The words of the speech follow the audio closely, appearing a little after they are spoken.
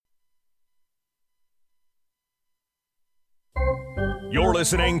You're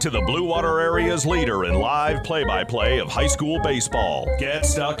listening to the Blue Water Area's leader in live play-by-play of high school baseball.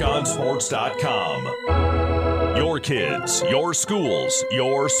 GetStuckOnSports.com. Your kids, your schools,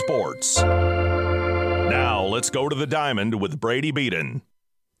 your sports. Now let's go to the Diamond with Brady Beaton.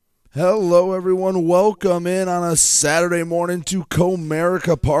 Hello, everyone. Welcome in on a Saturday morning to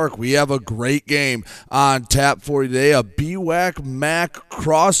Comerica Park. We have a great game on tap for you today, a BWAC-MAC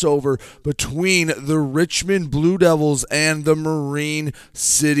crossover between the Richmond Blue Devils and the Marine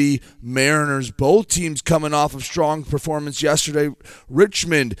City Mariners. Both teams coming off of strong performance yesterday.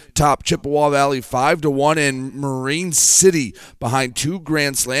 Richmond topped Chippewa Valley 5-1, and Marine City, behind two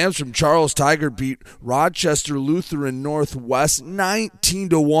grand slams from Charles Tiger, beat Rochester Lutheran Northwest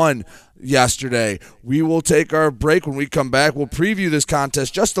 19-1. Yesterday. We will take our break. When we come back, we'll preview this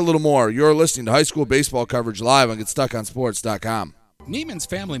contest just a little more. You're listening to high school baseball coverage live on GetStuckOnSports.com. Neiman's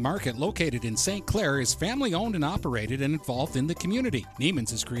Family Market, located in St. Clair, is family-owned and operated and involved in the community.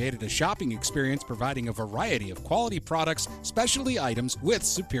 Neiman's has created a shopping experience providing a variety of quality products, specialty items with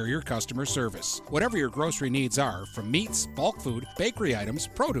superior customer service. Whatever your grocery needs are, from meats, bulk food, bakery items,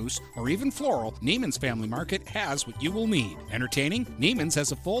 produce, or even floral, Neiman's Family Market has what you will need. Entertaining? Neiman's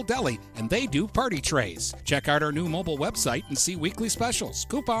has a full deli, and they do party trays. Check out our new mobile website and see weekly specials,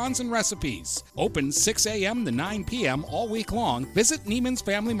 coupons, and recipes. Open 6 a.m. to 9 p.m. all week long. Visit Neiman's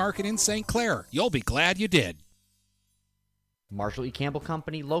Family Market in St. Clair. You'll be glad you did. Marshall E. Campbell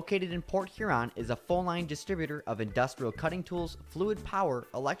Company, located in Port Huron, is a full-line distributor of industrial cutting tools, fluid power,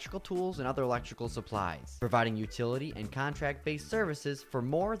 electrical tools, and other electrical supplies, providing utility and contract-based services for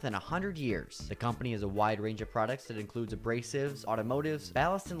more than 100 years. The company has a wide range of products that includes abrasives, automotives,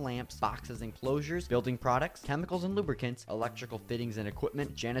 ballast and lamps, boxes and closures, building products, chemicals and lubricants, electrical fittings and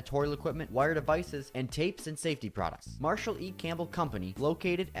equipment, janitorial equipment, wire devices, and tapes and safety products. Marshall E. Campbell Company,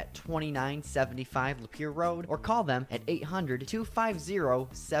 located at 2975 Lapeer Road, or call them at 800-250-7520.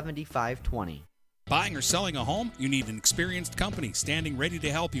 Buying or selling a home? You need an experienced company standing ready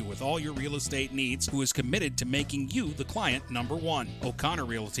to help you with all your real estate needs, who is committed to making you the client number one. O'Connor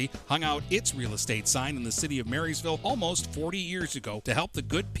Realty hung out its real estate sign in the city of Marysville almost 40 years ago to help the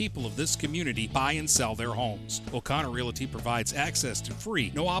good people of this community buy and sell their homes. O'Connor Realty provides access to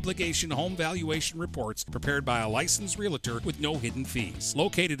free, no-obligation home valuation reports prepared by a licensed realtor with no hidden fees.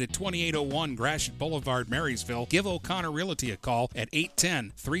 Located at 2801 Gratiot Boulevard, Marysville, give O'Connor Realty a call at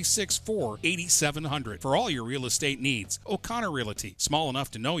 810-364-8700 for all your real estate needs. O'Connor Realty, small enough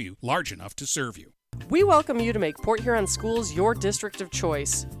to know you, large enough to serve you. We welcome you to make Port Huron Schools your district of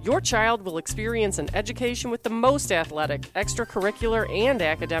choice. Your child will experience an education with the most athletic, extracurricular, and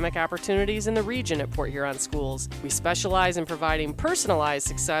academic opportunities in the region at Port Huron Schools. We specialize in providing personalized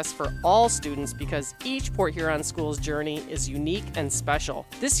success for all students because each Port Huron Schools journey is unique and special.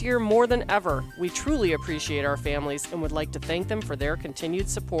 This year, more than ever, we truly appreciate our families and would like to thank them for their continued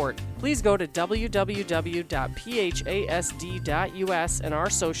support. Please go to www.phasd.us and our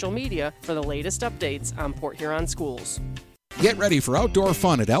social media for the latest updates on Port Huron Schools. Get ready for outdoor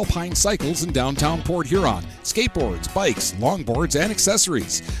fun at Alpine Cycles in downtown Port Huron. Skateboards, bikes, longboards, and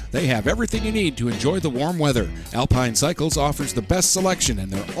accessories. They have everything you need to enjoy the warm weather. Alpine Cycles offers the best selection,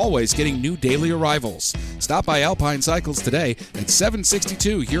 and they're always getting new daily arrivals. Stop by Alpine Cycles today at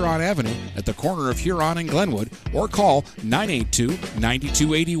 762 Huron Avenue at the corner of Huron and Glenwood, or call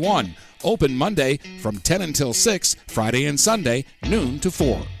 982-9281. Open Monday from 10 until 6, Friday and Sunday, noon to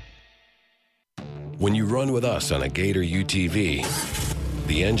 4. When you run with us on a Gator UTV,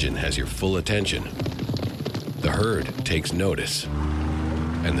 the engine has your full attention, the herd takes notice,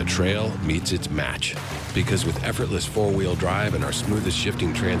 and the trail meets its match. Because with effortless four-wheel drive and our smoothest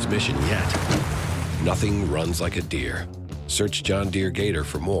shifting transmission yet, nothing runs like a Deere. Search John Deere Gator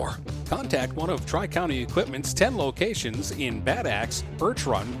for more. Contact one of Tri-County Equipment's 10 locations in Bad Axe, Birch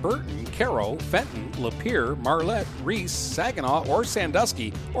Run, Burton, Caro, Fenton, Lapeer, Marlette, Reese, Saginaw, or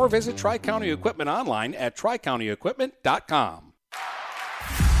Sandusky, or visit Tri-County Equipment online at tricountyequipment.com.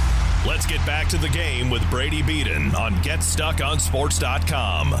 Let's get back to the game with Brady Beaton on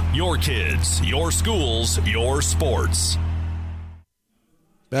GetStuckOnSports.com. Your kids, your schools, your sports.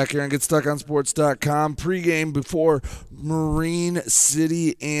 Back here on GetStuckOnSports.com, pregame before Marine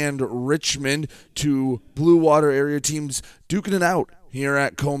City and Richmond, two Blue Water area teams duking it out here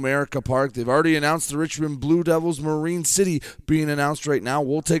at Comerica Park. They've already announced the Richmond Blue Devils, Marine City being announced right now.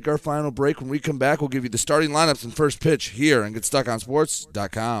 We'll take our final break. When we come back, we'll give you the starting lineups and first pitch here on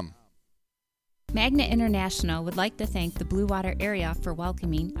GetStuckOnSports.com. Magna International would like to thank the Blue Water area for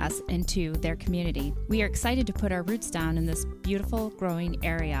welcoming us into their community. We are excited to put our roots down in this beautiful, growing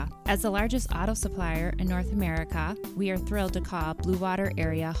area. As the largest auto supplier in North America, we are thrilled to call Blue Water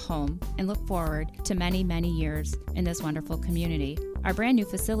area home and look forward to many, many years in this wonderful community. Our brand new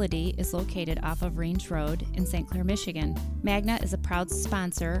facility is located off of Range Road in St. Clair, Michigan. Magna is a proud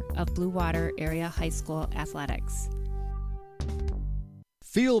sponsor of Blue Water Area High School athletics.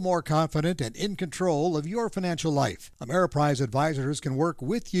 Feel more confident and in control of your financial life. Ameriprise advisors can work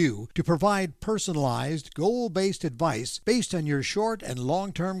with you to provide personalized, goal-based advice based on your short and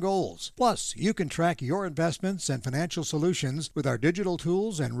long-term goals. Plus, you can track your investments and financial solutions with our digital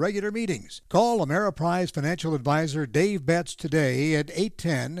tools and regular meetings. Call Ameriprise Financial Advisor Dave Betts today at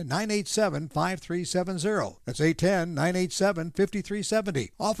 810-987-5370. That's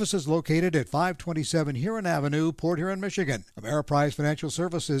 810-987-5370. Office is located at 527 Huron Avenue, Port Huron, Michigan. Ameriprise Financial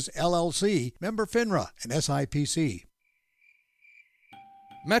Services, LLC, member FINRA and SIPC.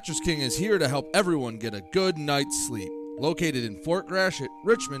 Mattress King is here to help everyone get a good night's sleep. Located in Fort Gratiot,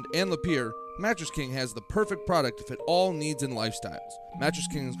 Richmond, and Lapeer, Mattress King has the perfect product to fit all needs and lifestyles. Mattress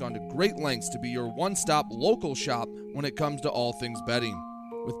King has gone to great lengths to be your one-stop local shop when it comes to all things bedding.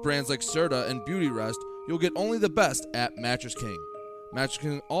 With brands like Serta and Beauty Rest, you'll get only the best at Mattress King. Mattress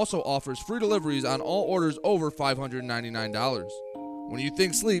King also offers free deliveries on all orders over $599. When you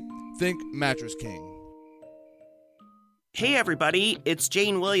think sleep, think Mattress King. Hey everybody, it's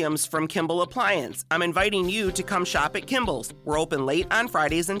Jane Williams from Kimball Appliance. I'm inviting you to come shop at Kimball's. We're open late on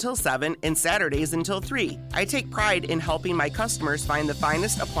Fridays until 7 and Saturdays until 3. I take pride in helping my customers find the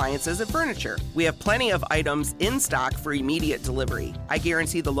finest appliances and furniture. We have plenty of items in stock for immediate delivery. I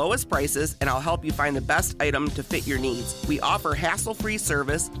guarantee the lowest prices and I'll help you find the best item to fit your needs. We offer hassle-free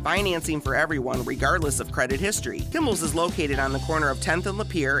service, financing for everyone regardless of credit history. Kimball's is located on the corner of 10th and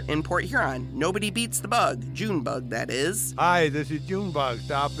Lapeer in Port Huron. Nobody beats the bug. Junebug, that is. Hi, this is Junebug.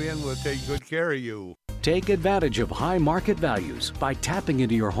 Stop in. We'll take good care of you. Take advantage of high market values by tapping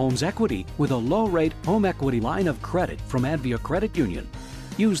into your home's equity with a low-rate home equity line of credit from Advia Credit Union.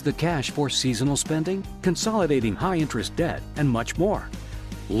 Use the cash for seasonal spending, consolidating high-interest debt, and much more.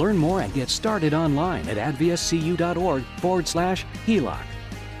 Learn more and get started online at adviacu.org/HELOC.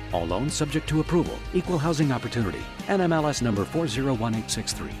 All loans subject to approval. Equal housing opportunity. NMLS number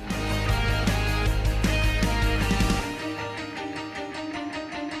 401863.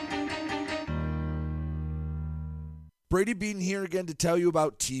 Brady Beaton here again to tell you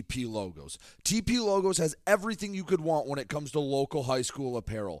about TP Logos. TP Logos has everything you could want when it comes to local high school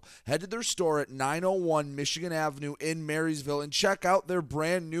apparel. Head to their store at 901 Michigan Avenue in Marysville and check out their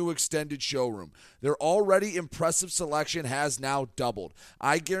brand new extended showroom. Their already impressive selection has now doubled.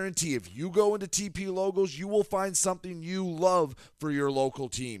 I guarantee if you go into TP Logos, you will find something you love for your local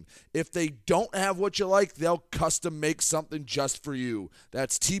team. If they don't have what you like, they'll custom make something just for you.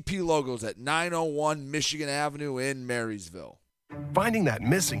 That's TP Logos at 901 Michigan Avenue in Marysville. Finding that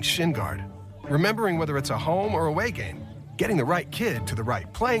missing shin guard, remembering whether it's a home or away game, getting the right kid to the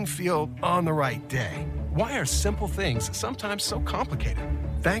right playing field on the right day. Why are simple things sometimes so complicated?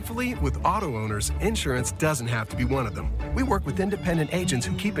 Thankfully, with auto owners, insurance doesn't have to be one of them. We work with independent agents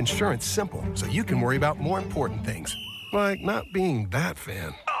who keep insurance simple so you can worry about more important things, like not being that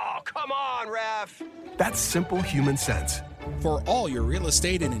fan. Oh, come on, ref! That's simple human sense. For all your real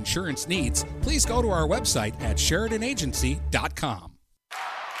estate and insurance needs, please go to our website at SheridanAgency.com.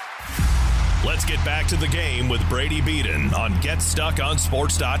 Let's get back to the game with Brady Beaton on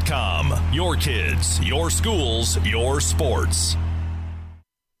GetStuckOnSports.com. Your kids, your schools, your sports.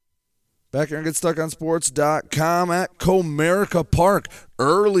 Back here on GetStuckOnSports.com at Comerica Park.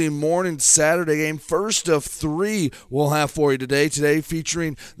 Early morning Saturday game. First of three we'll have for you today. Today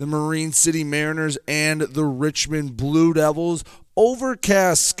featuring the Marine City Mariners and the Richmond Blue Devils.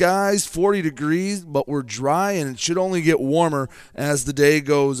 Overcast skies, 40 degrees, but we're dry and it should only get warmer as the day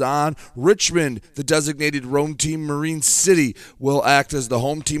goes on. Richmond, the designated road team, Marine City will act as the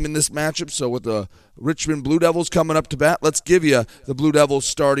home team in this matchup. So with the Richmond Blue Devils coming up to bat, let's give you the Blue Devils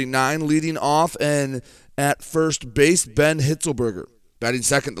starting nine. Leading off and at first base, Ben Hitzelberger. Batting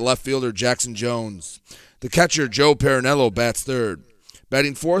second, the left fielder, Jackson Jones. The catcher, Joe Parinello, bats third.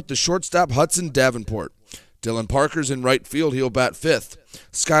 Batting fourth, the shortstop, Hudson Davenport. Dylan Parker's in right field. He'll bat fifth.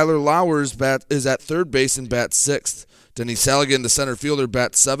 Skylar Lowers is at third base and bats sixth. Denny Saligan, the center fielder,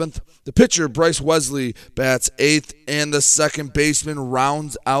 bats seventh. The pitcher, Bryce Wesley, bats eighth. And the second baseman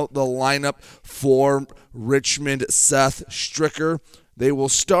rounds out the lineup for Richmond, Seth Stricker. They will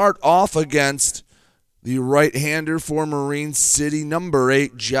start off against the right-hander for Marine City, number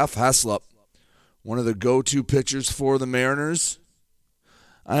 8, Jeff Heslop. One of the go-to pitchers for the Mariners.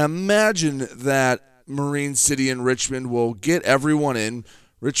 I imagine that Marine City and Richmond will get everyone in.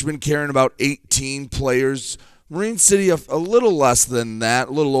 Richmond carrying about 18 players. Marine City a little less than that,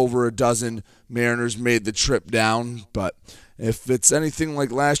 a little over a dozen Mariners made the trip down. But if it's anything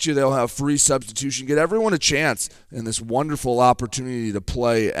like last year, they'll have free substitution. Get everyone a chance in this wonderful opportunity to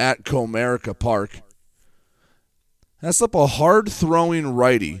play at Comerica Park. That's up a hard-throwing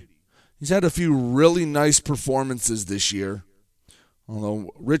righty. He's had a few really nice performances this year. Although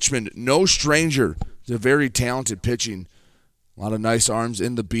Richmond, no stranger to very talented pitching. A lot of nice arms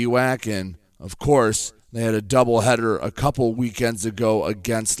in the BWAC, and, of course, they had a doubleheader a couple weekends ago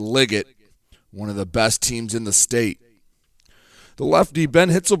against Liggett, one of the best teams in the state. The lefty, Ben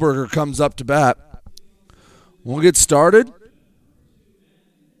Hitzelberger, comes up to bat. We'll get started.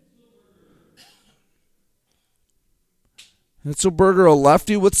 Hitzelberger, a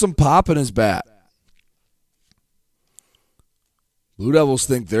lefty with some pop in his bat. Blue Devils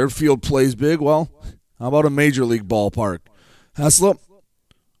think their field plays big. Well, how about a major league ballpark? Heslop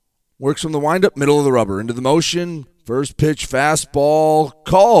works from the windup, middle of the rubber, into the motion. First pitch, fastball,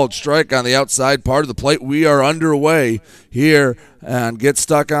 called. Strike on the outside part of the plate. We are underway here on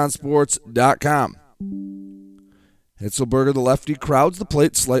GetStuckOnSports.com. Hitzelberger, the lefty, crowds the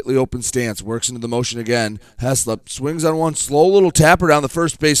plate, slightly open stance, works into the motion again. Heslop swings on one, slow little tapper down the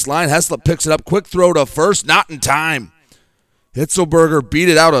first base line. Heslop picks it up, quick throw to first, not in time. Hitzelberger beat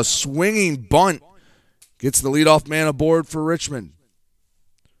it out, a swinging bunt. Gets the leadoff man aboard for Richmond.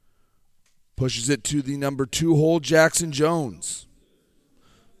 Pushes it to the number 2 hole, Jackson Jones.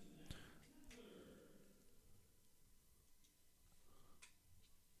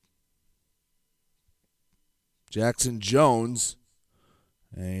 Jackson Jones,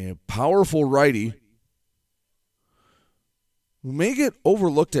 a powerful righty who may get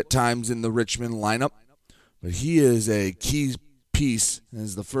overlooked at times in the Richmond lineup, but he is a key piece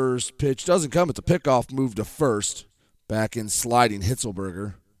as the first pitch doesn't come at the pickoff move to first. Back in sliding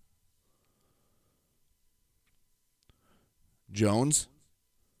Hitzelberger. Jones,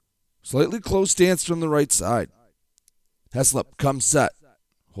 slightly close stance from the right side. Heslop comes set.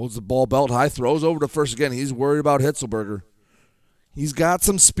 Holds the ball belt high, throws over to first again. He's worried about Hitzelberger. He's got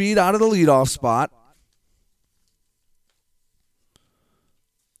some speed out of the leadoff spot.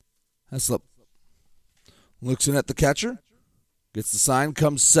 Heslop looks in at the catcher. Gets the sign,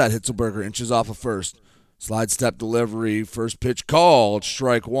 comes set. Hitzelberger inches off of first. Slide step delivery, first pitch called,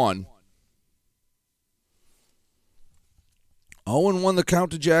 strike one. 0-1 the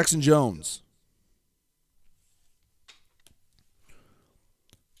count to Jackson Jones.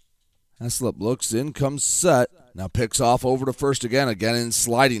 Heslop looks in, comes set. Now picks off over to first again in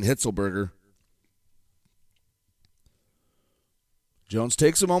sliding Hitzelberger. Jones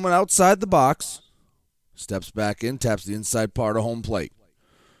takes a moment outside the box. Steps back in, taps the inside part of home plate.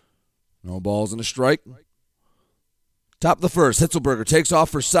 No balls and a strike. Top of the first, Hitzelberger takes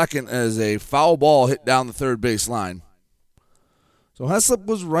off for second as a foul ball hit down the third base line. So Heslop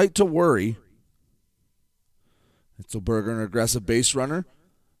was right to worry. Hitzelberger, an aggressive base runner.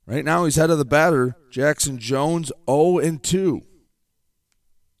 Right now he's head of the batter. Jackson Jones 0-2.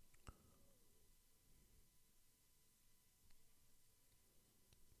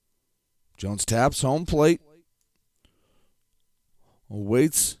 Jones taps home plate.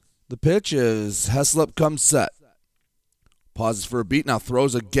 Waits the pitch as Heslop comes set. Pauses for a beat, now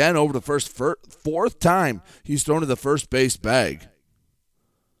throws again over the first. Fourth time he's thrown to the first base bag.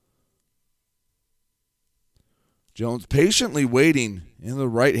 Jones patiently waiting in the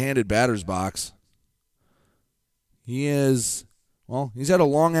right-handed batter's box. He's had a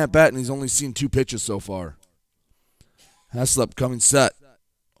long at-bat and he's only seen 2 pitches so far. Heslop coming set.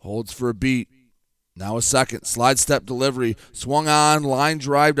 Holds for a beat. Now a second. Slide step delivery. Swung on. Line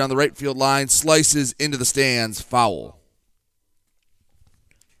drive down the right field line. Slices into the stands. Foul.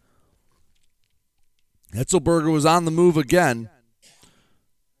 Hitzelberger was on the move again.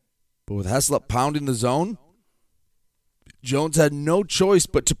 But with Heslop pounding the zone, Jones had no choice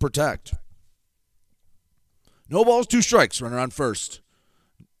but to protect. No balls, 2 strikes. Runner on first.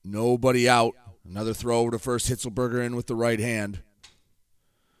 Nobody out. Another throw over to first. Hitzelberger in with the right hand.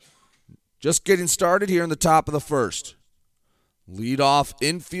 Just getting started here in the top of the first. Lead-off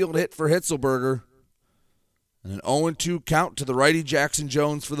infield hit for Hitzelberger. And an 0-2 count to the righty Jackson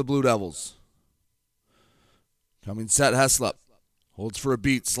Jones for the Blue Devils. Coming set, Heslop. Holds for a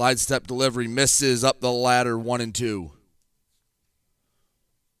beat. Slide step delivery. Misses up the ladder, 1-2.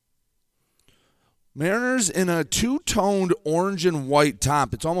 Mariners in a 2-toned orange and white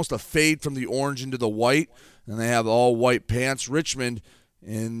top. It's almost a fade from the orange into the white. And they have all white pants. Richmond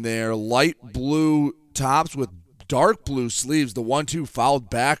in their light blue tops with dark blue sleeves. The 1-2 fouled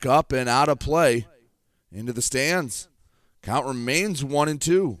back up and out of play into the stands. Count remains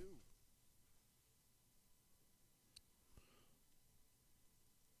 1-2.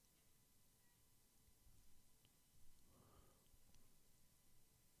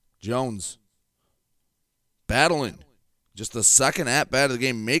 Jones battling. Just the second at-bat of the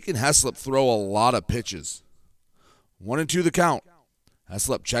game, making Heslop throw a lot of pitches. 1-2 the count.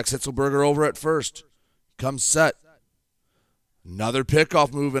 Heslop checks Hitzelberger over at first. Comes set. Another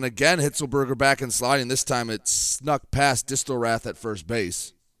pickoff move, and again Hitzelberger back and sliding. This time it snuck past Distelrath at first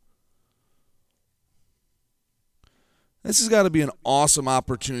base. This has got to be an awesome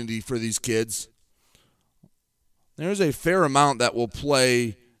opportunity for these kids. There's a fair amount that will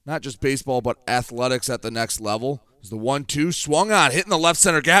play not just baseball but athletics at the next level. As the 1-2 swung on, hitting the left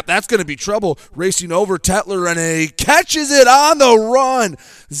center gap. That's going to be trouble. Racing over Tetler, and he catches it on the run.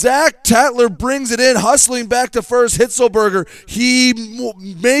 Zach Tetler brings it in, hustling back to first. Hitzelberger, he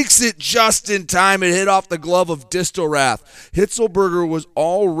makes it just in time. It hit off the glove of Distelrath. Hitzelberger was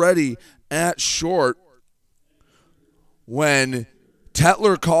already at short when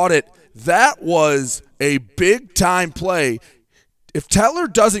Tetler caught it. That was a big-time play. If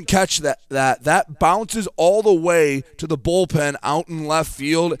Tetler doesn't catch that bounces all the way to the bullpen out in left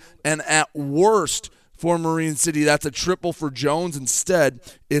field, and at worst for Marine City, that's a triple for Jones. Instead,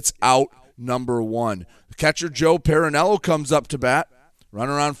 it's out number one. The catcher, Joe Parinello, comes up to bat.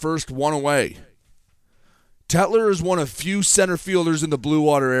 Runner on first, one away. Tetler is one of few center fielders in the Blue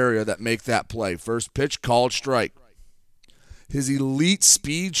Water area that make that play. First pitch, called strike. His elite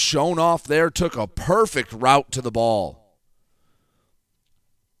speed shown off there, took a perfect route to the ball.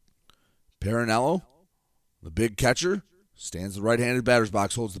 Parinello, the big catcher, stands in the right-handed batter's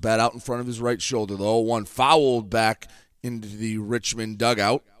box, holds the bat out in front of his right shoulder. The 0-1 fouled back into the Richmond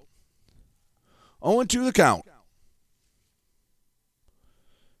dugout. 0-2 the count.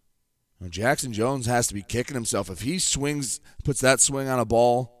 Now Jackson Jones has to be kicking himself. If he puts that swing on a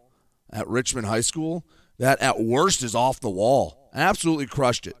ball at Richmond High School, that at worst is off the wall. Absolutely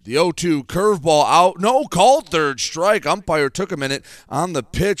crushed it. The 0-2 curveball out. No, called third strike. Umpire took a minute on the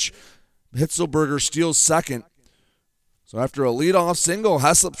pitch. Hitzelberger steals second. So after a leadoff single,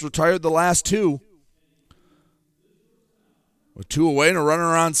 Heslop's retired the last two. With two away and a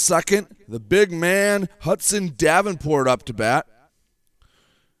runner on second, the big man, Hudson Davenport, up to bat.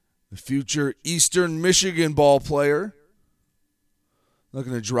 The future Eastern Michigan ball player.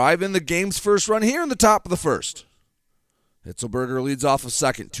 Looking to drive in the game's first run here in the top of the first. Hitzelberger leads off of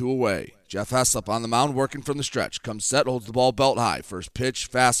second, two away. Jeff Heslop on the mound working from the stretch. Comes set, holds the ball belt high. First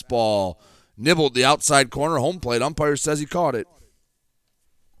pitch, fastball. Nibbled the outside corner, home plate. Umpire says he caught it.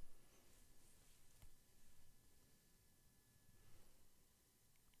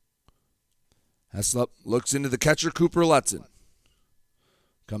 Heslop looks into the catcher, Cooper Letson.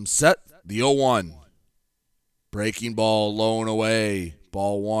 Comes set, the 0-1. Breaking ball, low and away.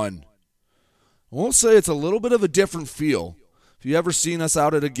 Ball one. I won't say it's a little bit of a different feel. If you ever seen us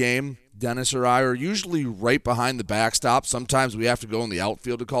out at a game, Dennis or I are usually right behind the backstop. Sometimes we have to go in the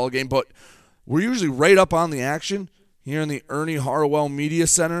outfield to call a game, but we're usually right up on the action. Here in the Ernie Harwell Media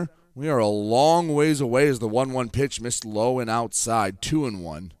Center, we are a long ways away as the 1-1 pitch missed low and outside,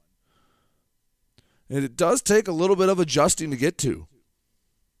 2-1. And it does take a little bit of adjusting to get to.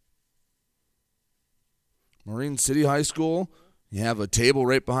 Marine City High School, you have a table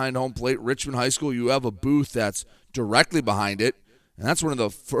right behind home plate. Richmond High School, you have a booth that's directly behind it. And that's one of the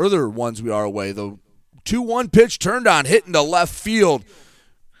further ones we are away. The 2-1 pitch turned on, hit into left field.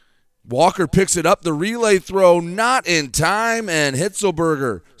 Walker picks it up. The relay throw not in time, and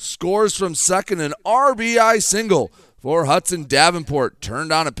Hitzelberger scores from second, an RBI single for Hudson Davenport.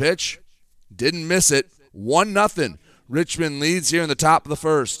 Turned on a pitch, didn't miss it. 1-0. Richmond leads here in the top of the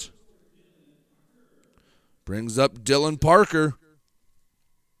first. Brings up Dylan Parker.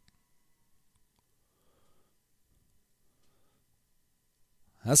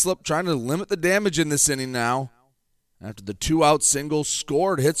 Heslop trying to limit the damage in this inning now. After the two-out single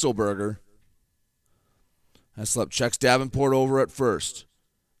scored Hitzelberger. Heslop checks Davenport over at first.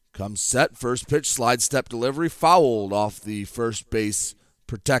 Comes set, first pitch, slide step delivery, fouled off the first base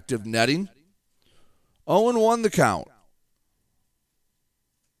protective netting. 0-1 the count.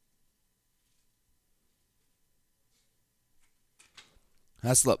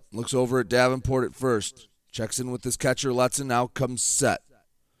 Heslop looks over at Davenport at first. Checks in with his catcher, Letson, now comes set.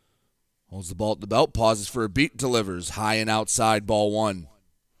 Holds the ball at the belt, pauses for a beat, delivers. High and outside, ball one.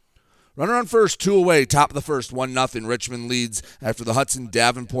 Runner on first, two away, top of the first, 1-0. Richmond leads after the Hudson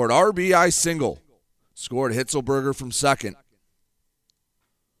Davenport RBI single. Scored Hitzelberger from second.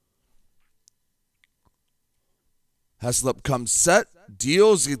 Heslop comes set,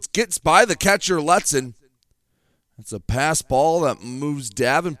 deals, gets by the catcher, Letson. It's a pass ball that moves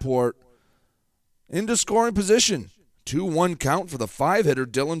Davenport into scoring position. 2-1 count for the 5-hitter,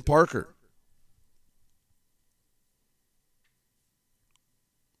 Dylan Parker.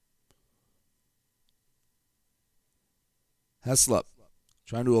 Heslop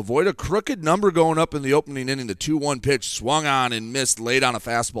trying to avoid a crooked number going up in the opening inning. The 2-1 pitch swung on and missed, laid on a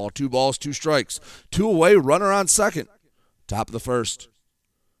fastball. 2 balls, 2 strikes. 2 away, runner on second. Top of the first.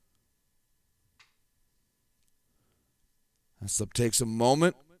 Heslop takes a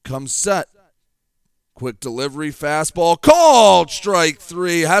moment, comes set. Quick delivery, fastball, called strike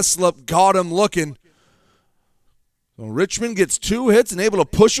 3. Heslop caught him looking. So Richmond gets 2 hits and able to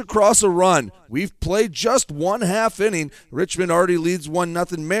push across a run. We've played just 1 half inning. Richmond already leads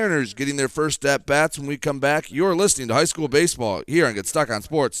 1-0. Mariners getting their first at-bats. When we come back, you're listening to High School Baseball here on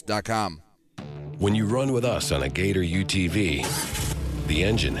GetStuckOnSports.com. When you run with us on a Gator UTV, the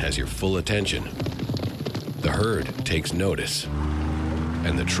engine has your full attention. The herd takes notice.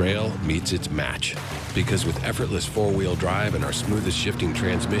 And the trail meets its match. Because with effortless 4-wheel drive and our smoothest shifting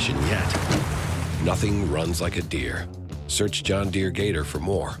transmission yet, nothing runs like a deer. Search John Deere Gator for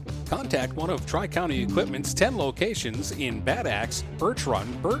more. Contact one of Tri-County Equipment's 10 locations in Bad Axe, Birch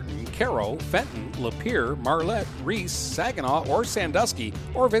Run, Burton, Caro, Fenton, Lapeer, Marlette, Reese, Saginaw, or Sandusky,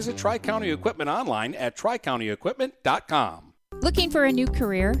 or visit Tri-County Equipment online at tricountyequipment.com. Looking for a new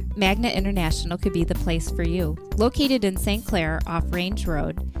career? Magna International could be the place for you. Located in St. Clair off Range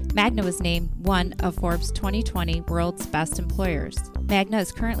Road, Magna was named one of Forbes' 2020 World's Best Employers. Magna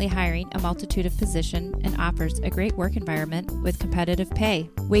is currently hiring a multitude of positions and offers a great work environment with competitive pay.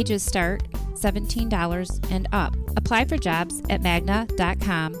 Wages start $17 and up. Apply for jobs at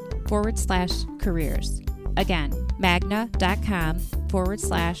magna.com/careers. Again,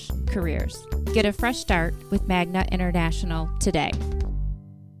 magna.com/careers. Get a fresh start with Magna International today.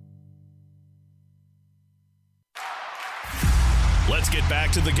 Let's get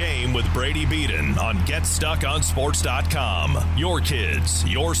back to the game with Brady Beaton on GetStuckOnSports.com. Your kids,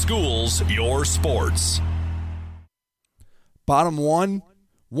 your schools, your sports. Bottom 1,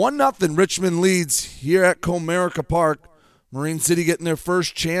 1-0 Richmond leads here at Comerica Park. Marine City getting their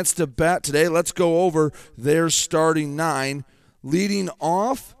first chance to bat today. Let's go over their starting 9. Leading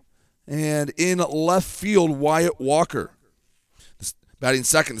off and in left field, Wyatt Walker. Batting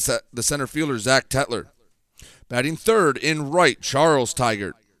second, the center fielder, Zach Tetler. Batting third in right, Charles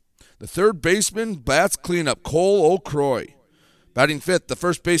Tigert. The third baseman bats cleanup, Cole O'Croy. Batting fifth, the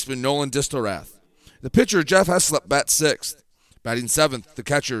first baseman, Nolan Distelrath. The pitcher, Jeff Heslop, bats sixth. Batting seventh, the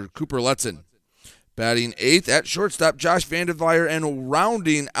catcher, Cooper Letson. Batting eighth at shortstop, Josh Vanderveer, and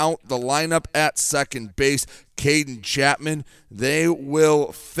rounding out the lineup at second base, Caden Chapman. They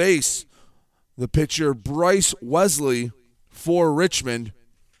will face the pitcher, Bryce Wesley, for Richmond.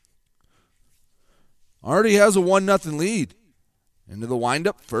 Already has a 1-0 lead. Into the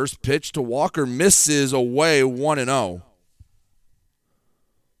windup, first pitch to Walker, misses away, 1-0.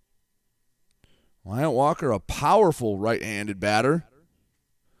 Wyatt Walker, a powerful right-handed batter.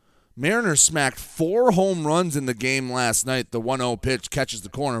 Mariners smacked 4 home runs in the game last night. The 1-0 pitch catches the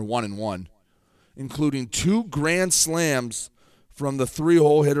corner, 1-1, including 2 grand slams from the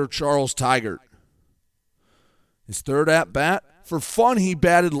 3-hole hitter Charles Tigert. His third at-bat, for fun, he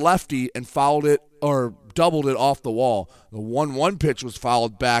batted lefty and fouled it, or doubled it off the wall. The 1-1 pitch was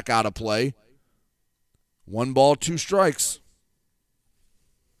fouled back out of play. 1 ball, 2 strikes.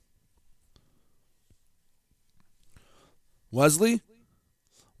 Wesley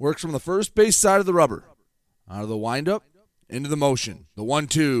works from the first base side of the rubber. Out of the windup, into the motion. The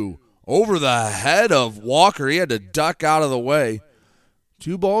 1-2 over the head of Walker. He had to duck out of the way.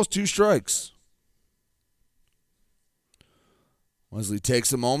 2 balls, 2 strikes. Wesley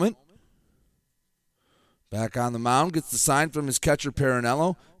takes a moment. Back on the mound, gets the sign from his catcher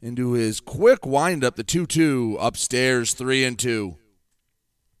Parinello into his quick windup, the 2-2, upstairs, 3-2.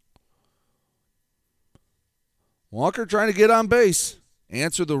 Walker trying to get on base.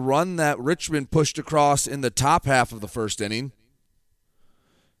 Answer the run that Richmond pushed across in the top half of the first inning.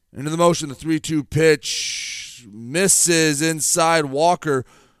 Into the motion, the 3-2 pitch. Misses inside. Walker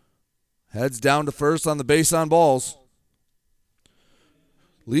heads down to first on the base on balls.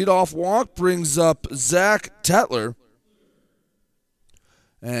 Leadoff walk brings up Zach Tetler.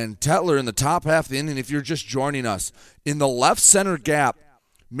 And Tetler in the top half of the inning, if you're just joining us, in the left center gap,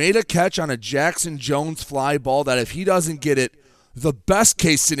 made a catch on a Jackson Jones fly ball that if he doesn't get it, the best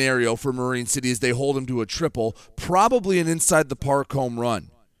case scenario for Marine City is they hold him to a triple, probably an inside the park home run.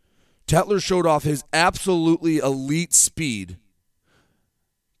 Tetler showed off his absolutely elite speed.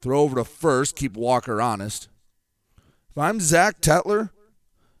 Throw over to first, keep Walker honest. If I'm Zach Tetler,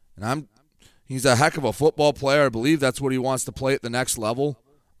 and he's a heck of a football player, I believe that's what he wants to play at the next level,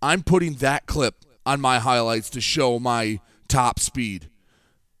 I'm putting that clip on my highlights to show my top speed.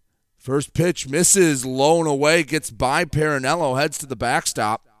 First pitch misses, low and away, gets by Perinello, heads to the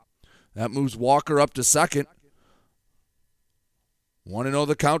backstop. That moves Walker up to second. 1-0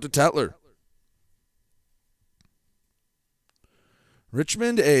 the count to Tetler.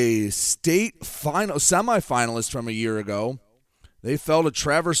 Richmond, a state semifinalist from a year ago. They fell to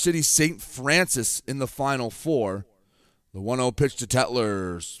Traverse City St. Francis in the Final Four. The 1-0 pitch to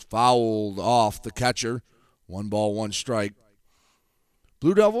Tetler fouled off the catcher. 1 ball, 1 strike.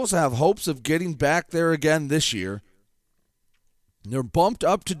 Blue Devils have hopes of getting back there again this year. They're bumped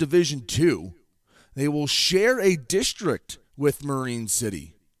up to Division II. They will share a district with Marine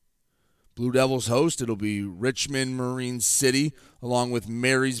City. Blue Devils host, it'll be Richmond, Marine City, along with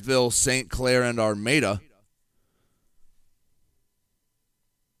Marysville, St. Clair, and Armada.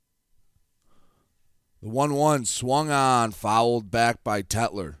 The 1-1 swung on, fouled back by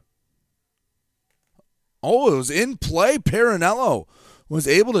Tetler. Oh, it was in play. Perinello was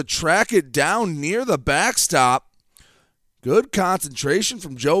able to track it down near the backstop. Good concentration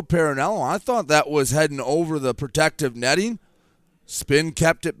from Joe Perinello. I thought that was heading over the protective netting. Spin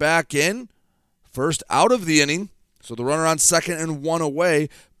kept it back in. First out of the inning. So the runner on second and 1 away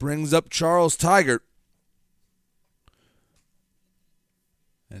brings up Charles Tigert.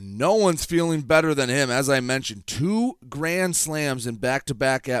 And no one's feeling better than him. As I mentioned, 2 grand slams in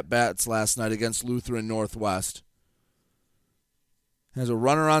back-to-back at-bats last night against Lutheran Northwest. Has a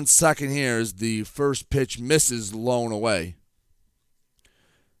runner on second here as the first pitch misses low and away.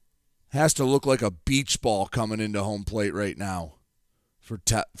 Has to look like a beach ball coming into home plate right now for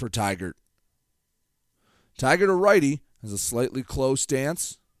Tigert. Tigert, a righty, has a slightly close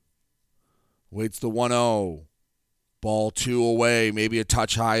stance. Waits the 1-0. Ball 2 away, maybe a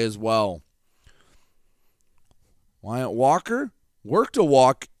touch high as well. Wyatt Walker worked a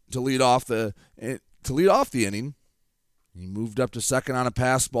walk to lead off the inning. He moved up to second on a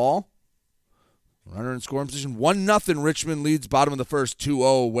pass ball. Runner in scoring position. 1-0 Richmond leads bottom of the first.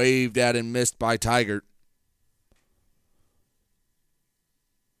 2-0 waved at and missed by Tigert.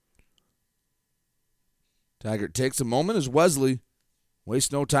 Tigert takes a moment as Wesley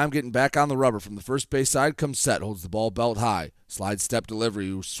wastes no time getting back on the rubber. From the first base side comes Set. Holds the ball belt high. Slide step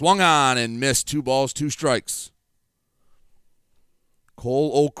delivery. Swung on and missed. 2 balls, 2 strikes.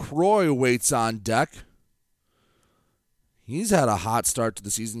 Cole O'Croy waits on deck. He's had a hot start to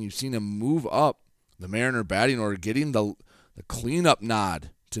the season. You've seen him move up the Mariner batting order, getting the cleanup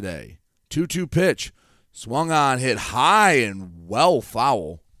nod today. 2-2 pitch. Swung on, hit high and well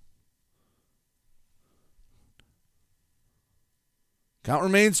foul. Count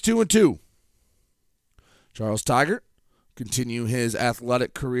remains 2-2. Charles Tigert continue his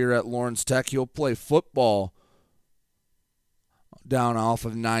athletic career at Lawrence Tech. He'll play football down off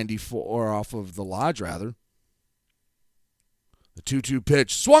of 94, or off of the Lodge, rather. The 2-2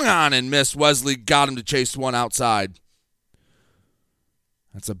 pitch swung on and missed. Wesley got him to chase one outside.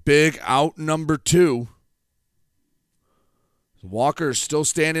 That's a big out, number 2. Walker is still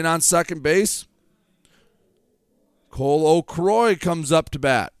standing on second base. Cole O'Croy comes up to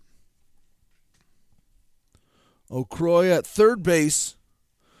bat. O'Croy at third base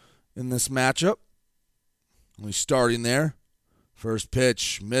in this matchup. Only starting there. First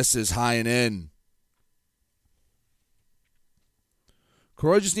pitch misses high and in.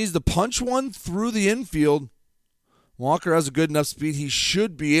 Croy just needs to punch one through the infield. Walker has a good enough speed. He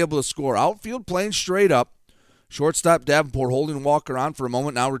should be able to score. Outfield playing straight up. Shortstop Davenport holding Walker on for a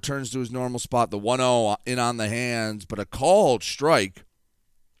moment. Now returns to his normal spot. The 1-0 in on the hands, but a called strike.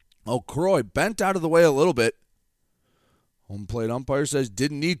 O'Croy bent out of the way a little bit. Home plate umpire says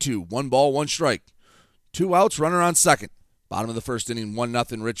didn't need to. 1 ball, 1 strike. 2 outs, runner on second. Bottom of the first inning,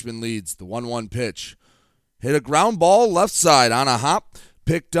 1-0 Richmond leads. The 1-1 pitch. Hit a ground ball left side on a hop.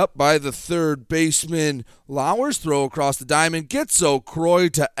 Picked up by the third baseman Lowers. Throw across the diamond. Gets O'Croy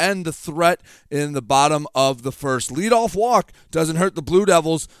to end the threat in the bottom of the first. Leadoff walk doesn't hurt the Blue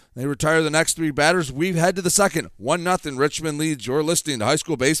Devils. They retire the next 3 batters. We head to the second. 1-0 Richmond leads. You're listening to High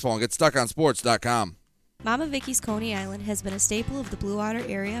School Baseball and GetStuckOnSports.com. Mama Vicky's Coney Island has been a staple of the Blue Water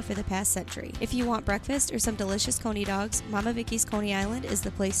area for the past century. If you want breakfast or some delicious Coney dogs, Mama Vicky's Coney Island is the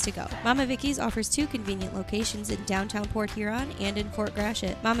place to go. Mama Vicky's offers 2 convenient locations in downtown Port Huron and in Fort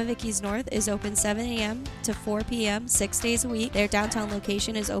Gratiot. Mama Vicky's North is open 7 a.m. to 4 p.m. 6 days a week. Their downtown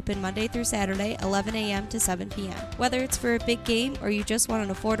location is open Monday through Saturday, 11 a.m. to 7 p.m. Whether it's for a big game or you just want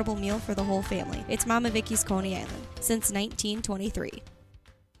an affordable meal for the whole family, it's Mama Vicky's Coney Island since 1923.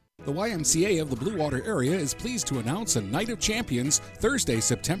 The YMCA of the Blue Water area is pleased to announce a Night of Champions Thursday,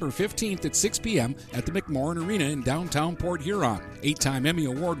 September 15th at 6 p.m. at the McMorran Arena in downtown Port Huron. 8-time Emmy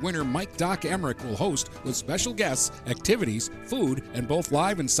Award winner Mike Doc Emmerich will host with special guests, activities, food, and both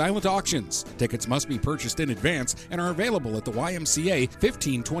live and silent auctions. Tickets must be purchased in advance and are available at the YMCA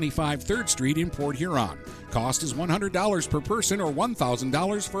 1525 3rd Street in Port Huron. Cost is $100 per person or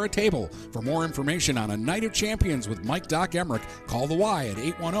 $1,000 for a table. For more information on a Night of Champions with Mike Doc Emmerich, call the Y at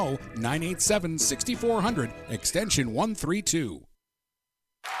 810-987-6400, extension 132.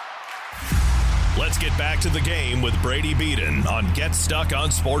 Let's get back to the game with Brady Beaton on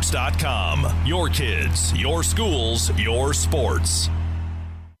GetStuckOnSports.com. Your kids, your schools, your sports.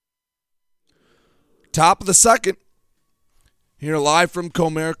 Top of the second. Here live from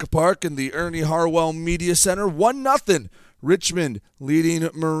Comerica Park in the Ernie Harwell Media Center. 1-0. Richmond leading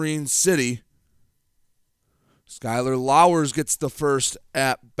Marine City. Skylar Lowers gets the first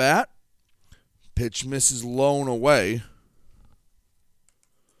at bat. Pitch misses low and away.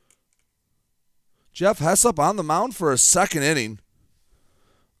 Jeff Hessup on the mound for a second inning.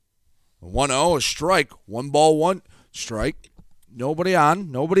 1-0, a strike. 1 ball, 1 strike. Nobody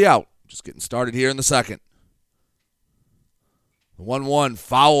on, nobody out. Just getting started here in the second. The 1-1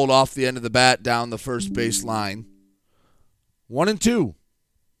 fouled off the end of the bat down the first base line. 1-2.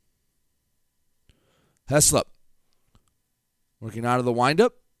 Hessup working out of the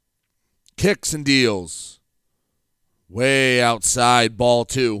windup. Kicks and deals. Way outside, ball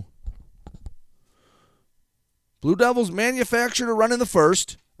 2. Blue Devils manufactured a run in the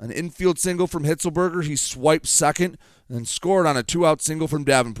first. An infield single from Hitzelberger. He swiped second and scored on a 2-out single from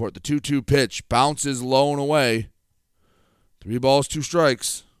Davenport. The 2-2 pitch bounces low and away. 3 balls, 2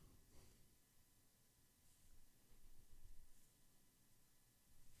 strikes.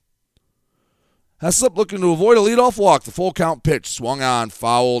 Hessup looking to avoid a leadoff walk. The full count pitch swung on,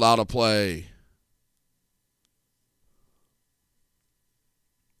 fouled out of play.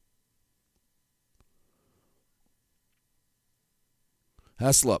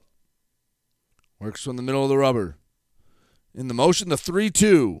 Hessup works from the middle of the rubber. In the motion, the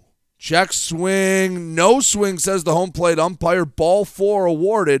 3-2. Check swing. No swing, says the home plate umpire. Ball 4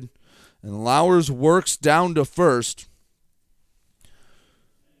 awarded. And Lowers works down to first.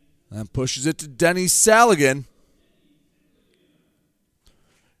 And pushes it to Denny Saligan.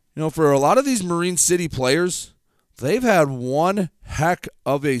 You know, for a lot of these Marine City players, they've had one heck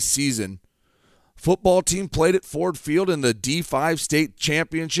of a season. Football team played at Ford Field in the D5 state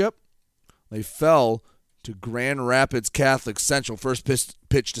championship. They fell to Grand Rapids Catholic Central. First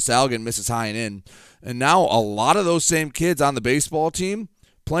pitch to Saligan, misses high and in. And now a lot of those same kids on the baseball team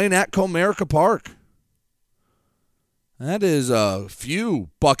playing at Comerica Park. That is a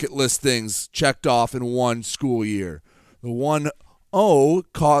few bucket list things checked off in one school year. The 1-0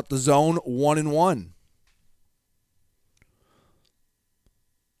 caught the zone 1-1.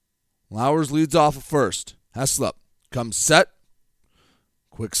 Lowers leads off at first. Hessup comes set.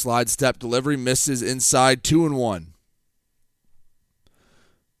 Quick slide step delivery, misses inside 2-1.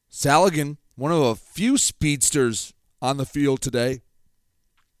 Saligan, one of a few speedsters on the field today.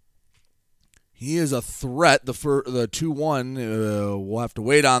 He is a threat. The 2-1, we'll have to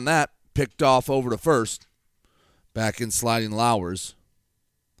wait on that. Picked off over to first. Back in sliding Lowers.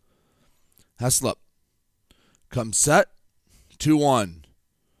 Hessup comes set. 2-1.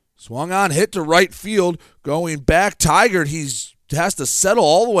 Swung on, hit to right field. Going back, Tigert. He's has to settle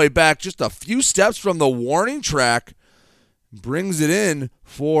all the way back just a few steps from the warning track. Brings it in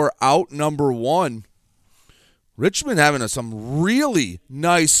for out number 1. Richmond having some really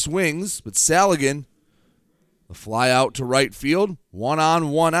nice swings, but Saligan, the fly out to right field, 1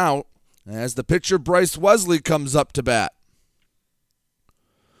 on, 1 out, as the pitcher Bryce Wesley comes up to bat.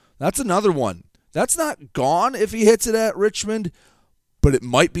 That's another one. That's not gone if he hits it at Richmond, but it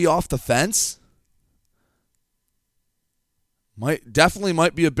might be off the fence. Definitely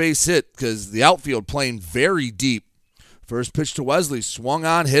might be a base hit because the outfield playing very deep. First pitch to Wesley, swung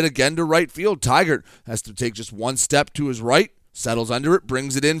on, hit again to right field. Tigert has to take just 1 step to his right, settles under it,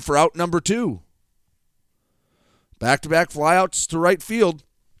 brings it in for out number 2. Back-to-back flyouts to right field.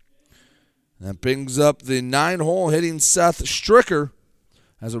 That brings up the 9-hole hitting Seth Stricker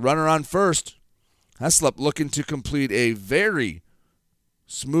as a runner on first. Hessup looking to complete a very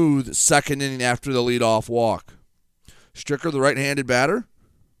smooth second inning after the leadoff walk. Stricker, the right-handed batter.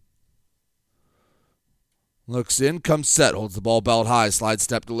 Looks in, comes set, holds the ball belt high, slide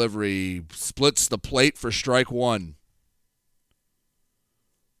step delivery, splits the plate for strike 1.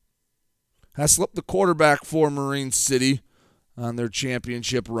 Hessup, the quarterback for Marine City on their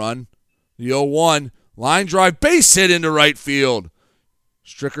championship run. The 0-1, line drive, base hit into right field.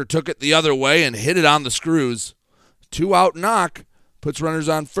 Stricker took it the other way and hit it on the screws. 2-out knock puts runners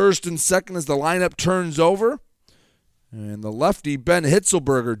on first and second as the lineup turns over. And the lefty, Ben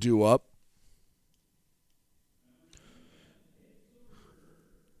Hitzelberger, due up.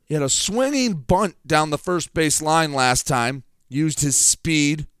 He had a swinging bunt down the first base line last time. Used his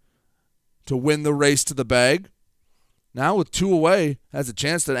speed to win the race to the bag. Now with 2 away, has a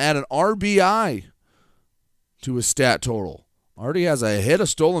chance to add an RBI to his stat total. Already has a hit, a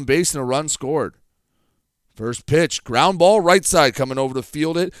stolen base, and a run scored. First pitch, ground ball, right side, coming over to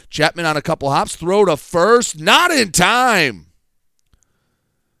field it. Chapman on a couple hops, throw to first, not in time.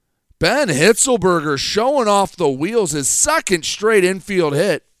 Ben Hitzelberger showing off the wheels, his second straight infield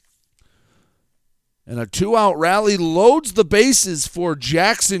hit. And a 2-out rally loads the bases for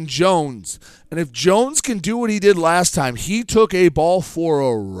Jackson Jones. And if Jones can do what he did last time, he took a ball for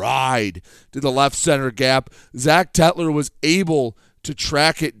a ride to the left center gap. Zach Tetler was able to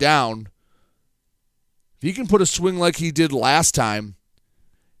track it down. If he can put a swing like he did last time,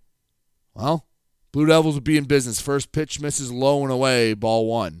 well, Blue Devils will be in business. First pitch misses low and away, ball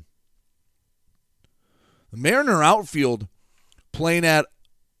 1. The Mariner outfield playing at,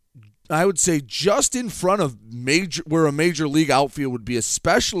 I would say, just in front of where a major league outfield would be,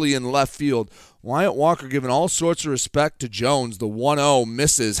 especially in left field. Wyatt Walker giving all sorts of respect to Jones. The 1-0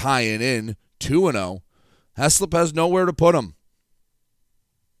 misses high and in, 2-0. Heslop has nowhere to put him.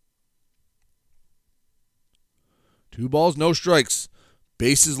 2 balls, no strikes.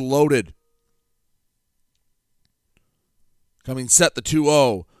 Bases loaded. Coming set, the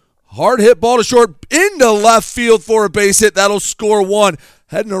 2-0. Hard hit ball to short, into left field for a base hit. That'll score 1.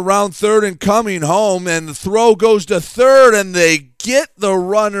 Heading around third and coming home, and the throw goes to third, and they get the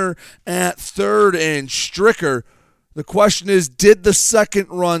runner at third and Stricker. The question is, did the second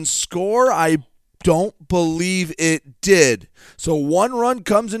run score? I don't believe it did. So 1 run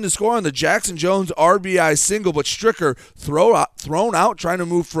comes in to score on the Jackson Jones RBI single, but Stricker thrown out, trying to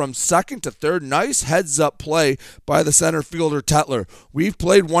move from second to third. Nice heads-up play by the center fielder Tetler. We've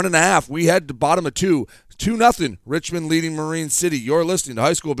played 1.5. We had the bottom of 2. 2-0, Richmond leading Marine City. You're listening to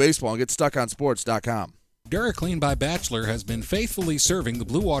High School Baseball and GetStuckOnSports.com. DuraClean by Bachelor has been faithfully serving the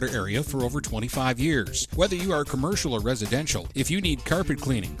Blue Water area for over 25 years. Whether you are commercial or residential, if you need carpet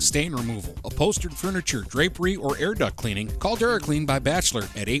cleaning, stain removal, upholstered furniture, drapery, or air duct cleaning, call DuraClean by Bachelor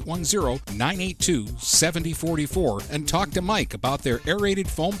at 810-982-7044 and talk to Mike about their aerated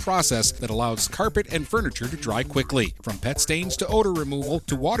foam process that allows carpet and furniture to dry quickly. From pet stains to odor removal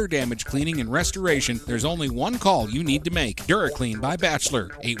to water damage cleaning and restoration, there's only one call you need to make. DuraClean by Bachelor,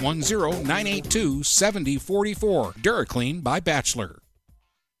 810-982-7044. DuraClean by Bachelor.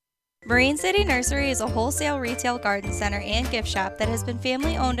 Marine City Nursery is a wholesale retail garden center and gift shop that has been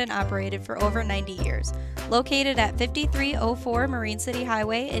family owned and operated for over 90 years. Located at 5304 Marine City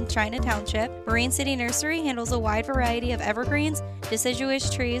Highway in China Township, Marine City Nursery handles a wide variety of evergreens,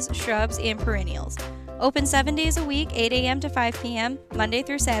 deciduous trees, shrubs, and perennials. Open 7 days a week, 8 a.m. to 5 p.m., Monday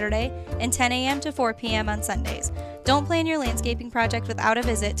through Saturday, and 10 a.m. to 4 p.m. on Sundays. Don't plan your landscaping project without a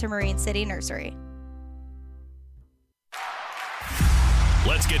visit to Marine City Nursery.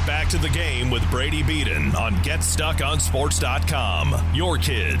 Let's get back to the game with Brady Beaton on GetStuckOnSports.com. Your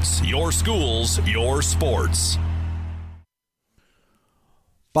kids, your schools, your sports.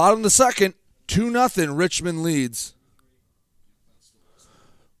 Bottom of the second, 2-0, Richmond leads.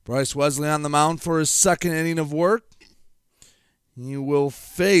 Bryce Wesley on the mound for his second inning of work. He will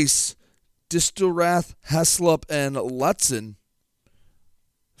face Distelrath, Heslop, and Lutzen.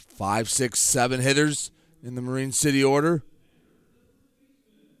 5, 6, 7 hitters in the Marine City order.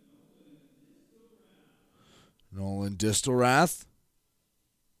 Nolan Distelrath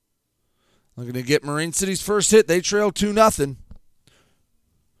looking to get Marine City's first hit. They trail 2-0.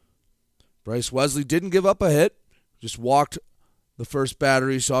 Bryce Wesley didn't give up a hit. Just walked the first batter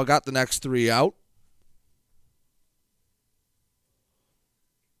he saw. Got the next 3 out.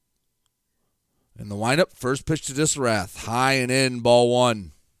 And the windup, first pitch to Distelrath. High and in, ball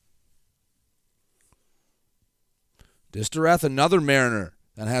 1. Distelrath, another Mariner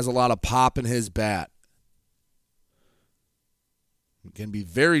that has a lot of pop in his bat. It can be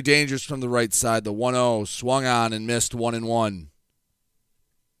very dangerous from the right side. The 1-0 swung on and missed 1-1.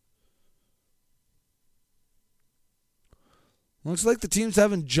 Looks like the teams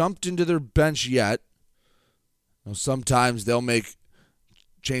haven't jumped into their bench yet. Now, sometimes they'll make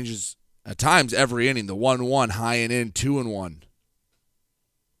changes at times every inning. The 1-1 high and in, 2-1.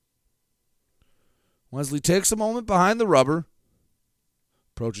 Wesley takes a moment behind the rubber.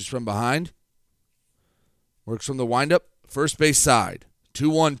 Approaches from behind. Works from the windup. First base side,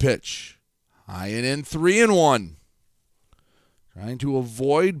 2-1 pitch. High and in, 3-1. trying to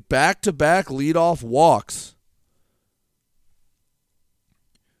avoid back-to-back leadoff walks.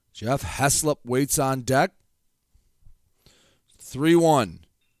 Jeff Heslop waits on deck. 3-1.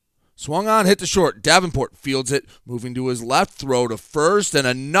 Swung on, hit to short. Davenport fields it, moving to his left, throw to first, and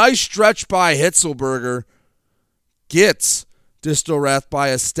a nice stretch by Hitzelberger. Gets Distelrath by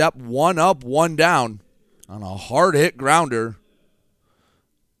a step, 1 up, 1 down on a hard-hit grounder.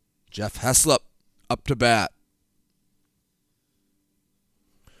 Jeff Heslop up to bat.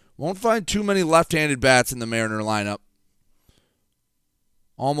 Won't find too many left-handed bats in the Mariner lineup.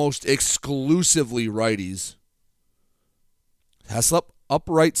 Almost exclusively righties. Heslop,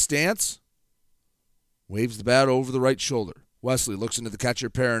 upright stance. Waves the bat over the right shoulder. Wesley looks into the catcher,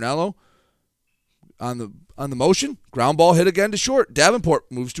 Parinello. On the motion, ground ball hit again to short.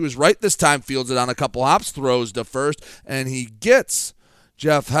 Davenport moves to his right this time, fields it on a couple hops, throws to first, and he gets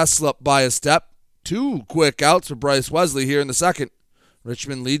Jeff Heslop by a step. 2 quick outs for Bryce Wesley here in the second.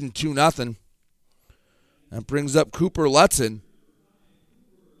 Richmond leading 2-0. That brings up Cooper Letson.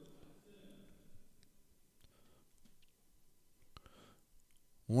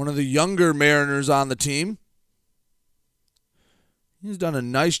 One of the younger Mariners on the team. He's done a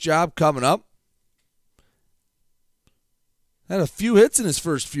nice job coming up. Had a few hits in his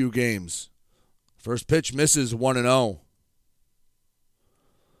first few games. First pitch misses 1-0.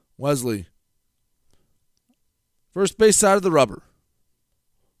 Wesley. First base side of the rubber.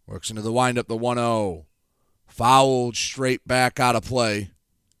 Works into the windup, the 1-0. Fouled straight back out of play.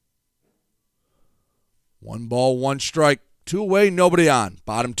 1 ball, 1 strike. 2 away, nobody on.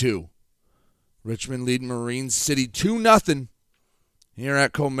 Bottom 2. Richmond leading Marine City 2-0 here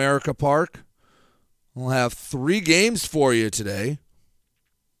at Comerica Park. We'll have 3 games for you today.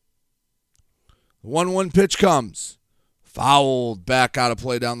 The 1-1 pitch comes. Fouled back out of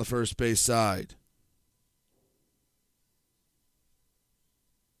play down the first base side.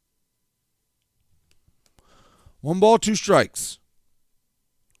 One ball, 2 strikes.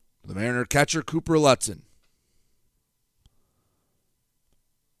 The Mariner catcher, Cooper Letson.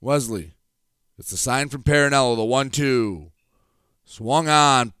 Wesley gets a sign from Parinello, the 1-2. Swung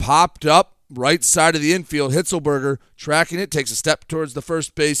on, popped up, right side of the infield. Hitzelberger tracking it, takes a step towards the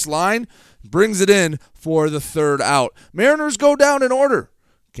first base line, brings it in for the 3rd out. Mariners go down in order.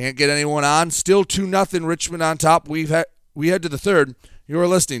 Can't get anyone on. Still 2-0 Richmond on top. We head to the 3rd. You're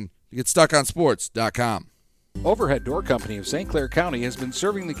listening to GetStuckOnSports.com. Overhead Door Company of St. Clair County has been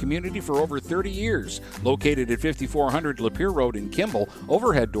serving the community for over 30 years. Located at 5400 Lapeer Road in Kimball,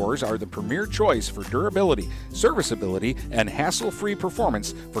 Overhead Doors are the premier choice for durability, serviceability, and hassle-free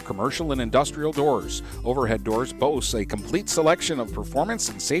performance for commercial and industrial doors. Overhead Doors boasts a complete selection of performance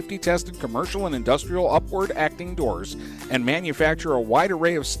and safety-tested commercial and industrial upward-acting doors and manufacture a wide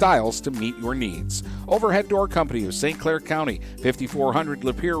array of styles to meet your needs. Overhead Door Company of St. Clair County, 5400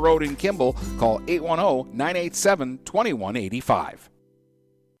 Lapeer Road in Kimball. Call 810-987-2185.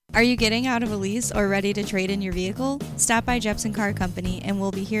 Are you getting out of a lease or ready to trade in your vehicle? Stop by Jepson Car Company and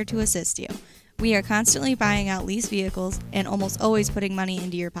we'll be here to assist you. We are constantly buying out lease vehicles and almost always putting money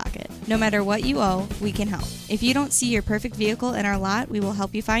into your pocket. No matter what you owe, we can help. If you don't see your perfect vehicle in our lot, we will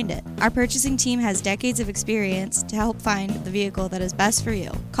help you find it. Our purchasing team has decades of experience to help find the vehicle that is best for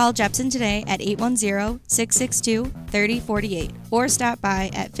you. Call Jepson today at 810-662-3048 or stop by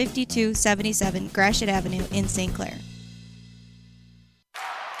at 5277 Gratiot Avenue in St. Clair.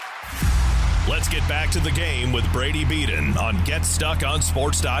 Let's get back to the game with Brady Beaton on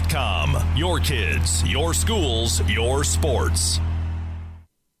GetStuckOnSports.com. Your kids, your schools, your sports.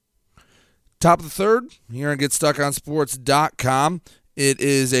 Top of the 3rd here on GetStuckOnSports.com. It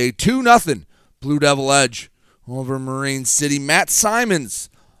is a 2-0 Blue Devil edge over Marine City. Matt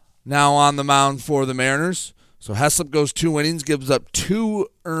Simons now on the mound for the Mariners. So Heslop goes 2 innings, gives up 2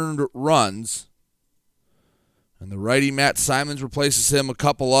 earned runs. And the righty Matt Simons replaces him. A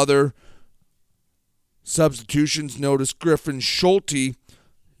couple other substitutions. Notice Griffin Schulte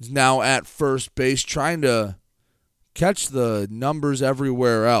is now at first base, trying to catch the numbers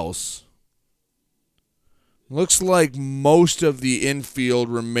everywhere else. Looks like most of the infield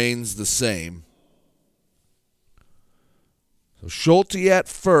remains the same. So Schulte at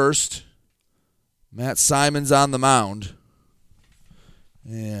first. Matt Simons on the mound.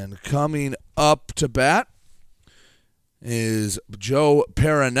 And coming up to bat is Joe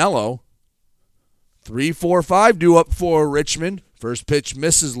Parinello. 3-4-5 due up for Richmond. First pitch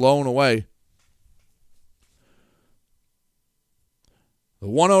misses, low and away. The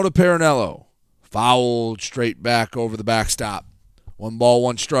 1-0 to Parinello. Fouled straight back over the backstop. 1 ball,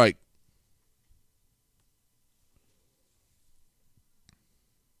 1 strike.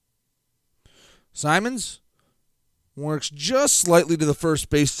 Simons Works just slightly to the first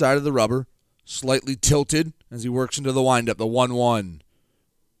base side of the rubber. Slightly tilted as he works into the windup. The 1-1.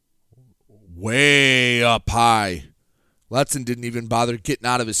 Way up high. Letson didn't even bother getting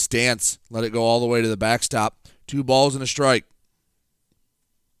out of his stance. Let it go all the way to the backstop. 2 balls and a strike.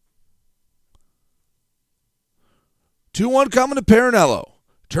 2-1 coming to Parinello.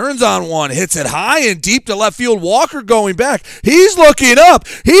 Turns on one, hits it high and deep to left field. Walker going back. He's looking up.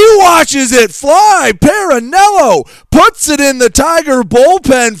 He watches it fly. Parinello puts it in the Tiger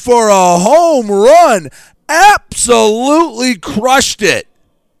bullpen for a home run. Absolutely crushed it.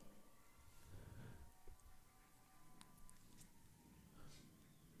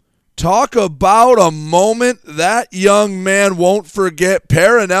 Talk about a moment that young man won't forget.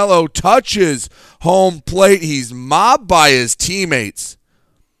 Parinello touches home plate. He's mobbed by his teammates.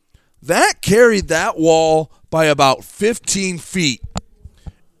 That carried that wall by about 15 feet.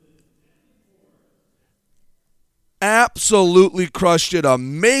 Absolutely crushed it. A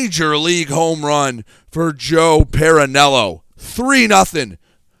major league home run for Joe Parinello. 3-0.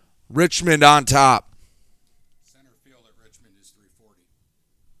 Richmond on top. Center field at Richmond is 340.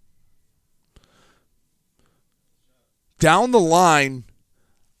 Down the line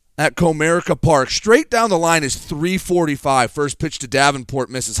at Comerica Park, straight down the line is 345. First pitch to Davenport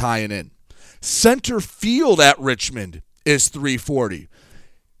misses high and in. Center field at Richmond is 340.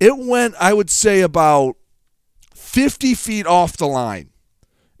 It went, I would say, about 50 feet off the line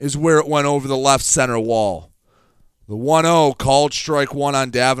is where it went over the left center wall. The 1-0 called strike one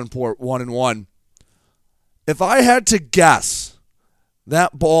on Davenport, 1-1. If I had to guess,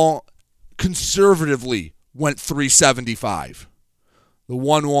 that ball conservatively went 375. The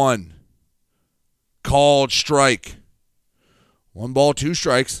 1-1 called strike. 1 ball, 2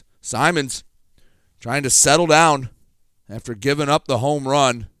 strikes. Simons trying to settle down after giving up the home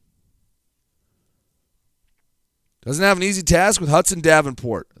run. Doesn't have an easy task with Hudson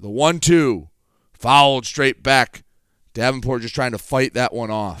Davenport. The 1-2 fouled straight back. Davenport just trying to fight that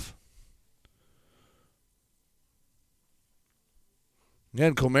one off.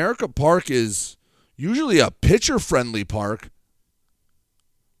 Again, Comerica Park is usually a pitcher-friendly park.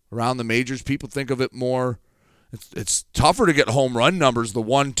 Around the majors, people think of it more. It's tougher to get home run numbers. The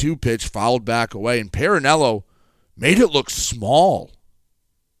 1-2 pitch fouled back away, and Parinello made it look small.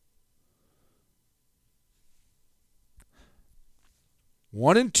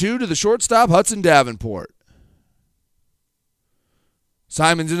 One and 2 to the shortstop, Hudson Davenport.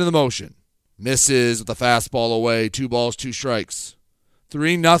 Simons into the motion. Misses with the fastball away. 2 balls, 2 strikes.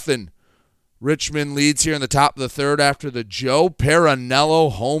 3-0. Richmond leads here in the top of the third after the Joe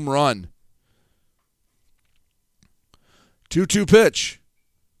Parinello home run. 2-2 pitch.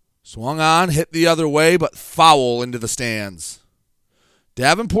 Swung on, hit the other way, but foul into the stands.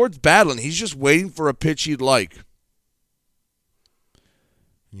 Davenport's battling. He's just waiting for a pitch he'd like.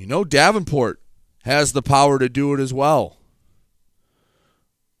 You know Davenport has the power to do it as well.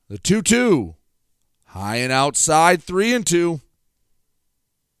 The 2-2. High and outside, 3-2.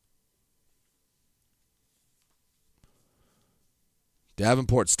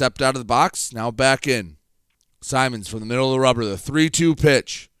 Davenport stepped out of the box, now back in. Simons from the middle of the rubber, the 3-2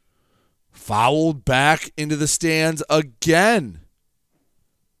 pitch. Fouled back into the stands again.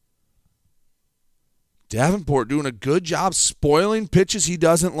 Davenport doing a good job spoiling pitches he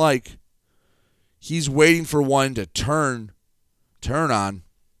doesn't like. He's waiting for one to turn on.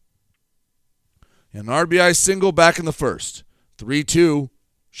 And an RBI single back in the first. 3-2.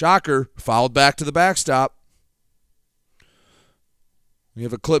 Shocker. Fouled back to the backstop. We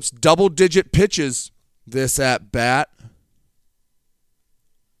have eclipsed double-digit pitches this at bat.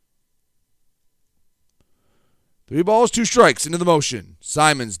 3 balls, 2 strikes into the motion.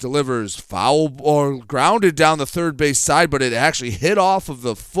 Simons delivers foul or grounded down the third base side, but it actually hit off of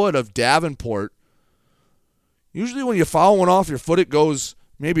the foot of Davenport. Usually when you foul one off your foot, it goes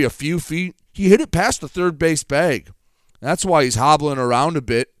maybe a few feet. He hit it past the third base bag. That's why he's hobbling around a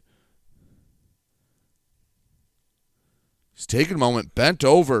bit. He's taking a moment, bent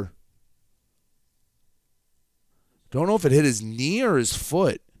over. Don't know if it hit his knee or his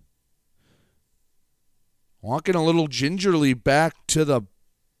foot. Walking a little gingerly back to the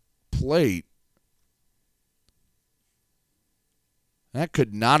plate. That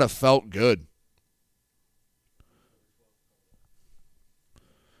could not have felt good.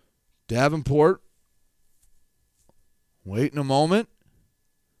 Davenport, waiting a moment.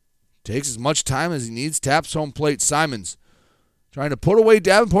 Takes as much time as he needs. Taps home plate. Simons trying to put away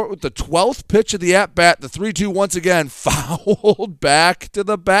Davenport with the 12th pitch of the at-bat. The 3-2 once again fouled back to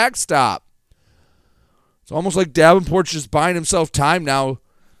the backstop. It's almost like Davenport's just buying himself time now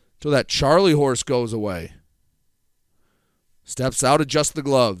until that Charlie horse goes away. Steps out, adjusts the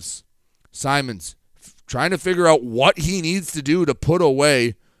gloves. Simons trying to figure out what he needs to do to put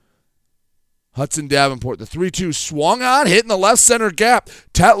away Hudson Davenport. The 3-2 swung on, hitting the left center gap.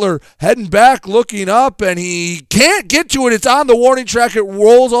 Tetler heading back, looking up, and he can't get to it. It's on the warning track. It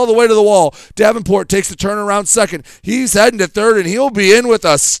rolls all the way to the wall. Davenport takes the turnaround second. He's heading to third, and he'll be in with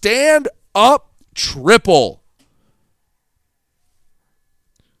a stand-up triple.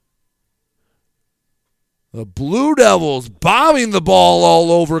 The Blue Devils bombing the ball all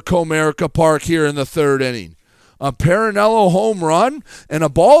over Comerica Park here in the third inning. A Parinello home run and a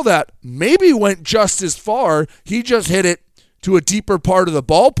ball that maybe went just as far. He just hit it to a deeper part of the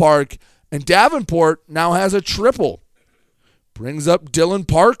ballpark, and Davenport now has a triple. Brings up Dylan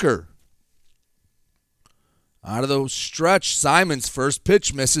Parker. Out of the stretch, Simon's first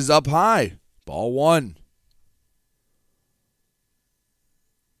pitch misses up high. Ball one.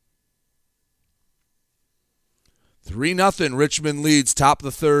 (3-0) Richmond leads top of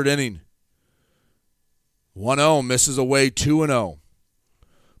the third inning. 1-0 misses away 2-0.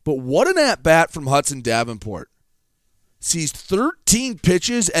 But what an at-bat from Hudson Davenport. Sees 13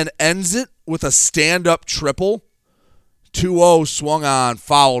 pitches and ends it with a stand-up triple. 2-0 swung on,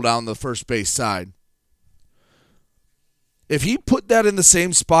 foul down the first base side. If he put that in the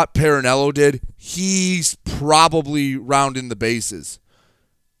same spot Parinello did, he's probably rounding the bases.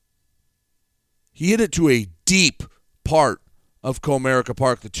 He hit it to a deep part of Comerica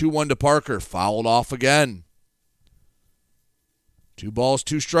Park. The 2-1 to Parker, fouled off again. 2 balls,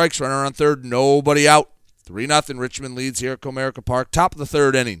 2 strikes, runner on third, nobody out. 3-0 Richmond leads here at Comerica Park, top of the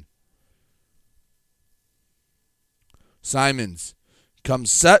third inning. Simons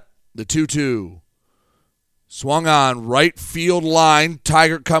comes set, the 2-2. Swung on, right field line.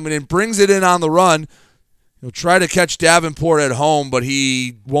 Tigert coming in, brings it in on the run. He'll try to catch Davenport at home, but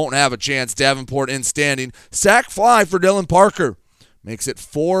he won't have a chance. Davenport in standing. Sack fly for Dylan Parker. Makes it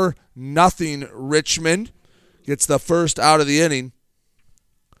 4-0 Richmond. Gets the first out of the inning.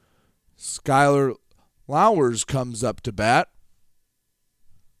 Skylar Lowers comes up to bat.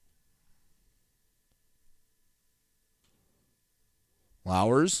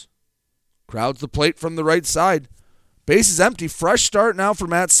 Lowers crowds the plate from the right side. Base is empty. Fresh start now for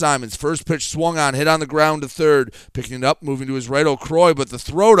Matt Simons. First pitch swung on, hit on the ground to third. Picking it up, moving to his right, O'Croy, but the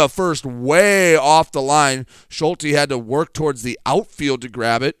throw to first way off the line. Schulte had to work towards the outfield to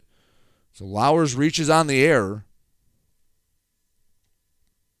grab it. So Lowers reaches on the air.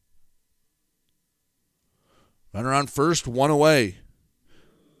 Runner on first, 1 away.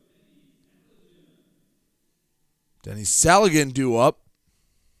 Denny Saligan due up.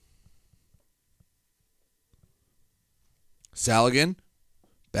 Saligan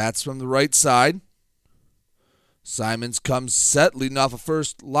bats from the right side. Simons comes set, leading off of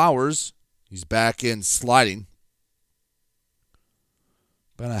first. Lowers, he's back in sliding.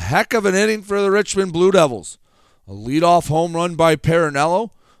 Been a heck of an inning for the Richmond Blue Devils. A leadoff home run by Parinello.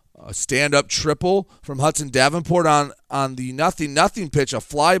 A stand-up triple from Hudson Davenport on the 0-0 pitch. A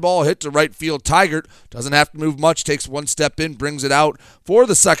fly ball hit to right field. Tigert doesn't have to move much. Takes one step in, brings it out for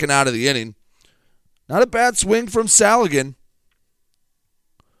the second out of the inning. Not a bad swing from Saligan.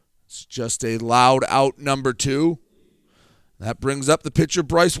 It's just a loud out number 2. That brings up the pitcher,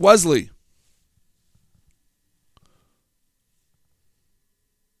 Bryce Wesley.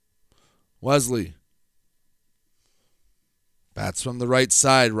 Wesley bats from the right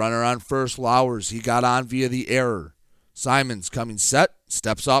side. Runner on first, Lowers. He got on via the error. Simons coming set,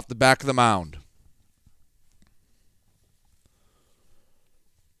 steps off the back of the mound.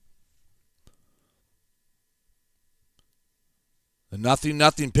 The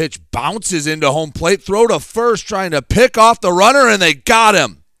 0-0 pitch bounces into home plate. Throw to first, trying to pick off the runner, and they got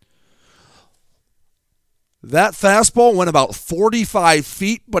him. That fastball went about 45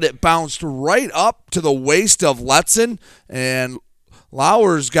 feet, but it bounced right up to the waist of Letson, and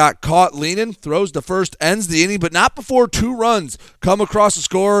Lowers got caught leaning, throws to first, ends the inning, but not before 2 runs come across the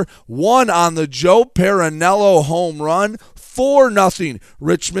score. 1 on the Joe Parinello home run. 4-0.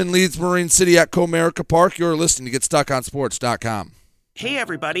 Richmond leads Marine City at Comerica Park. You're listening to GetStuckOnSports.com. Hey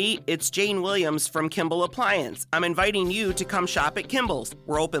everybody, it's Jane Williams from Kimball Appliance. I'm inviting you to come shop at Kimball's.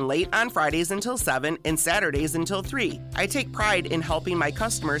 We're open late on Fridays until 7 and Saturdays until 3. I take pride in helping my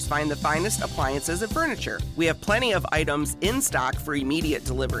customers find the finest appliances and furniture. We have plenty of items in stock for immediate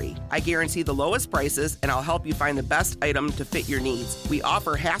delivery. I guarantee the lowest prices, and I'll help you find the best item to fit your needs. We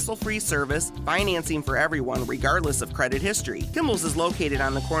offer hassle-free service, financing for everyone regardless of credit history. Kimball's is located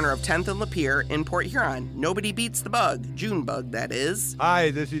on the corner of 10th and Lapeer in Port Huron. Nobody beats the bug. Junebug, that is. Hi,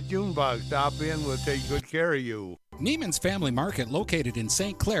 this is Junebug. Stop in. We'll take good care of you. Neiman's Family Market, located in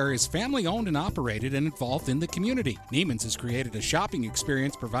St. Clair, is family-owned and operated and involved in the community. Neiman's has created a shopping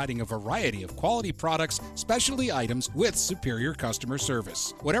experience providing a variety of quality products, specialty items with superior customer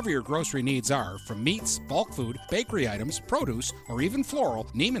service. Whatever your grocery needs are, from meats, bulk food, bakery items, produce, or even floral,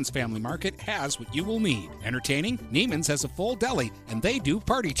 Neiman's Family Market has what you will need. Entertaining? Neiman's has a full deli, and they do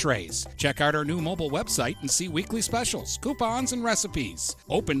party trays. Check out our new mobile website and see weekly specials, coupons, and recipes.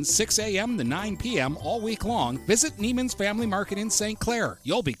 Open 6 a.m. to 9 p.m. all week long. Visit Neiman's Family Market in St. Clair.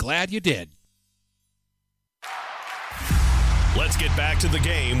 You'll be glad you did. Let's get back to the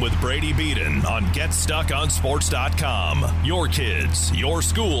game with Brady Beaton on GetStuckOnSports.com. Your kids, your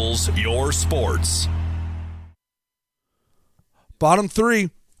schools, your sports. Bottom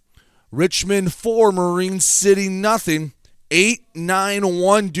three, Richmond 4, Marine City nothing.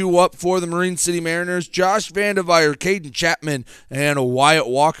 8-9-1 due up for the Marine City Mariners. Josh Vandeveyer, Caden Chapman, and Wyatt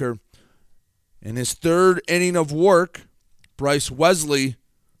Walker. In his third inning of work, Bryce Wesley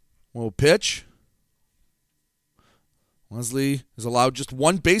will pitch. Wesley is allowed just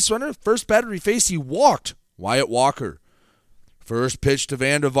one base runner. First batter he faced, he walked Wyatt Walker. First pitch to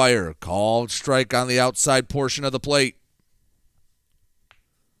Vandeveyer. Called strike on the outside portion of the plate.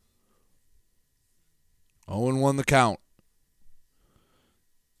 0-1 the count.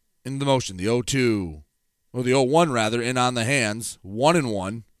 In the motion, the 0-2. Well, the 0-1 rather, in on the hands.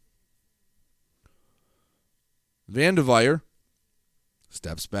 1-1. Vandeveyer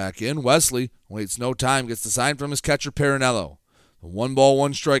steps back in. Wesley waits no time, gets the sign from his catcher, Perinello. The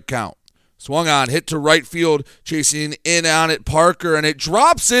 1-1 count. Swung on, hit to right field, chasing in on it, Parker, and it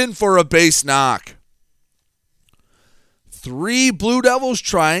drops in for a base knock. 3 Blue Devils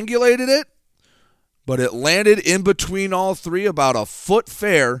triangulated it, but it landed in between all 3, about a foot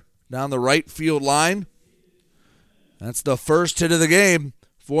fair down the right field line. That's the first hit of the game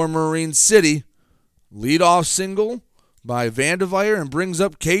for Marine City. Leadoff single by Vandeveyer and brings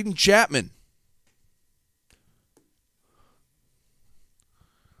up Caden Chapman.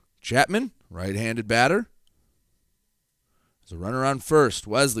 Chapman, right-handed batter. There's a runner on first.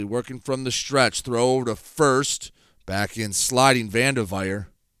 Wesley working from the stretch. Throw over to first. Back in sliding Vandeveyer.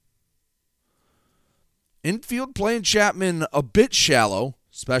 Infield playing Chapman a bit shallow,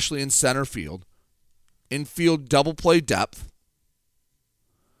 especially in center field. Infield double play depth.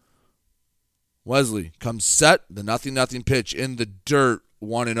 Wesley comes set, the 0-0 pitch in the dirt,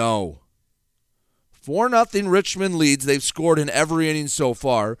 1-0. 4-0 Richmond leads. They've scored in every inning so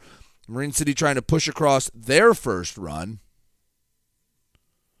far. Marine City trying to push across their first run.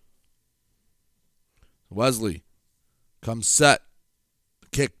 Wesley comes set.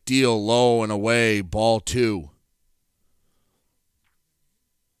 Kick deal low and away, ball 2.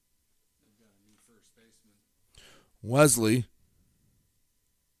 Wesley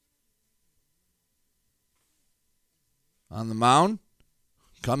on the mound,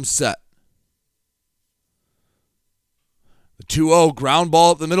 comes set. The 2-0 ground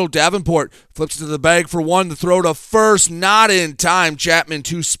ball up the middle. Davenport flips it to the bag for one. The throw to first, not in time. Chapman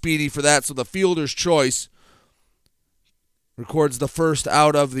too speedy for that, so the fielder's choice records the first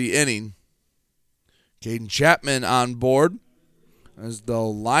out of the inning. Caden Chapman on board as the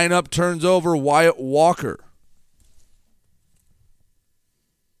lineup turns over. Wyatt Walker.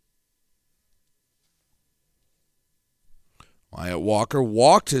 Wyatt Walker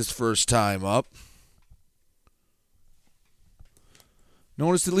walked his first time up.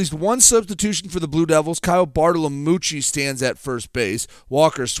 Noticed at least one substitution for the Blue Devils. Kyle Bartolomucci stands at first base.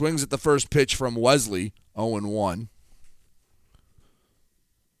 Walker swings at the first pitch from Wesley, 0-1.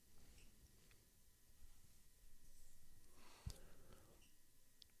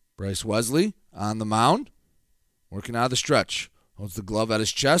 Bryce Wesley on the mound, working out of the stretch. Holds the glove at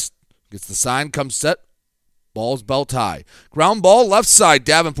his chest, gets the sign, comes set. Ball's belt high. Ground ball left side.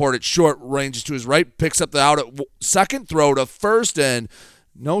 Davenport at short, ranges to his right, picks up the out at second, throw to first, and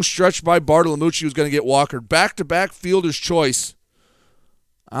no stretch by Bartolomucci, who's going to get Walker. Back-to-back fielder's choice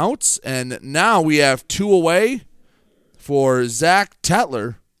outs, and now we have 2 away for Zach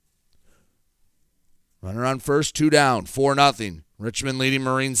Tetler. Runner on first, 2 down, 4-0. Richmond leading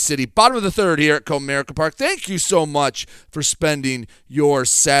Marine City. Bottom of the third here at Comerica Park. Thank you so much for spending your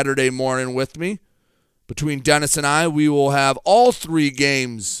Saturday morning with me. Between Dennis and I, we will have all 3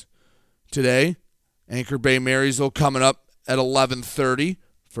 games today. Anchor Bay Marysville coming up at 11:30.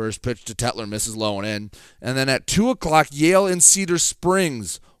 First pitch to Tetler, misses low and in. And then at 2 o'clock, Yale and Cedar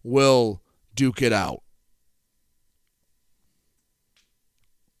Springs will duke it out.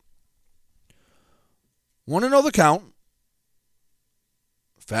 Want to know the count?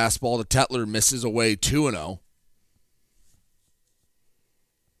 Fastball to Tetler, misses away, 2-0.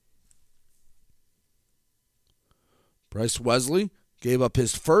 Bryce Wesley gave up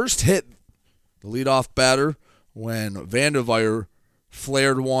his first hit, the leadoff batter, when Vanderveer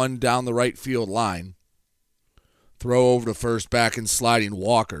flared one down the right field line. Throw over to first, back and sliding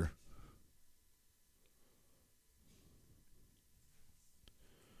Walker.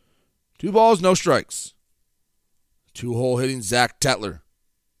 Two balls, no strikes. Two-hole hitting Zach Tetler.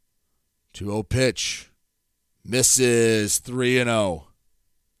 2-0 pitch. Misses 3-0.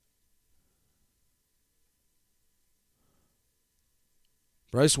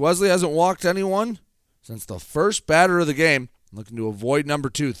 Bryce Wesley hasn't walked anyone since the first batter of the game. Looking to avoid number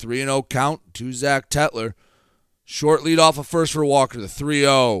 2. 3-0 count to Zach Tetler. Short lead off of first for Walker. The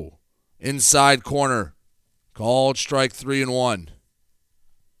 3-0. Inside corner. Called strike 3-1.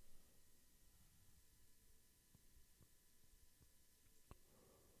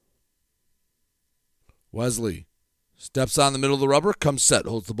 Wesley steps on the middle of the rubber, comes set,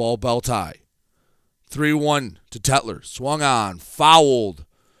 holds the ball belt high. 3-1 to Tetler. Swung on, fouled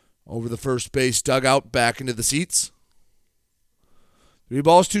over the first base dugout, back into the seats. 3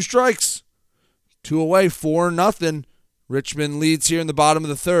 balls, 2 strikes. 2 away, 4-0. Richmond leads here in the bottom of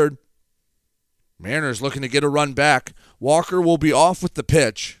the third. Mariners looking to get a run back. Walker will be off with the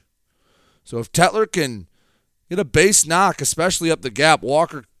pitch. So if Tetler can get a base knock, especially up the gap,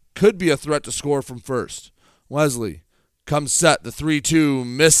 Walker could be a threat to score from first. Wesley comes set. The 3-2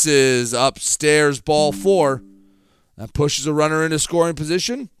 misses upstairs, ball 4. That pushes a runner into scoring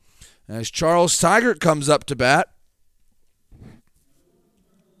position as Charles Tigert comes up to bat.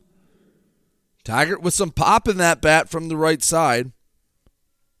 Tigert with some pop in that bat from the right side.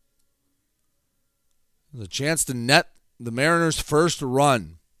 There's a chance to net the Mariners' first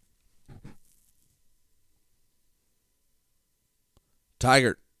run.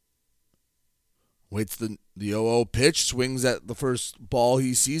 Tigert waits the 0-0 pitch, swings at the first ball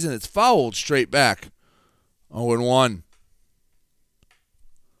he sees, and it's fouled straight back. 0-1.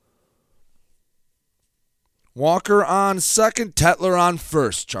 Walker on second, Tetler on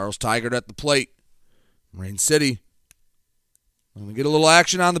first. Charles Tigert at the plate. Marine City. I'm going to get a little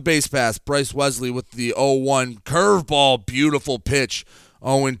action on the base pass. Bryce Wesley with the 0-1 curveball. Beautiful pitch.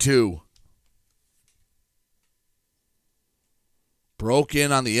 0-2. Broke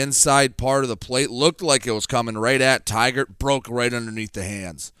in on the inside part of the plate. Looked like it was coming right at Tigert. Broke right underneath the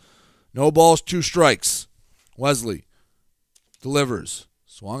hands. No balls, 2 strikes. Wesley delivers.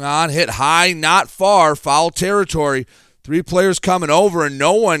 Swung on, hit high, not far. Foul territory. 3 players coming over, and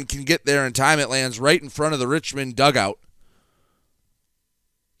no one can get there in time. It lands right in front of the Richmond dugout.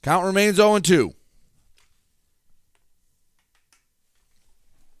 Count remains 0-2.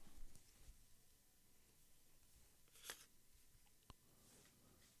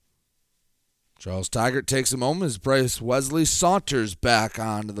 Charles Tigert takes a moment as Bryce Wesley saunters back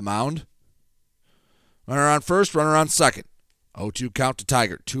onto the mound. Runner on first, runner on second. 0-2 count to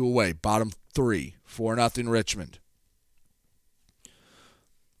Tigert. 2 away. Bottom 3. 4-0 Richmond.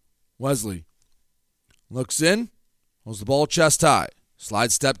 Wesley looks in. Holds the ball chest high.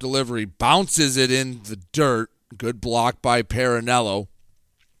 Slide step delivery. Bounces it in the dirt. Good block by Parinello.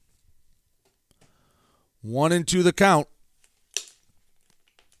 1-2 the count.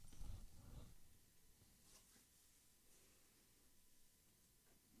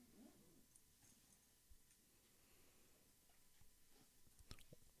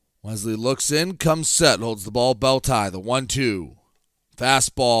 Wesley looks in, comes set, holds the ball belt high. The 1-2.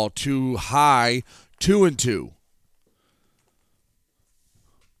 Fastball too high, 2-2.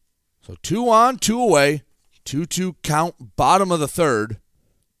 So 2 on, 2 away. 2-2 count, bottom of the third.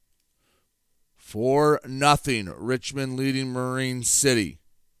 4-0. Richmond leading Marine City.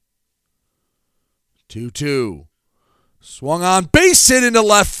 2-2. Swung on, base hit into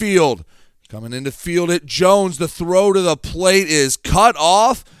left field. Coming into field at Jones. The throw to the plate is cut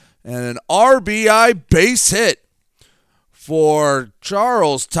off. And an RBI base hit for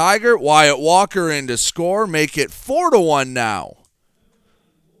Charles Tigert. Wyatt Walker in to score. Make it 4-1 now.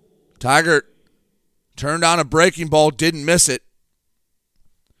 Tigert turned on a breaking ball. Didn't miss it.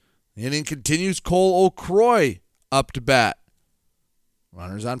 The inning continues. Cole O'Croy up to bat.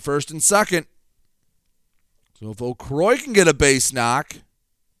 Runners on first and second. So if O'Croy can get a base knock,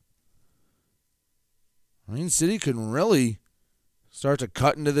 Marine City can really start to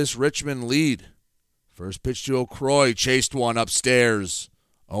cut into this Richmond lead. First pitch to O'Croy. Chased one upstairs.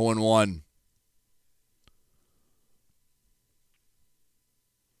 0-1.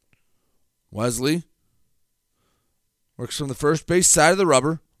 Wesley works from the first base side of the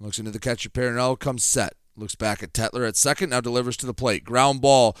rubber. Looks into the catcher. Parinello comes set. Looks back at Tetler at second. Now delivers to the plate. Ground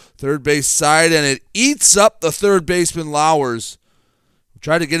ball. Third base side. And it eats up the third baseman Lowers.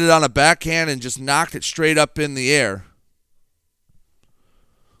 Tried to get it on a backhand and just knocked it straight up in the air.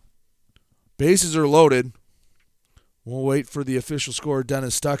 Bases are loaded. We'll wait for the official scorer,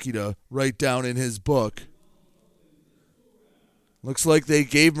 Dennis Stuckey, to write down in his book. Looks like they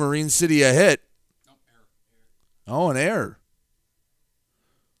gave Marine City a hit. Oh, an error.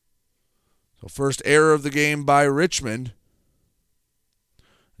 So first error of the game by Richmond.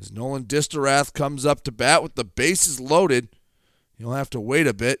 As Nolan Distorath comes up to bat with the bases loaded. He'll have to wait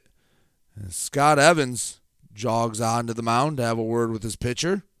a bit. And Scott Evans jogs onto the mound to have a word with his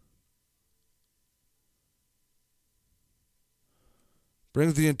pitcher.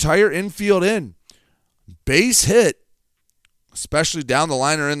 Brings the entire infield in. Base hit, especially down the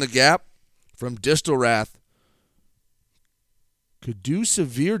line or in the gap from Distorath, could do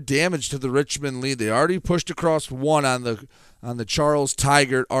severe damage to the Richmond lead. They already pushed across one on the Charles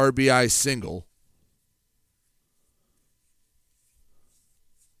Tigert RBI single.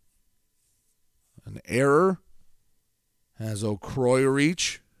 An error has O'Croy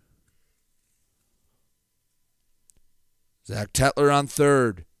reach. Zach Tetler on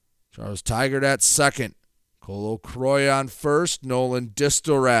third. Charles Tigert at second. Cole O'Croy on first. Nolan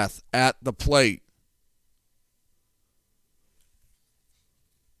Distorath at the plate.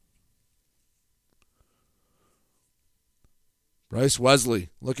 Bryce Wesley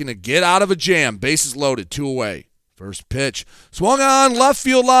looking to get out of a jam. Bases loaded, 2 away. First pitch. Swung on, left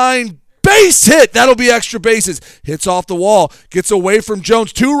field line. Base hit. That'll be extra bases. Hits off the wall. Gets away from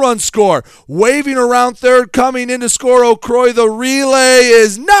Jones. 2-run score. Waving around third. Coming in to score O'Croy. The relay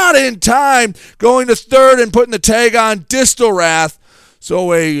is not in time. Going to third and putting the tag on Distorath.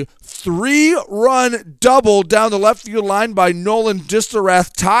 So a 3-run double down the left field line by Nolan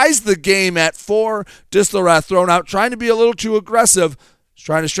Distorath ties the game at 4. Distorath thrown out, trying to be a little too aggressive.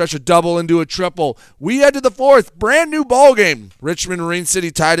 Trying to stretch a double into a triple. We head to the 4th. Brand new ball game. Richmond Marine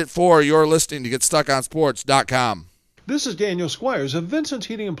City tied at 4. You're listening to GetStuckOnSports.com. This is Daniel Squires of Vincent's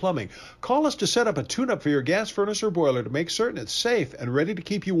Heating and Plumbing. Call us to set up a tune-up for your gas furnace or boiler to make certain it's safe and ready to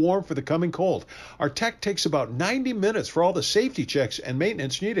keep you warm for the coming cold. Our tech takes about 90 minutes for all the safety checks and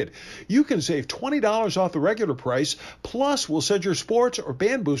maintenance needed. You can save $20 off the regular price, plus we'll send your sports or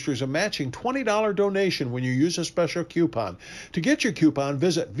band boosters a matching $20 donation when you use a special coupon. To get your coupon,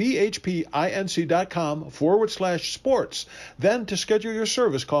 visit vhpinc.com/sports. Then to schedule your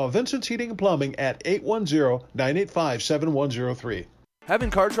service, call Vincent's Heating and Plumbing at 810-985-7103.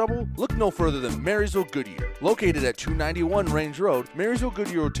 Having car trouble? Look no further than Marysville Goodyear. Located at 291 Range Road, Marysville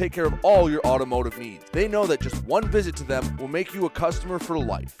Goodyear will take care of all your automotive needs. They know that just one visit to them will make you a customer for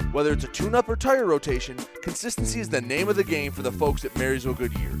life. Whether it's a tune-up or tire rotation, consistency is the name of the game for the folks at Marysville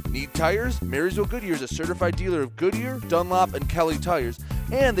Goodyear. Need tires? Marysville Goodyear is a certified dealer of Goodyear, Dunlop, and Kelly tires,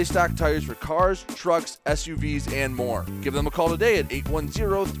 and they stock tires for cars, trucks, SUVs, and more. Give them a call today at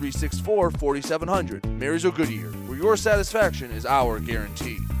 810-364-4700. Marysville Goodyear, where your satisfaction is our guarantee.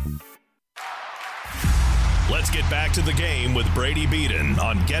 Let's get back to the game with Brady Beaton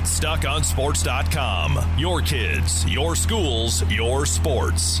on GetStuckOnSports.com. Your kids, your schools, your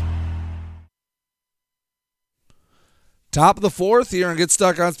sports. Top of the 4th here on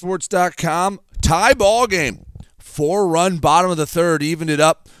GetStuckOnSports.com. Tie ball game. 4-run bottom of the 3rd evened it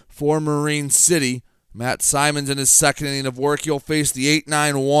up for Marine City. Matt Simons in his second inning of work. He'll face the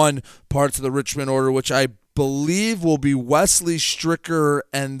 8-9-1 parts of the Richmond order, which I believe will be Wesley Stricker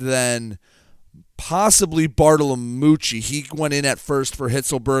and then possibly Bartolomucci. He went in at first for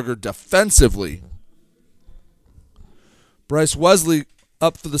Hitzelberger defensively. Bryce Wesley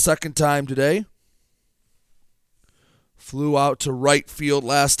up for the second time today. Flew out to right field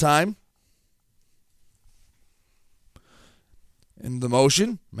last time. In the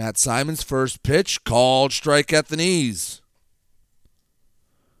motion, Matt Simons' first pitch, called strike at the knees.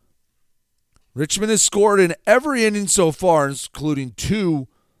 Richmond has scored in every inning so far, including 2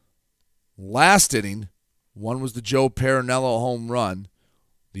 last inning. One was the Joe Parinello home run.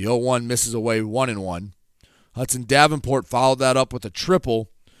 The 0-1 misses away 1-1. Hudson Davenport followed that up with a triple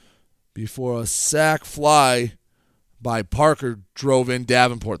before a sac fly by Parker drove in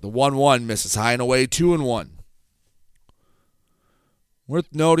Davenport. The 1-1 misses high and away 2-1. Worth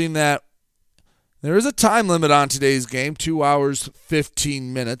noting that there is a time limit on today's game, 2 hours,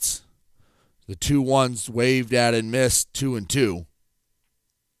 15 minutes. The 2-1s waved at and missed, 2-2.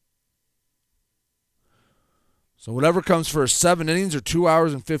 So whatever comes first, 7 innings or 2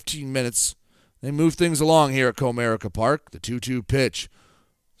 hours and 15 minutes, they move things along here at Comerica Park. The 2-2 pitch.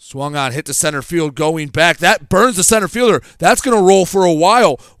 Swung on, hit to center field, going back. That burns the center fielder. That's going to roll for a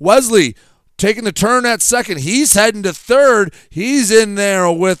while. Wesley taking the turn at second. He's heading to third. He's in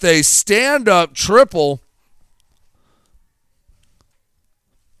there with a stand-up triple.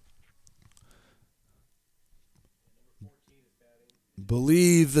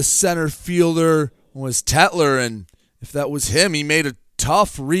 believe the center fielder was Tetler, and if that was him, he made a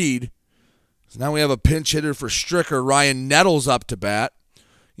tough read. So now we have a pinch hitter for Stricker. Ryan Nettles up to bat.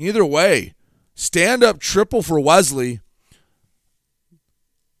 Either way, stand-up triple for Wesley.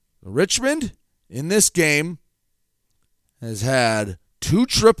 Richmond, in this game, has had 2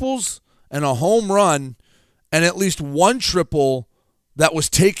 triples and a home run, and at least 1 triple that was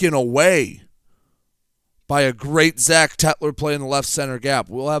taken away by a great Zach Tetler play in the left center gap.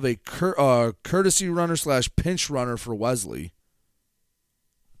 We'll have a courtesy runner / pinch runner for Wesley.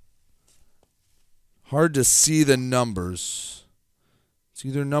 Hard to see the numbers. It's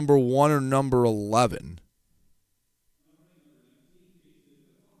either number 1 or number 11.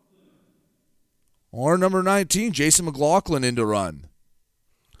 Or number 19, Jason McLaughlin in to run.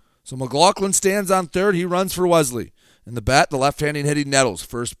 So McLaughlin stands on third. He runs for Wesley. In the bat, the left-handed hitting Nettles.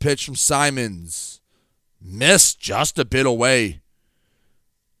 First pitch from Simons. Missed just a bit away.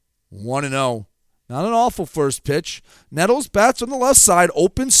 1-0. Not an awful first pitch. Nettles bats on the left side.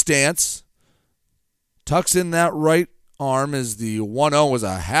 Open stance. Tucks in that right arm as the 1-0 was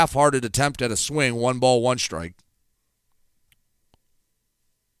a half-hearted attempt at a swing. 1 ball, 1 strike.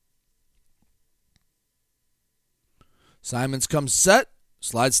 Simons comes set.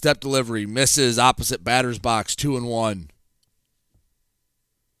 Slide step delivery. Misses opposite batter's box. 2-1.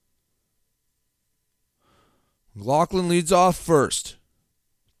 McLaughlin leads off first.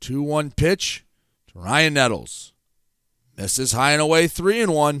 2-1 pitch to Ryan Nettles. Misses high and away.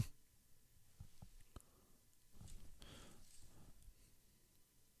 3-1.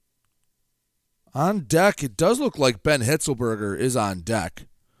 On deck, it does look like Ben Hitzelberger is on deck.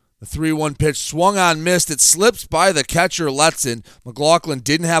 The 3-1 pitch swung on, missed. It slips by the catcher, Letson. McLaughlin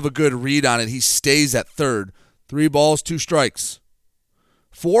didn't have a good read on it. He stays at third. 3 balls, 2 strikes.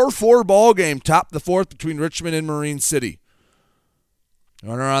 4-4 ball game, top the 4th between Richmond and Marine City.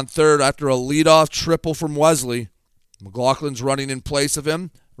 Runner on third after a leadoff triple from Wesley. McLaughlin's running in place of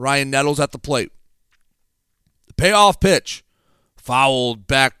him. Ryan Nettles at the plate. The payoff pitch. Fouled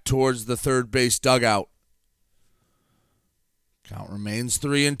back towards the third base dugout. Count remains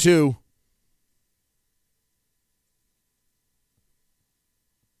 3-2.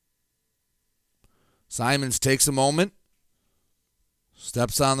 Simons takes a moment.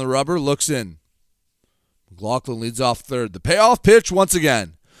 Steps on the rubber, looks in. McLaughlin leads off third. The payoff pitch once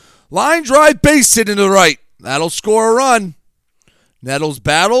again. Line drive, base hit into the right. That'll score a run. Nettles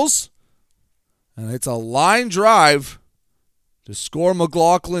battles. And it's a line drive to score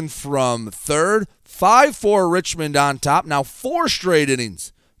McLaughlin from third. 5-4 Richmond on top. Now 4 straight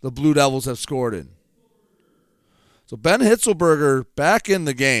innings the Blue Devils have scored in. So Ben Hitzelberger back in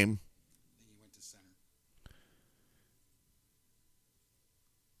the game.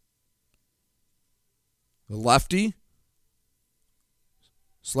 The lefty.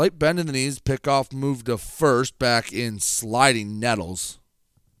 Slight bend in the knees. Pickoff move to first. Back in sliding Nettles.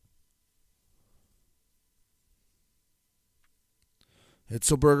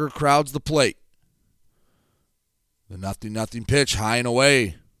 Hitzelberger crowds the plate. The 0-0 pitch, high and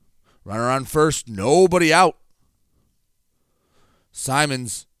away. Runner on first, nobody out.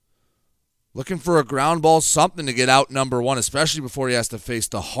 Simons looking for a ground ball, something to get out number 1, especially before he has to face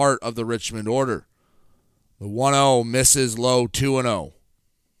the heart of the Richmond order. The 1-0 misses low, 2-0.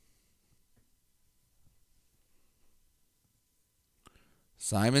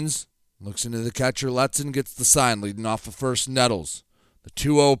 Simons looks into the catcher, Letson gets the sign, leading off the first Nettles. The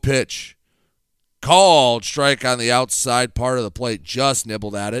 2-0 pitch. Called strike on the outside part of the plate. Just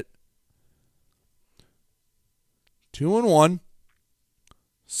nibbled at it. 2-1.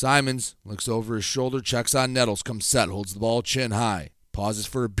 Simons looks over his shoulder, checks on Nettles, comes set, holds the ball chin high. Pauses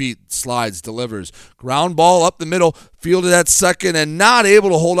for a beat, slides, delivers. Ground ball up the middle, fielded at second and not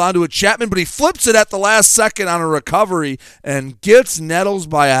able to hold on to it. Chapman, but he flips it at the last second on a recovery and gets Nettles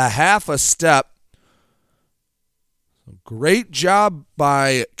by a half a step. Great job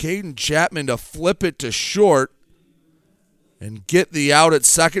by Caden Chapman to flip it to short and get the out at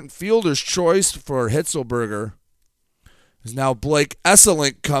second. Fielder's choice for Hitzelberger is now Blake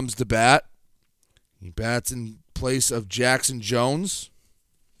Esselink comes to bat. He bats in place of Jackson Jones.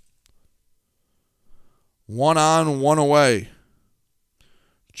 1 on, 1 away.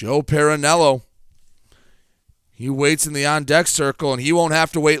 Joe Perinello. He waits in the on-deck circle, and he won't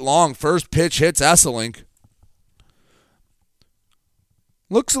have to wait long. First pitch hits Esselink.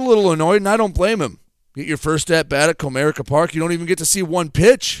 Looks a little annoyed, and I don't blame him. Get your first at-bat at Comerica Park. You don't even get to see one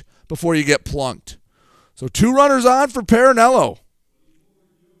pitch before you get plunked. So 2 runners on for Perinello.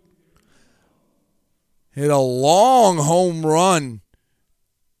 Hit a long home run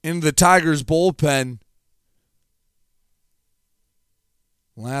into the Tigers bullpen.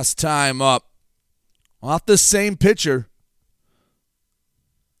 Last time up. Off the same pitcher.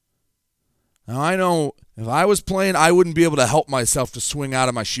 Now I know if I was playing, I wouldn't be able to help myself to swing out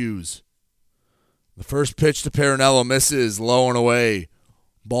of my shoes. The first pitch to Perinello misses, low and away.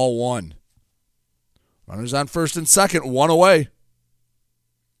 Ball 1. Runners on first and second, 1 away.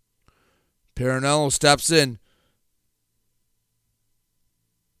 Perinello steps in.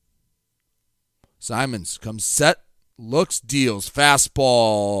 Simons comes set, looks, deals.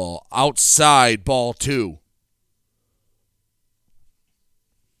 Fastball outside, ball 2.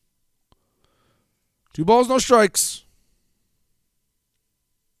 2 balls, no strikes.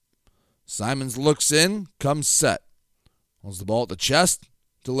 Simons looks in, comes set. Holds the ball at the chest,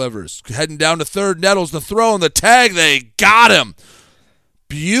 delivers. Heading down to third, Nettles the throw and the tag. They got him.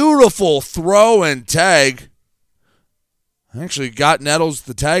 Beautiful throw and tag. Actually got Nettles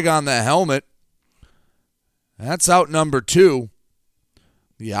the tag on the helmet. That's out number 2.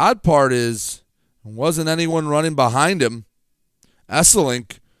 The odd part is there wasn't anyone running behind him.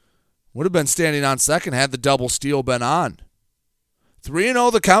 Esselink would have been standing on second had the double steal been on.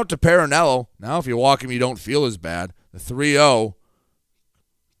 3-0 the count to Perinello. Now if you walk him, you don't feel as bad. The 3-0.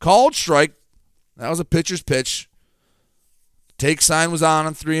 Called strike. That was a pitcher's pitch. Take sign was on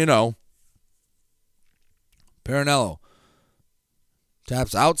 3-0. Perinello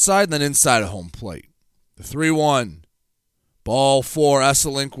taps outside and then inside of home plate. The 3-1. Ball 4.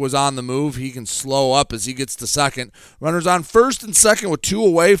 Esselink was on the move. He can slow up as he gets to second. Runners on first and second with 2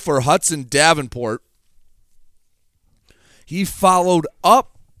 away for Hudson Davenport. He followed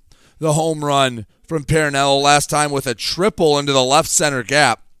up the home run from Perinello last time with a triple into the left center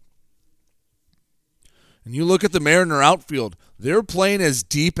gap. And you look at the Mariner outfield, they're playing as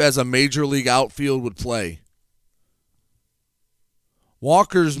deep as a major league outfield would play.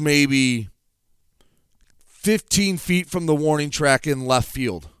 Walker's maybe 15 feet from the warning track in left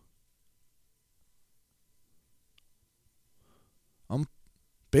field.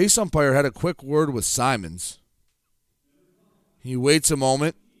 Base umpire had a quick word with Simons. He waits a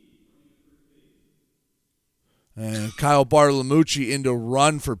moment. And Kyle Bartolomucci into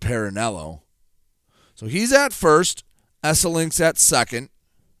run for Perinello. So he's at first. Esselink's at second.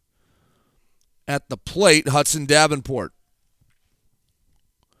 At the plate, Hudson Davenport.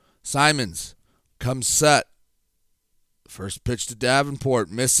 Simons comes set. First pitch to Davenport.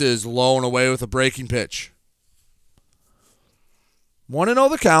 Misses, low and away with a breaking pitch.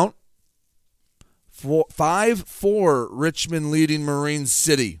 1-0 the count. 5-4 Richmond leading Marine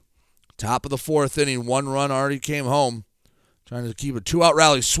City. Top of the 4th inning. 1 run already came home. Trying to keep a 2-out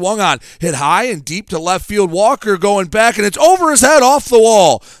rally. Swung on. Hit high and deep to left field. Walker going back, and it's over his head off the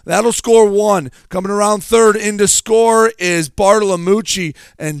wall. That'll score 1. Coming around third in to score is Bartolomucci.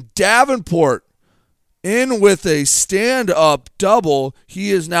 And Davenport in with a stand-up double.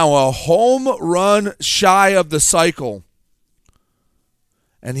 He is now a home run shy of the cycle.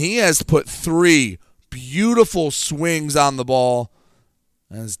 And he has put 3 beautiful swings on the ball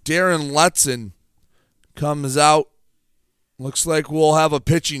as Darren Letson comes out. Looks like we'll have a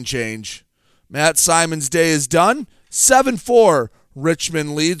pitching change. Matt Simon's day is done. 7-4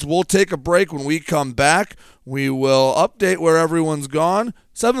 Richmond leads. We'll take a break. When we come back, we will update where everyone's gone.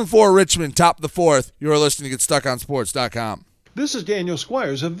 7-4 Richmond, top of the 4th. You're listening to GetStuckOnSports.com. This is Daniel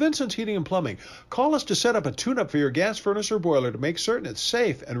Squires of Vincent's Heating and Plumbing. Call us to set up a tune-up for your gas furnace or boiler to make certain it's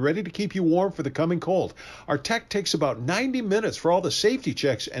safe and ready to keep you warm for the coming cold. Our tech takes about 90 minutes for all the safety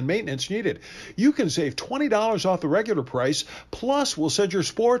checks and maintenance needed. You can save $20 off the regular price, plus we'll send your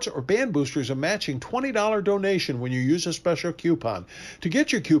sports or band boosters a matching $20 donation when you use a special coupon. To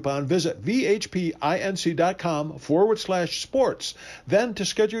get your coupon, visit vhpinc.com/sports. Then to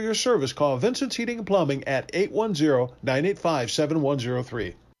schedule your service, call Vincent's Heating and Plumbing at 810-985-7103.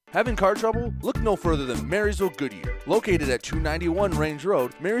 Having car trouble? Look no further than Marysville Goodyear. Located at 291 Range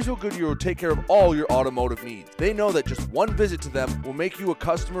Road, Marysville Goodyear will take care of all your automotive needs. They know that just one visit to them will make you a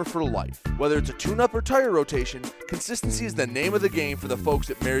customer for life. Whether it's a tune-up or tire rotation, consistency is the name of the game for the folks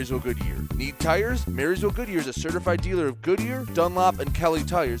at Marysville Goodyear. Need tires? Marysville Goodyear is a certified dealer of Goodyear, Dunlop, and Kelly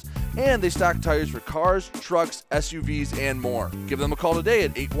tires, and they stock tires for cars, trucks, SUVs, and more. Give them a call today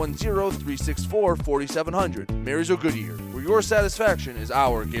at 810-364-4700. Marysville Goodyear, where your satisfaction is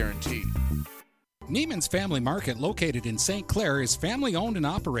our guarantee. Neiman's Family Market, located in St. Clair, is family-owned and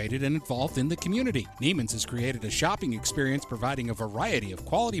operated and involved in the community. Neiman's has created a shopping experience providing a variety of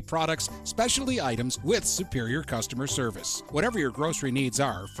quality products, specialty items with superior customer service. Whatever your grocery needs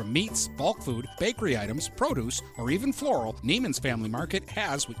are, from meats, bulk food, bakery items, produce, or even floral, Neiman's Family Market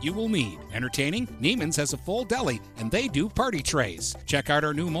has what you will need. Entertaining? Neiman's has a full deli, and they do party trays. Check out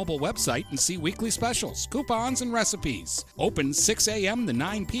our new mobile website and see weekly specials, coupons, and recipes. Open 6 a.m. to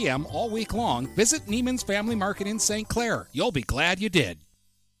 9 p.m. all week long. Visit Neiman's Family Market in St. Clair. You'll be glad you did.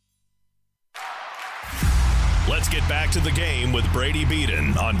 Let's get back to the game with Brady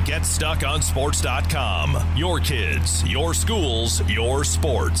Beaton on GetStuckOnSports.com. Your kids, your schools, your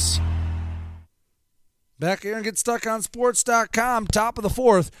sports. Back here and GetStuckOnSports.com. Top of the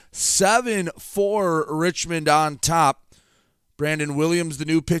fourth, 7-4 Richmond on top. Brandon Williams, the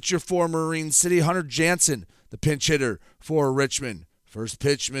new pitcher for Marine City. Hunter Jansen, the pinch hitter for Richmond. First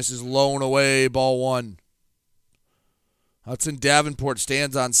pitch misses low and away, ball one. Hudson Davenport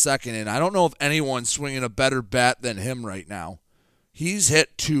stands on second, and I don't know if anyone's swinging a better bat than him right now. He's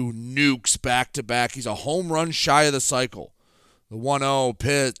hit 2 nukes back-to-back. He's a home run shy of the cycle. The 1-0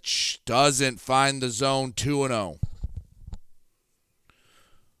 pitch doesn't find the zone, 2-0.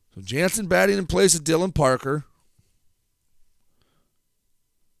 So Jansen batting in place of Dylan Parker.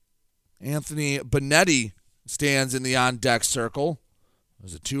 Anthony Benetti stands in the on-deck circle.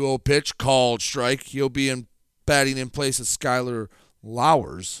 There's a 2-0 pitch, called strike. He'll be batting in place of Skylar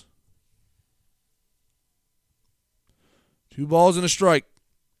Lowers. 2 balls and a strike.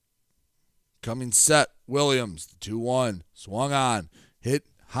 Coming set, Williams, the 2-1. Swung on. Hit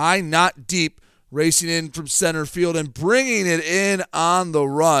high, not deep. Racing in from center field and bringing it in on the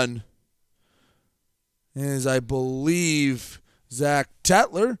run is, I believe, Zach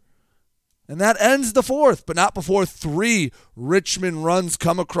Tetler. And that ends the fourth, but not before 3 Richmond runs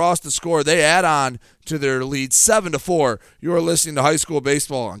come across the score. They add on to their lead, 7-4. You are listening to High School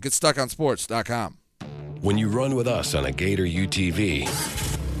Baseball on GetStuckOnSports.com. When you run with us on a Gator UTV,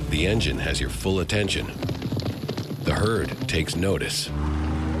 the engine has your full attention. The herd takes notice.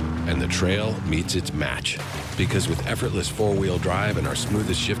 And the trail meets its match. Because with effortless 4-wheel drive and our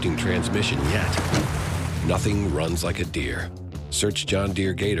smoothest shifting transmission yet, nothing runs like a deer. Search John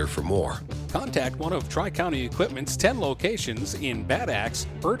Deere Gator for more. Contact one of Tri-County Equipment's 10 locations in Bad Axe,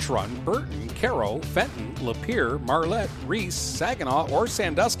 Birch Run, Burton, Caro, Fenton, Lapeer, Marlette, Reese, Saginaw, or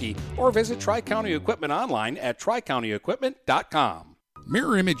Sandusky, or visit Tri-County Equipment online at tricountyequipment.com.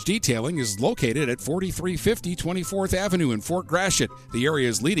 Mirror Image Detailing is located at 4350 24th Avenue in Fort Gratiot, the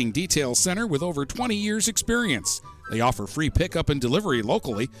area's leading detail center with over 20 years' experience. They offer free pickup and delivery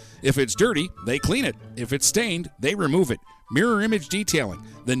locally. If it's dirty, they clean it. If it's stained, they remove it. Mirror Image Detailing.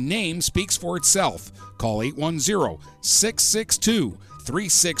 The name speaks for itself. Call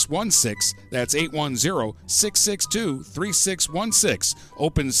 810-662-3616. That's 810-662-3616.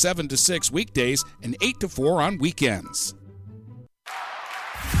 Open 7 to 6 weekdays and 8 to 4 on weekends.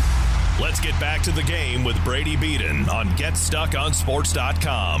 Let's get back to the game with Brady Beaton on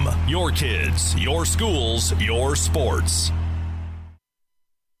GetStuckOnSports.com. Your kids, your schools, your sports.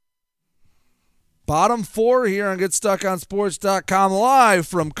 Bottom 4 here on GetStuckOnSports.com, live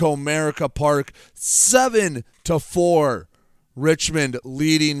from Comerica Park. 7-4. Richmond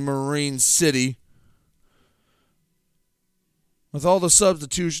leading Marine City. With all the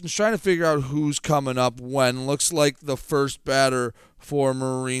substitutions, trying to figure out who's coming up when. Looks like the first batter for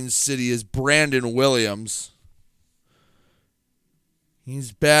Marine City is Brandon Williams.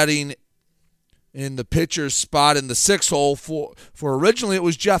 He's batting in the pitcher's spot in the 6 hole for originally it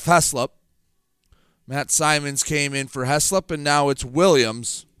was Jeff Heslop. Matt Simons came in for Heslop, and now it's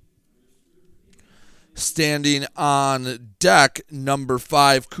Williams. Standing on deck, number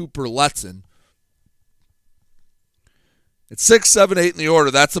 5, Cooper Letson. It's 6, 7, 8 in the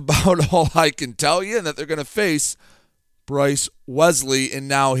order. That's about all I can tell you, and that they're going to face Bryce Wesley in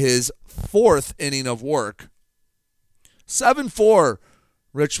now his 4th inning of work. 7-4,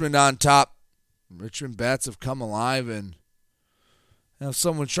 Richmond on top. Richmond bats have come alive, and have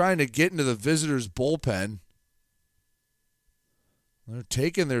someone trying to get into the visitors' bullpen. They're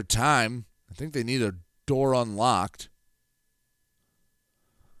taking their time. I think they need a door unlocked.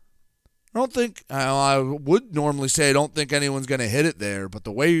 I would normally say I don't think anyone's going to hit it there, but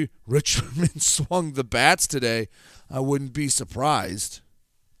the way Richmond swung the bats today, I wouldn't be surprised.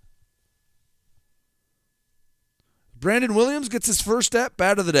 Brandon Williams gets his first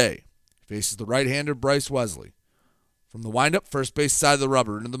at-bat of the day. Faces the right-hander Bryce Wesley. From the windup, first base side of the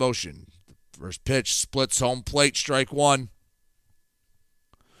rubber, into the motion. First pitch, splits home plate, strike 1.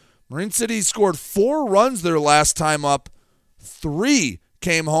 Marine City scored 4 runs their last time up. 3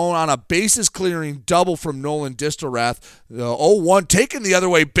 came home on a bases-clearing double from Nolan Distelrath. The 0-1 taken the other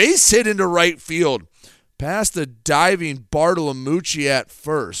way. Base hit into right field. Past the diving Bartolomucci at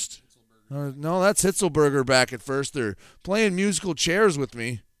first. No, that's Hitzelberger back at first. They're playing musical chairs with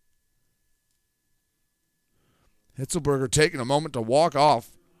me. Hitzelberger taking a moment to walk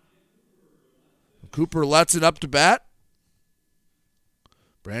off. Cooper lets it up to bat.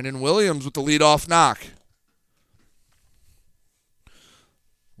 Brandon Williams with the leadoff knock.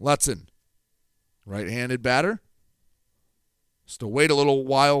 Letson, right-handed batter. Still wait a little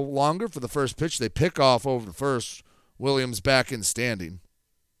while longer for the first pitch. They pick off over the first. Williams back in standing.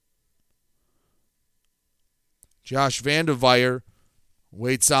 Josh Vanderveer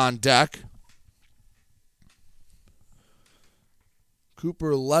waits on deck.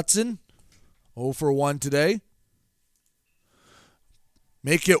 Cooper Letson, 0 for 1 today.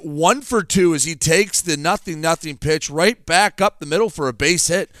 Make it 1 for 2 as he takes the 0-0 pitch right back up the middle for a base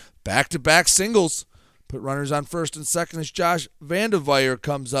hit. Back-to-back singles. Put runners on first and second as Josh Vanderveer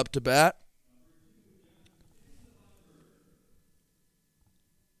comes up to bat.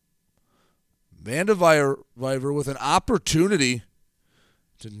 Vanderveer with an opportunity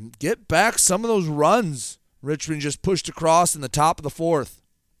to get back some of those runs Richmond just pushed across in the top of the fourth.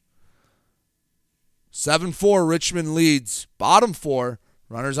 7-4, Richmond leads. Bottom four,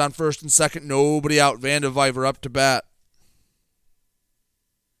 runners on first and second, nobody out. Vanderveer up to bat.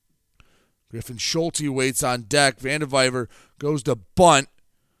 Griffin Schulte waits on deck. Vanderveer goes to bunt.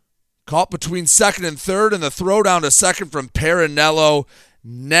 Caught between second and third, and the throw down to second from Perinello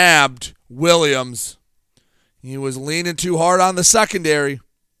nabbed Williams. He was leaning too hard on the secondary,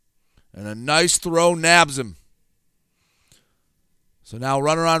 and a nice throw nabs him. So now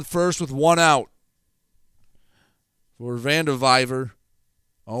runner on first with one out for Vanderveer.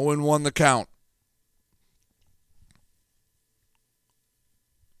 0-1 the count.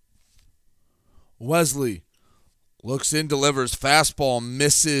 Wesley looks in, delivers. Fastball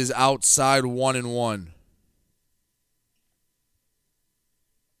misses outside 1-1.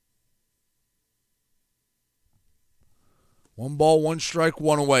 One ball, one strike,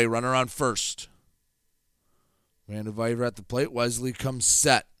 one away. Runner on first. Vanderveer at the plate. Wesley comes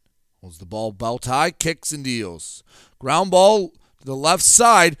set. Holds the ball belt high, kicks and deals. Ground ball to the left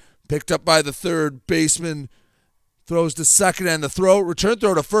side, picked up by the third baseman. Throws to second, and the return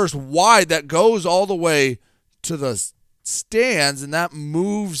throw to first wide. That goes all the way to the stands, and that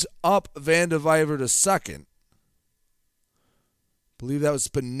moves up Vanderveer to second. I believe that was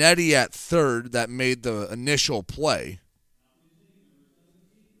Spinetti at third that made the initial play.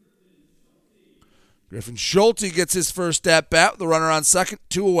 Griffin Schulte gets his first at bat with the runner on second,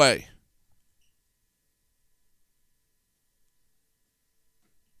 2 away.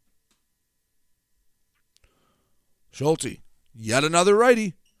 Schulte, yet another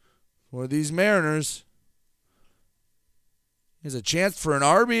righty for these Mariners. Here's a chance for an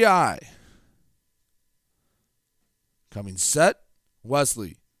RBI. Coming set,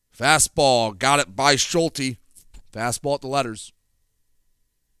 Wesley. Fastball, got it by Schulte. Fastball at the letters.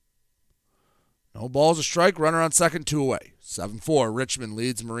 No balls, a strike, runner on second, 2 away. 7-4, Richmond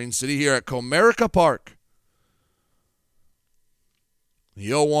leads Marine City here at Comerica Park. The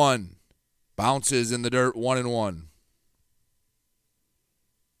 0-1 bounces in the dirt, 1-1.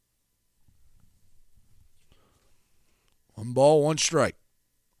 One ball, one strike.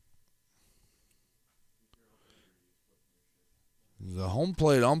 The home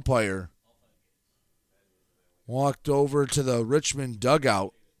plate umpire walked over to the Richmond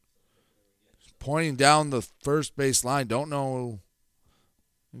dugout, pointing down the first base line. Don't know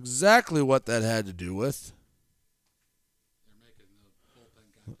exactly what that had to do with.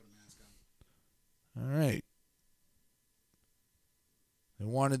 All right. They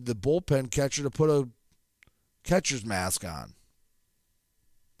wanted the bullpen catcher to put a catcher's mask on.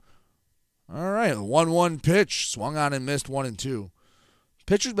 All right, 1-1 pitch. Swung on and missed 1-2.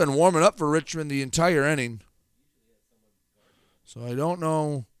 Pitcher's been warming up for Richmond the entire inning. So I don't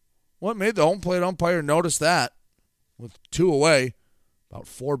know what made the home plate umpire notice that with 2 away, about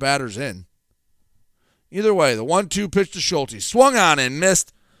 4 batters in. Either way, the 1-2 pitch to Schulte. Swung on and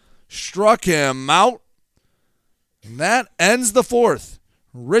missed. Struck him out. And that ends the fourth.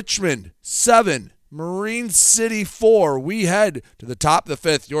 Richmond 7, Marine City 4. We head to the top of the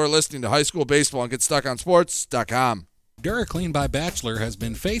fifth. You're listening to High School Baseball on GetStuckOnSports.com. DuraClean by Bachelor has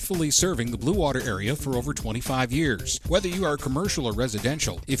been faithfully serving the Blue Water area for over 25 years. Whether you are commercial or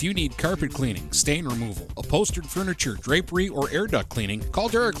residential, if you need carpet cleaning, stain removal, upholstered furniture, drapery, or air duct cleaning, call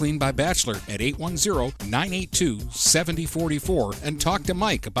DuraClean by Bachelor at 810-982-7044 and talk to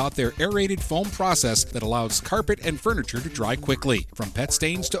Mike about their aerated foam process that allows carpet and furniture to dry quickly. From pet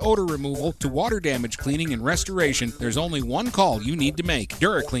stains to odor removal to water damage cleaning and restoration, there's only one call you need to make.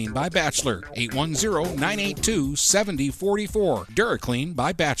 DuraClean by Bachelor, 810-982-7044. DuraClean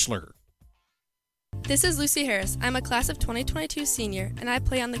by Bachelor. This is Lucy Harris. I'm a class of 2022 senior, and I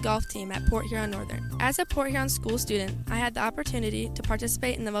play on the golf team at Port Huron Northern. As a Port Huron school student, I had the opportunity to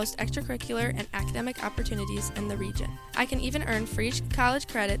participate in the most extracurricular and academic opportunities in the region. I can even earn free college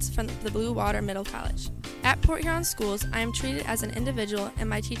credits from the Blue Water Middle College. At Port Huron schools, I am treated as an individual, and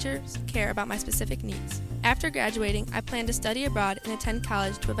my teachers care about my specific needs. After graduating, I plan to study abroad and attend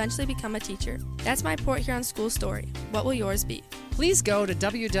college to eventually become a teacher. That's my Port Huron school story. What will yours be? Please go to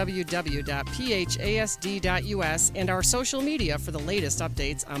www.phasd.us and our social media for the latest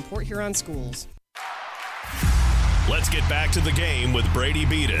updates on Port Huron schools. Let's get back to the game with Brady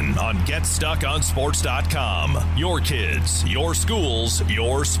Beaton on GetStuckOnSports.com. Your kids, your schools,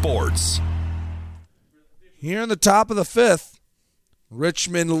 your sports. Here in the top of the fifth,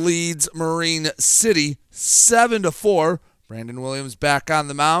 Richmond leads Marine City 7-4. Brandon Williams back on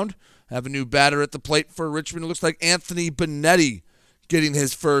the mound. Have a new batter at the plate for Richmond. It looks like Anthony Benetti getting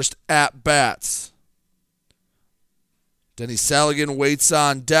his first at-bats. Denny Saligan waits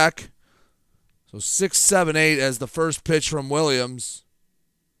on deck. So 6-7-8 as the first pitch from Williams.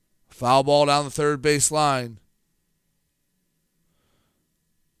 Foul ball down the third base line.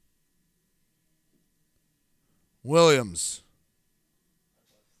 Williams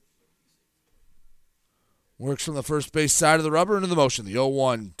works from the first base side of the rubber into the motion. The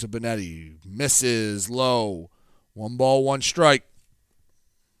 0-1 to Benetti. Misses low. 1 ball, 1 strike.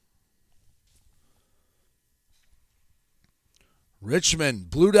 Richmond.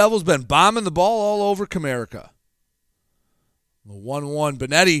 Blue Devils been bombing the ball all over Comerica. The 1-1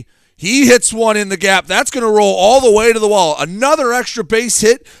 Benetti. He hits one in the gap. That's going to roll all the way to the wall. Another extra base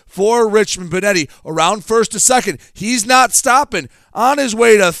hit for Richmond. Benetti around first to second. He's not stopping. On his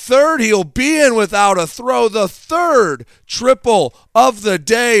way to third, he'll be in without a throw. The third triple of the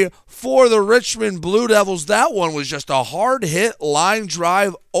day for the Richmond Blue Devils. That one was just a hard hit line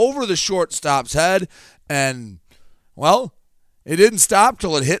drive over the shortstop's head. And, well, it didn't stop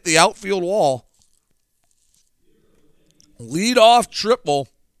till it hit the outfield wall. Lead-off triple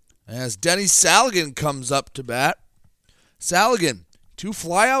as Denny Saligan comes up to bat. Saligan, 2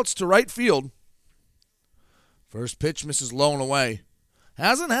 flyouts to right field. First pitch misses low and away.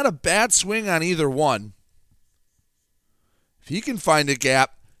 Hasn't had a bad swing on either one. If he can find a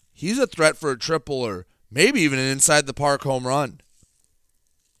gap, he's a threat for a triple or maybe even an inside-the-park home run.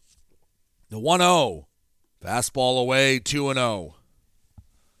 The 1-0. Fastball away, 2-0.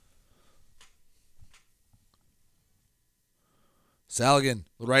 Saligan,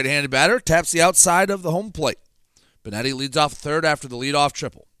 the right-handed batter, taps the outside of the home plate. Benetti leads off third after the leadoff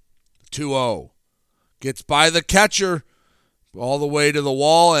triple. 2-0. Gets by the catcher all the way to the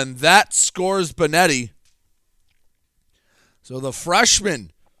wall, and that scores Benetti. So the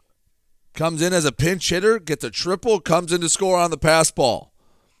freshman comes in as a pinch hitter, gets a triple, comes in to score on the pass ball.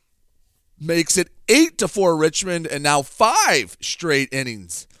 Makes it 8-4 Richmond, and now 5 straight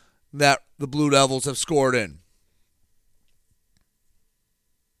innings that the Blue Devils have scored in.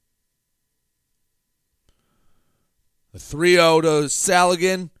 The 3-0 to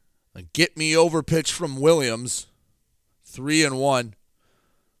Saligan. A get-me-over pitch from Williams. 3-1.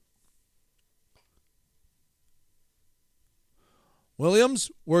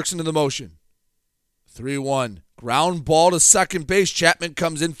 Williams works into the motion. 3-1. Ground ball to second base. Chapman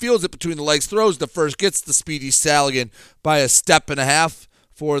comes in, fields it between the legs, throws the first, gets the speedy Saligan by a step and a half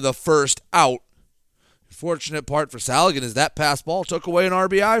for the first out. The fortunate part for Saligan is that pass ball took away an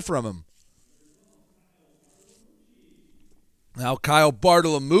RBI from him. Now Kyle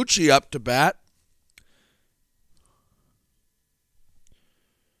Bartolomucci up to bat.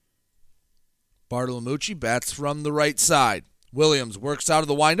 Bartolomucci bats from the right side. Williams works out of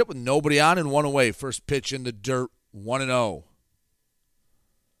the windup with nobody on and 1 away. First pitch in the dirt, 1-0.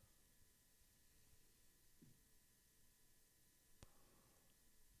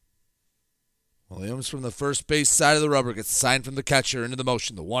 Williams from the first base side of the rubber gets signed from the catcher into the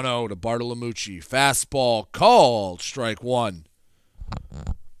motion. The 1-0 to Bartolomucci. Fastball called. Strike 1.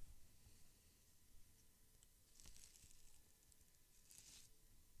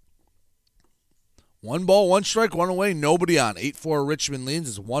 1 ball, 1 strike, 1 away, nobody on. 8-4 Richmond leads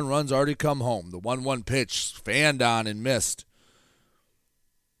as 1 run's already come home. The 1-1 pitch, fanned on and missed.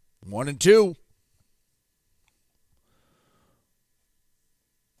 1-2.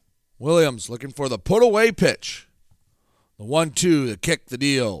 Williams looking for the put-away pitch. The 1-2, the kick, the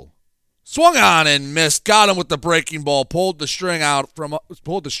deal. Swung on and missed. Got him with the breaking ball. Pulled the string on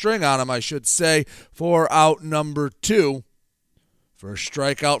him, I should say, for out number 2. First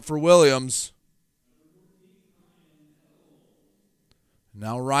strikeout for Williams.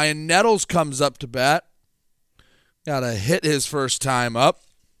 Now Ryan Nettles comes up to bat. Got to hit his first time up.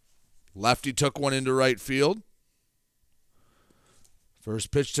 Lefty took one into right field.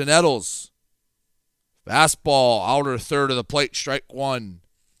 First pitch to Nettles. Fastball, outer third of the plate, strike 1.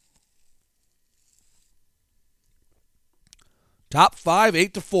 Top 5,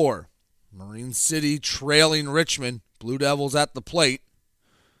 8-4. Marine City trailing Richmond. Blue Devils at the plate.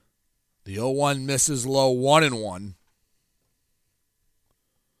 The 0-1 misses low, 1-1.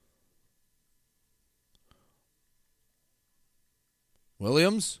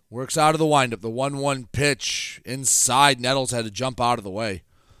 Williams works out of the windup. The 1-1 pitch inside. Nettles had to jump out of the way.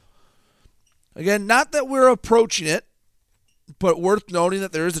 Again, not that we're approaching it, but worth noting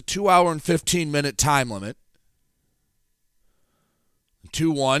that there is a 2-hour and 15-minute time limit.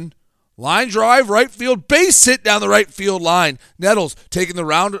 2-1. Line drive, right field, base hit down the right field line. Nettles taking the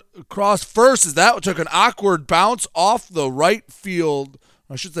round across first as that took an awkward bounce off the right field,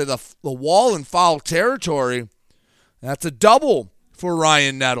 I should say the wall in foul territory. That's a double for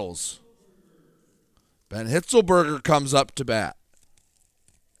Ryan Nettles. Ben Hitzelberger comes up to bat.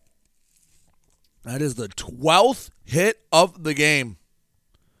 That is the 12th hit of the game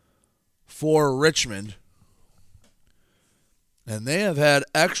for Richmond. And they have had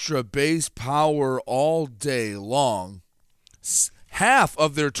extra base power all day long. Half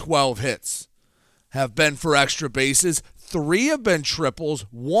of their 12 hits have been for extra bases. 3 have been triples.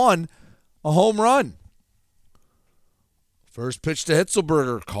 1 a home run. First pitch to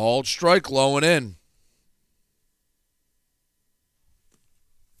Hitzelberger, called strike, low and in.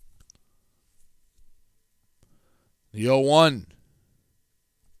 The 0-1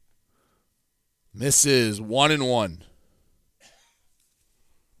 misses, 1-1.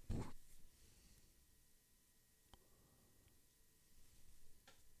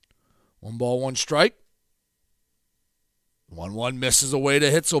 1 ball, 1 strike. 1-1 misses away to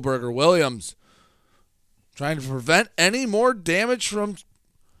Hitzelberger. Williams trying to prevent any more damage from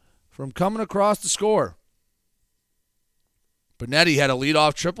coming across the score. Benetti had a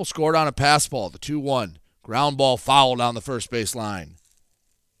leadoff triple, scored on a pass ball, the 2-1. Ground ball foul down the first base line.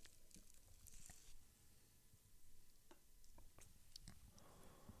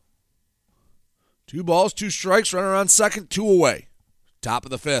 Two balls, 2 strikes, runner on second, 2 away. Top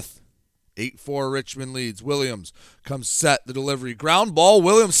of the 5th. 8-4 Richmond leads. Williams comes set, the delivery. Ground ball,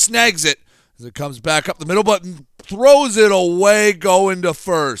 Williams snags it as it comes back up the middle, but throws it away going to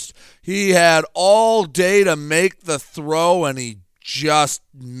first. He had all day to make the throw, and he just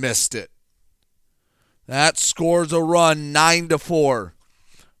missed it. That scores a run, 9-4.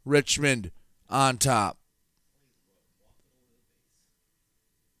 Richmond on top.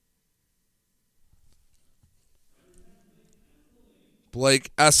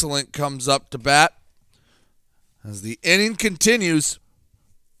 Blake Esselink comes up to bat as the inning continues.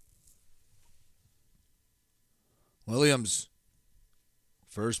 Williams,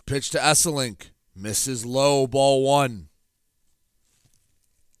 first pitch to Esselink, misses low, ball 1.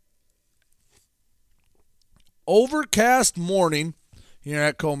 Overcast morning here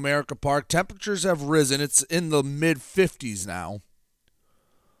at Comerica Park. Temperatures have risen. It's in the mid-50s now.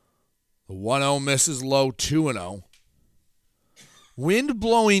 The 1-0 misses low, 2-0. Wind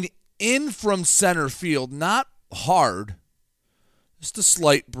blowing in from center field, not hard, just a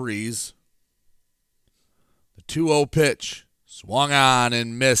slight breeze. The 2-0 pitch, swung on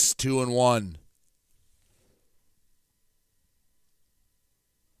and missed, 2-1.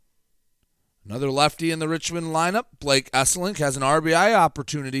 Another lefty in the Richmond lineup, Blake Esselink, has an RBI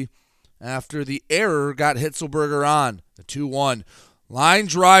opportunity after the error got Hitzelberger on. The 2-1. Line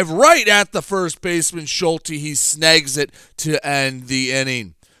drive right at the first baseman, Schulte. He snags it to end the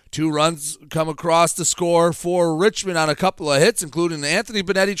inning. 2 runs come across the score for Richmond on a couple of hits, including the Anthony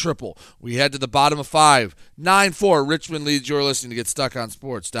Benetti triple. We head to the bottom of 5. 9-4, Richmond leads. You're listening to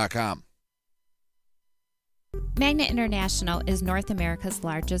GetStuckOnSports.com. Magna International is North America's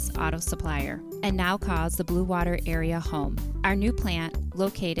largest auto supplier and now calls the Blue Water area home. Our new plant,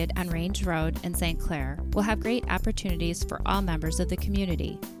 located on Range Road in St. Clair, will have great opportunities for all members of the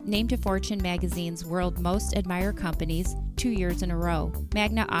community. Named to Fortune magazine's World Most Admired Companies 2 years in a row,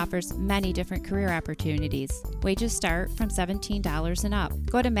 Magna offers many different career opportunities. Wages start from $17 and up.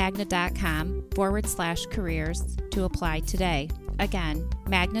 Go to magna.com/careers to apply today. Again,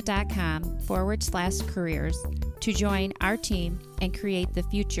 magna.com/careers to join our team and create the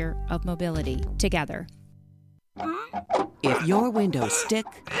future of mobility together. If your windows stick,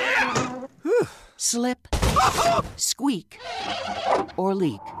 slip, squeak, or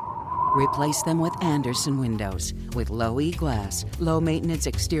leak, replace them with Andersen windows. With low E-glass, low maintenance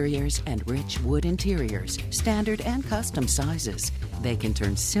exteriors, and rich wood interiors, standard and custom sizes, they can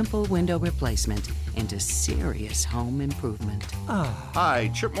turn simple window replacement into serious home improvement.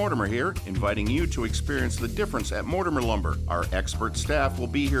 Hi, Chip Mortimer here, inviting you to experience the difference at Mortimer Lumber. Our expert staff will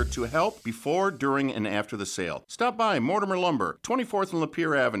be here to help before, during, and after the sale. Stop by Mortimer Lumber, 24th and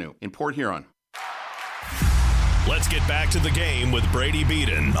Lapeer Avenue in Port Huron. Let's get back to the game with Brady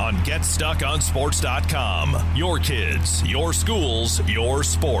Beaton on GetStuckOnSports.com. Your kids, your schools, your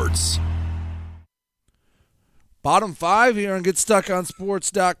sports. Bottom five here on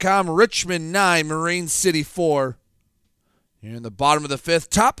GetStuckOnSports.com. Richmond 9, Marine City 4. Here in the bottom of the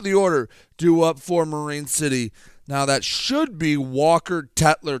fifth, top of the order, due up for Marine City. Now that should be Walker,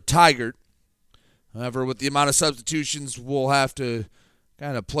 Tetler, Tigert. However, with the amount of substitutions, we'll have to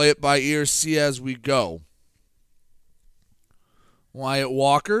kind of play it by ear, see as we go. Wyatt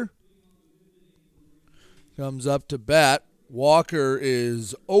Walker comes up to bat. Walker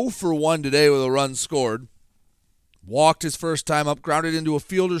is 0 for 1 today with a run scored. Walked his first time up, grounded into a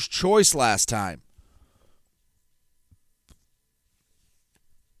fielder's choice last time.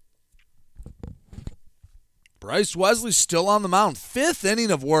 Bryce Wesley still on the mound. Fifth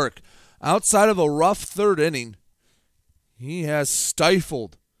inning of work. Outside of a rough third inning, he has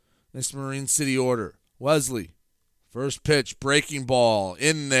stifled this Marine City order. Wesley, first pitch, breaking ball,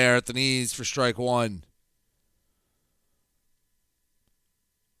 in there at the knees for strike one.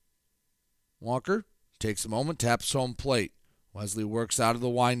 Walker takes a moment, taps home plate. Wesley works out of the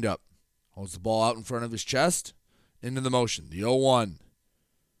windup. Holds the ball out in front of his chest. Into the motion. The 0-1.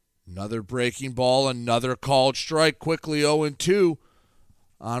 Another breaking ball, another called strike. Quickly 0-2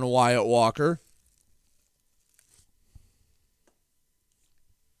 on Wyatt Walker.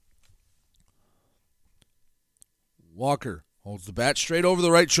 Walker holds the bat straight over the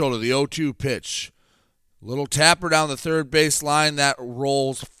right shoulder. The 0-2 pitch. Little tapper down the third base line. That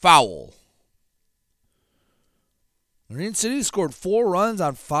rolls foul. Marine City scored 4 runs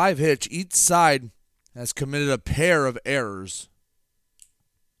on 5 hits. Each side has committed a pair of errors.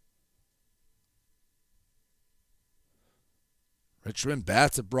 Richmond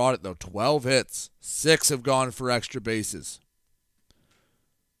bats have brought it, though. 12 hits. 6 have gone for extra bases.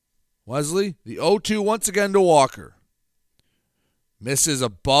 Wesley, the 0-2 once again to Walker. Misses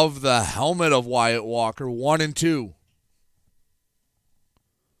above the helmet of Wyatt Walker. 1-2.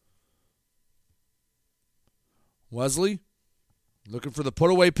 Wesley looking for the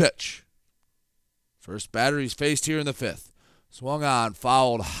put-away pitch. First batter he's faced here in the fifth. Swung on,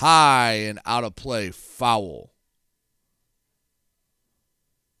 fouled high and out of play. Foul.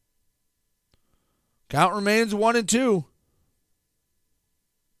 Count remains 1-2.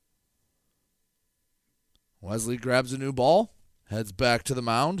 Wesley grabs a new ball, heads back to the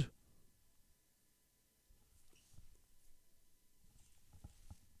mound.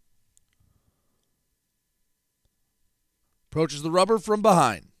 Approaches the rubber from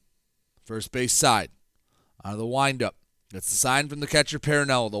behind. First base side. Out of the windup. Gets the sign from the catcher,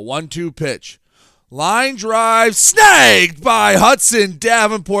 Perinello. The 1-2 pitch. Line drive. Snagged by Hudson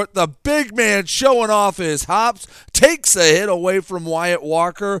Davenport. The big man showing off his hops. Takes a hit away from Wyatt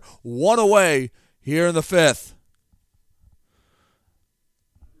Walker. 1 away here in the fifth.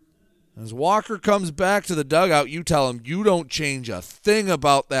 As Walker comes back to the dugout, you tell him you don't change a thing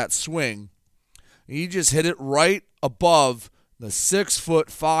about that swing. He just hit it right above the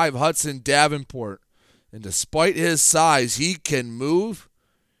 6'5" Hudson Davenport. And despite his size, he can move.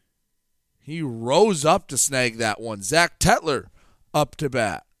 He rose up to snag that one. Zach Tetler up to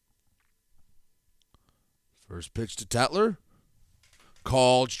bat. First pitch to Tetler.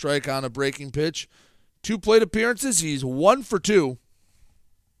 Called strike on a breaking pitch. 2 plate appearances. He's 1 for 2.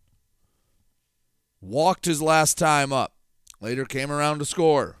 Walked his last time up. Later came around to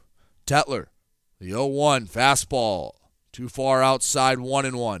score. Tetler. The 0-1 fastball. Too far outside,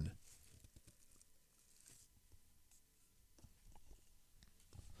 1-1.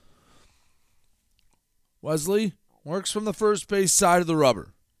 Wesley works from the first base side of the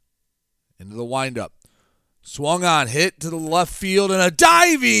rubber. Into the windup. Swung on, hit to the left field, and a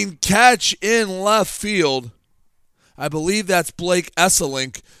diving catch in left field. I believe that's Blake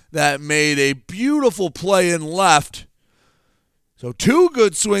Esselink that made a beautiful play in left. So 2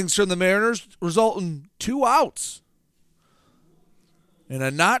 good swings from the Mariners, resulting 2 outs. In a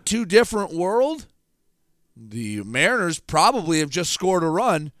not too different world, the Mariners probably have just scored a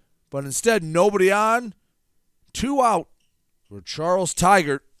run, but instead nobody on, 2 out for Charles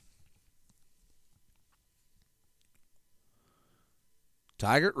Tigert.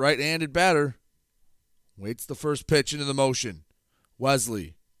 Tigert, right-handed batter, waits the first pitch into the motion.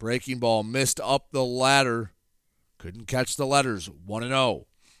 Wesley, breaking ball, missed up the ladder. Couldn't catch the letters, 1-0.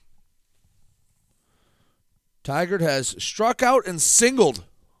 Tigert has struck out and singled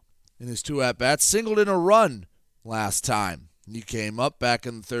in his 2 at-bats, singled in a run last time. He came up back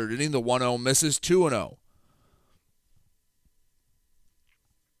in the 3rd inning. The 1-0 misses, 2-0.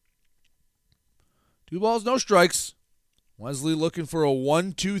 2 balls, no strikes. Wesley looking for a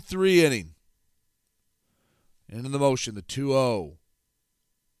 1-2-3 inning. Into the motion, the 2-0.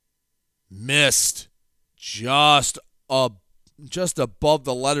 Missed. Just above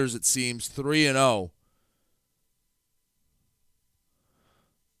the letters, it seems, 3-0.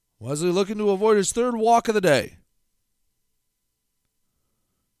 Wesley looking to avoid his 3rd walk of the day.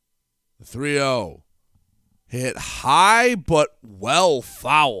 The 3-0. Hit high but well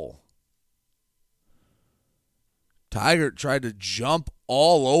foul. Tigert tried to jump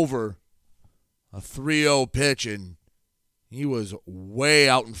all over a 3-0 pitch, and he was way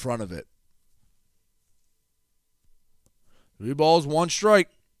out in front of it. 3 balls, 1 strike.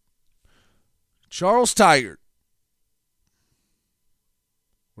 Charles Tigert.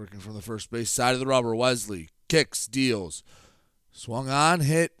 Working from the first base side of the rubber. Wesley kicks, deals. Swung on,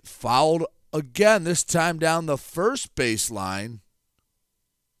 hit, fouled again, this time down the first baseline.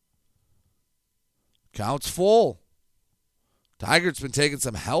 Counts full. Tigert's been taking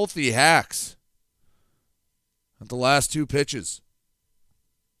some healthy hacks at the last 2 pitches.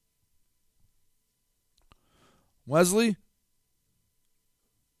 Wesley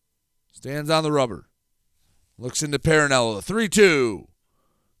stands on the rubber. Looks into Parinello. The 3-2.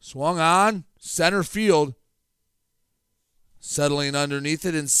 Swung on. Center field. Settling underneath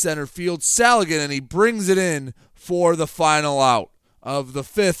it in center field. Saligan, and he brings it in for the final out of the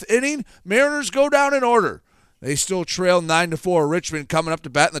 5th inning. Mariners go down in order. They still trail 9-4. Richmond coming up to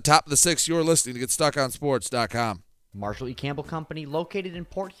bat in the top of the 6th. You're listening to GetStuckOnSports.com. Marshall E. Campbell Company, located in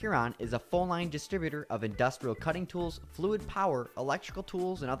Port Huron, is a full-line distributor of industrial cutting tools, fluid power, electrical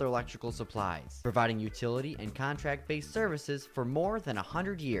tools, and other electrical supplies, providing utility and contract-based services for more than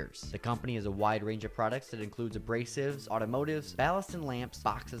 100 years. The company has a wide range of products that includes abrasives, automotives, ballast and lamps,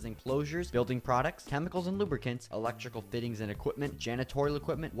 boxes and closures, building products, chemicals and lubricants, electrical fittings and equipment, janitorial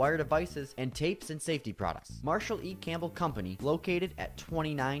equipment, wire devices, and tapes and safety products. Marshall E. Campbell Company, located at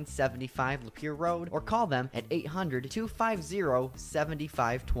 2975 Lapeer Road, or call them at 800-250-7520.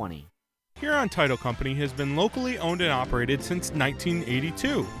 Huron Title Company has been locally owned and operated since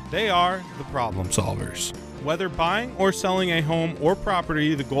 1982. They are the problem solvers. Whether buying or selling a home or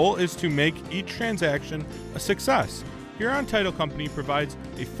property, the goal is to make each transaction a success. Huron Title Company provides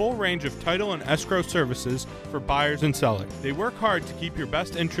a full range of title and escrow services for buyers and sellers. They work hard to keep your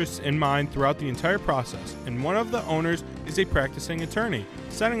best interests in mind throughout the entire process, and one of the owners is a practicing attorney,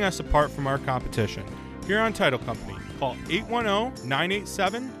 setting us apart from our competition. Huron Title Company. Call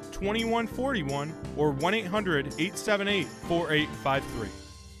 810-987-2141 or 1-800-878-4853.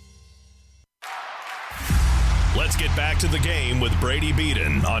 Let's get back to the game with Brady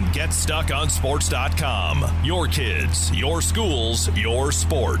Beaton on GetStuckOnSports.com. Your kids, your schools, your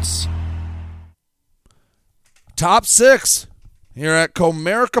sports. Top 6 here at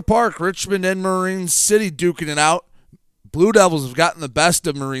Comerica Park. Richmond and Marine City duking it out. Blue Devils have gotten the best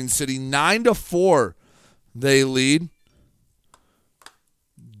of Marine City. 9-4 they lead.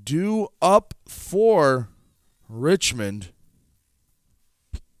 Due up for Richmond.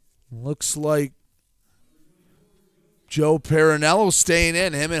 Looks like Joe Parinello staying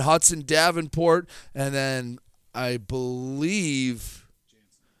in, him and Hudson Davenport, and then I believe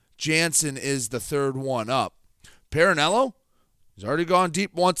Jansen is the third one up. Parinello has already gone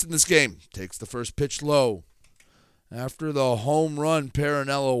deep once in this game. Takes the first pitch low. After the home run,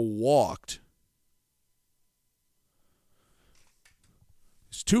 Parinello walked.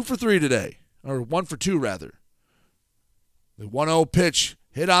 He's 2 for 3 today, or 1 for 2 rather. The 1-0 pitch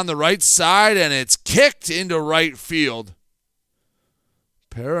hit on the right side, and it's kicked into right field.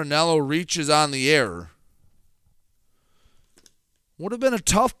 Parinello reaches on the air. Would have been a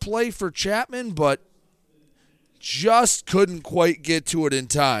tough play for Chapman, but just couldn't quite get to it in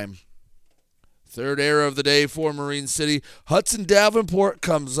time. Third error of the day for Marine City. Hudson Davenport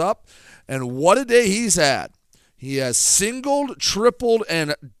comes up, and what a day he's had. He has singled, tripled,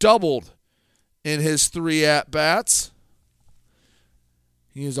 and doubled in his 3 at-bats.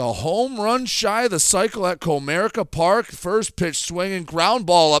 He is a home run shy of the cycle at Comerica Park. First pitch swinging, ground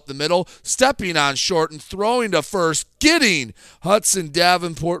ball up the middle, stepping on short and throwing to first. Getting Hudson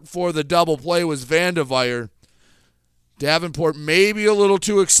Davenport for the double play was Vandeveyer. Davenport maybe a little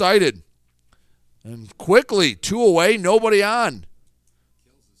too excited. And quickly, 2 away, nobody on.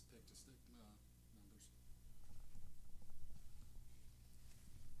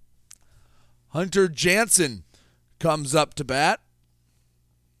 Hunter Jansen comes up to bat.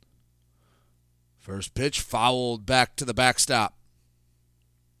 First pitch fouled back to the backstop.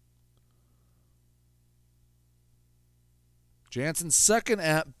 Jansen's second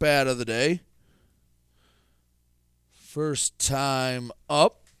at bat of the day. First time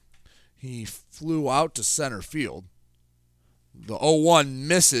up, he flew out to center field. The 0-1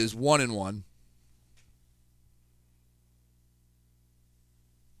 misses, 1-1.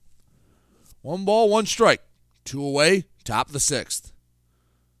 One ball, one strike. 2 away, top of the 6th.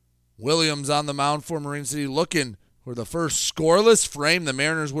 Williams on the mound for Marine City, looking for the first scoreless frame the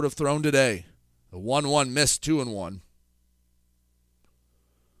Mariners would have thrown today. The 1-1 missed, 2-1.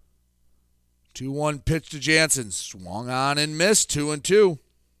 2-1 pitch to Jansen. Swung on and missed, 2-2.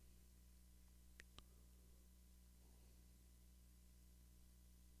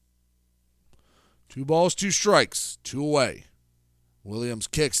 Two balls, 2 strikes, 2 away. Williams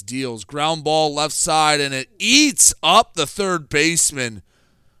kicks, deals, ground ball left side, and it eats up the third baseman,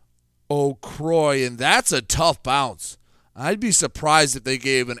 O'Croy, and that's a tough bounce. I'd be surprised if they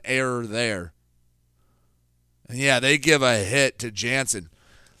gave an error there. And yeah, they give a hit to Jansen.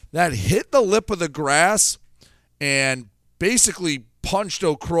 That hit the lip of the grass and basically punched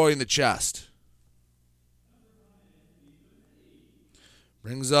O'Croy in the chest.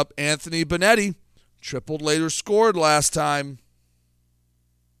 Brings up Anthony Benetti. Tripled later, scored last time.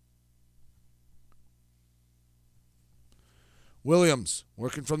 Williams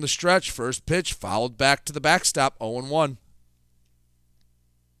working from the stretch. First pitch fouled back to the backstop. 0-1.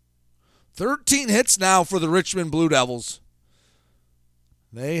 13 hits now for the Richmond Blue Devils.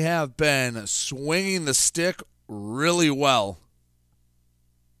 They have been swinging the stick really well.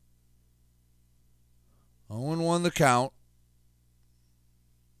 0-1 the count.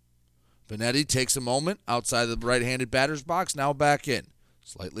 Benetti takes a moment outside the right-handed batter's box. Now back in.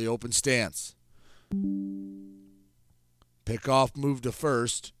 Slightly open stance. Pickoff move to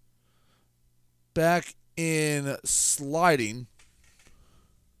first. Back in sliding.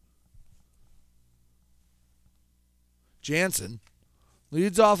 Jansen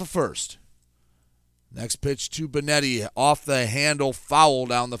leads off of first. Next pitch to Benetti. Off the handle, foul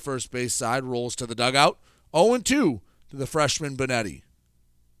down the first base side. Rolls to the dugout. 0-2 to the freshman Benetti.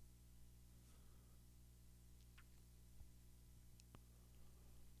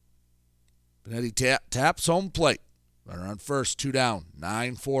 Benetti taps home plate. Runner on first, 2 down.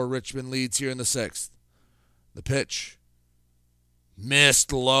 9-4 Richmond leads here in the 6th. The pitch.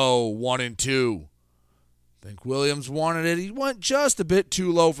 Missed low, 1-2. Think Williams wanted it. He went just a bit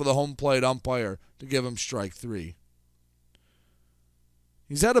too low for the home plate umpire to give him strike 3.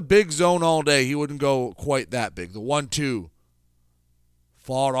 He's had a big zone all day. He wouldn't go quite that big. The 1-2.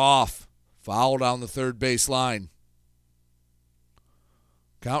 Fought off. Foul down the third base line.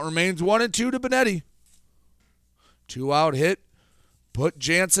 Count remains 1-2 to Benetti. 2-out hit. Put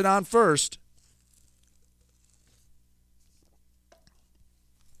Jansen on first.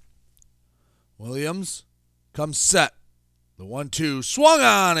 Williams comes set. The 1-2 swung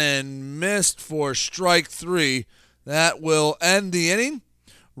on and missed for strike 3. That will end the inning.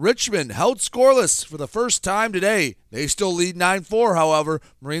 Richmond held scoreless for the first time today. They still lead 9-4, however.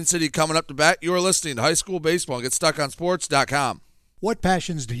 Marine City coming up to bat. You're listening to High School Baseball. GetStuckOnSports.com. What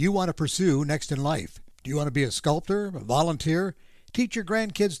passions do you want to pursue next in life? Do you want to be a sculptor, a volunteer, teach your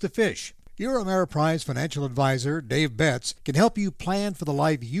grandkids to fish? Your Ameriprise financial advisor, Dave Betts, can help you plan for the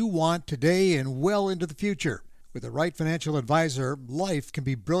life you want today and well into the future. With the right financial advisor, life can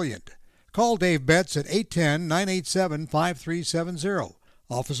be brilliant. Call Dave Betts at 810-987-5370.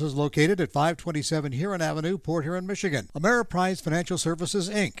 Office is located at 527 Huron Avenue, Port Huron, Michigan. Ameriprise Financial Services,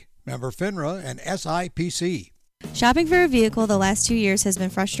 Inc., member FINRA and SIPC. Shopping for a vehicle the last 2 years has been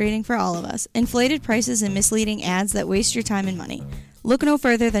frustrating for all of us. Inflated prices and misleading ads that waste your time and money. Look no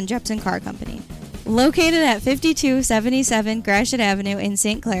further than Jepson Car Company. Located at 5277 Gratiot Avenue in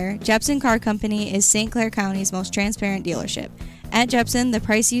St. Clair, Jepson Car Company is St. Clair County's most transparent dealership. At Jepson, the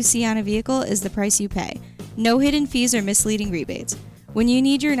price you see on a vehicle is the price you pay. No hidden fees or misleading rebates. When you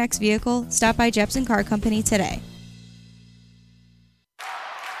need your next vehicle, stop by Jepson Car Company today.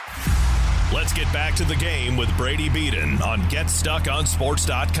 Let's get back to the game with Brady Beaton on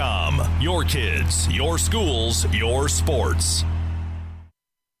GetStuckOnSports.com. Your kids, your schools, your sports.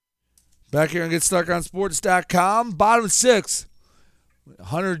 Back here on GetStuckOnSports.com. Bottom six.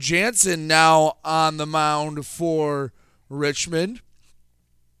 Hunter Jansen now on the mound for Richmond.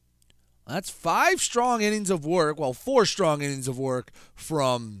 That's 5 strong innings of work. Well, 4 strong innings of work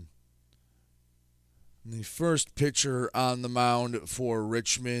from the first pitcher on the mound for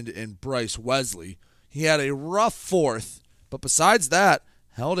Richmond and Bryce Wesley. He had a rough fourth, but besides that,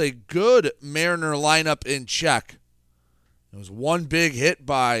 held a good Mariner lineup in check. It was one big hit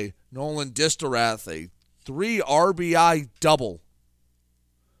by Nolan Distelrath, a 3 RBI double.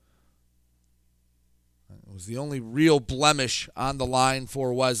 It was the only real blemish on the line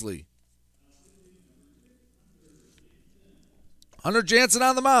for Wesley. Hunter Jansen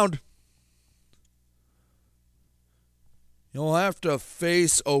on the mound. You'll have to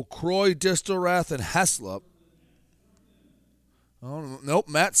face O'Croy, Distelrath, and Heslop. Oh, nope,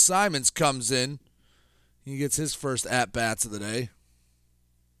 Matt Simons comes in. He gets his first at-bats of the day.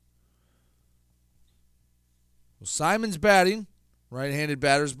 Well, Simons batting, right-handed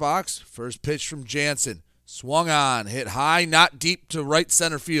batter's box. First pitch from Jansen. Swung on, hit high, not deep to right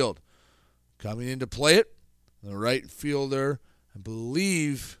center field. Coming in to play it, the right fielder, I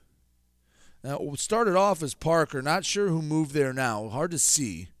believe... Now, it started off as Parker. Not sure who moved there now. Hard to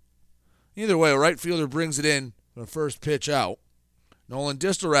see. Either way, a right fielder brings it in for the first pitch out. Nolan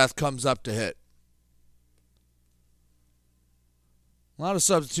Distelrath comes up to hit. A lot of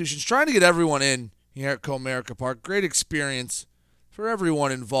substitutions. Trying to get everyone in here at Comerica Park. Great experience for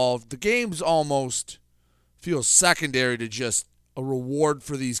everyone involved. The game's almost feels secondary to just a reward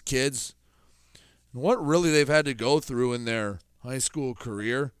for these kids. And what really they've had to go through in their high school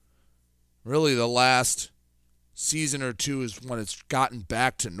career. Really, the last season or two is when it's gotten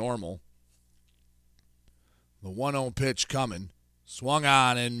back to normal. The 1-0 pitch coming. Swung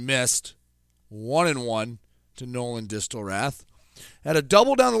on and missed. 1-1 to Nolan Distelrath. Had a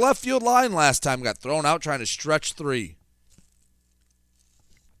double down the left field line last time. Got thrown out trying to stretch 3.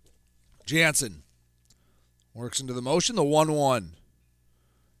 Jansen works into the motion. The 1-1.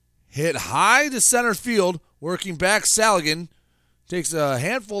 Hit high to center field. Working back Saligan. Takes a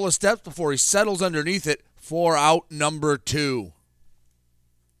handful of steps before he settles underneath it for out number 2.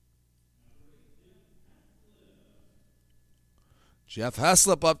 Jeff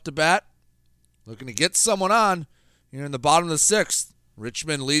Heslop up to bat. Looking to get someone on here in the bottom of the 6th.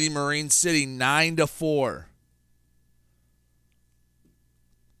 Richmond leading Marine City 9-4.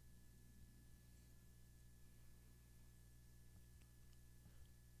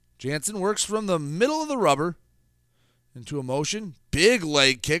 Jansen works from the middle of the rubber. Into a motion. Big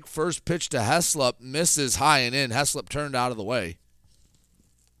leg kick. First pitch to Heslop. Misses high and in. Heslop turned out of the way.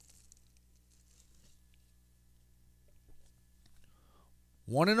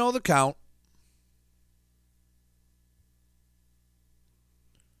 One 1-0 the count.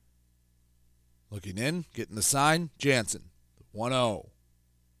 Looking in. Getting the sign. Jansen. 1-0.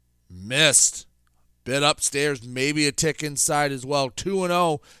 Missed. Bit upstairs. Maybe a tick inside as well.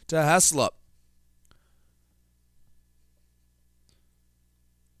 2-0 to Heslop.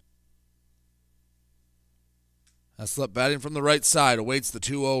 Heslop batting from the right side, awaits the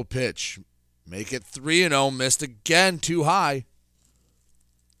 2-0 pitch. Make it 3-0, missed again, too high.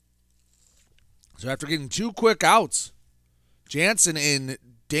 So after getting 2 quick outs, Jansen in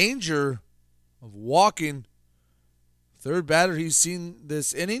danger of walking. Third batter he's seen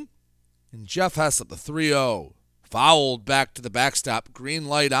this inning. And Jeff Heslop, the 3-0. Fouled back to the backstop, green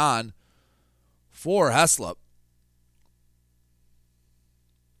light on for Heslop.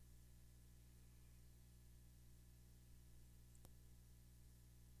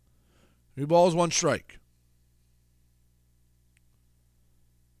 3 balls, 1 strike.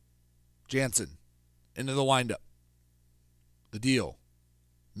 Jansen into the windup. The deal.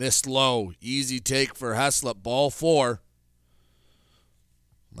 Missed low. Easy take for Heslop. Ball 4.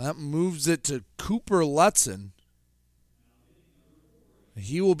 That moves it to Cooper Lutzen.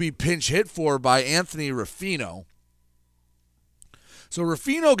 He will be pinch hit for by Anthony Ruffino. So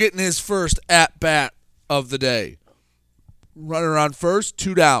Ruffino getting his first at-bat of the day. Runner on first,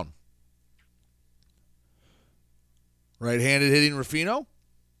 2 down. Right-handed hitting Ruffino.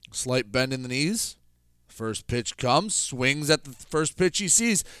 Slight bend in the knees. First pitch comes. Swings at the first pitch he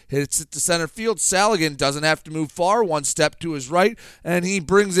sees. Hits it to center field. Saligan doesn't have to move far. 1 step to his right. And he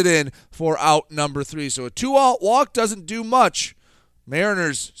brings it in for out number 3. So a 2-out walk doesn't do much.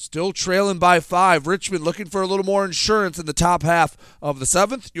 Mariners still trailing by 5. Richmond looking for a little more insurance in the top half of the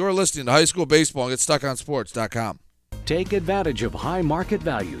 7th. You're listening to High School Baseball and GetStuckOnSports.com. Take advantage of high market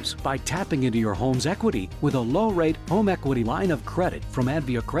values by tapping into your home's equity with a low-rate home equity line of credit from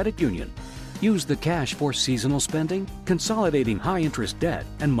Advia Credit Union. Use the cash for seasonal spending, consolidating high-interest debt,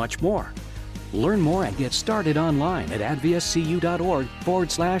 and much more. Learn more and get started online at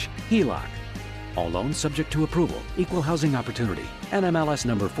adviacu.org/HELOC. All loans subject to approval. Equal housing opportunity. NMLS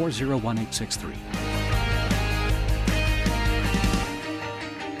number 401863.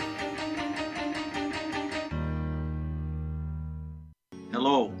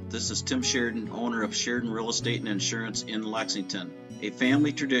 Hello, this is Tim Sheridan, owner of Sheridan Real Estate and Insurance in Lexington, a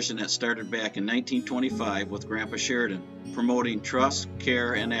family tradition that started back in 1925 with Grandpa Sheridan. Promoting trust,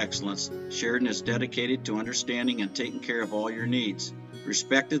 care, and excellence, Sheridan is dedicated to understanding and taking care of all your needs.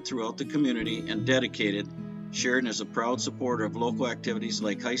 Respected throughout the community and dedicated, Sheridan is a proud supporter of local activities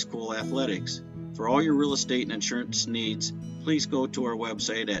like high school athletics. For all your real estate and insurance needs, please go to our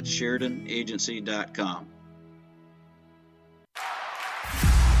website at SheridanAgency.com.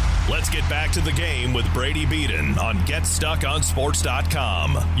 Let's get back to the game with Brady Beaton on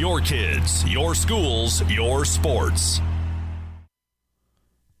GetStuckOnSports.com. Your kids, your schools, your sports.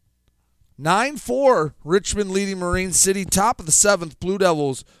 9-4, Richmond leading Marine City. Top of the 7th, Blue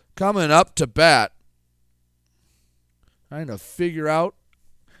Devils coming up to bat. Trying to figure out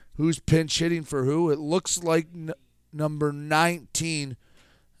who's pinch hitting for who. It looks like number 19.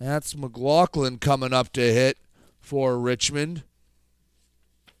 That's McLaughlin coming up to hit for Richmond.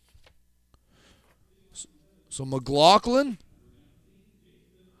 So McLaughlin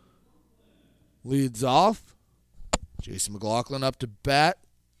leads off. Jason McLaughlin up to bat.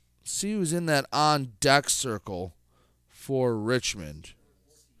 See who's in that on-deck circle for Richmond.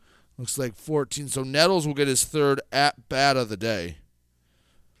 Looks like 14. So Nettles will get his third at-bat of the day.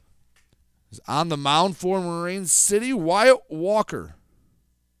 On the mound for Marine City, Wyatt Walker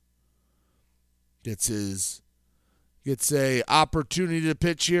gets a opportunity to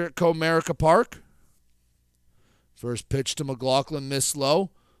pitch here at Comerica Park. First pitch to McLaughlin, missed low.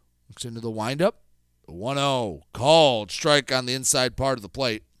 Looks into the windup. 1-0. Called. Strike on the inside part of the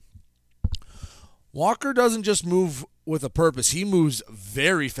plate. Walker doesn't just move with a purpose. He moves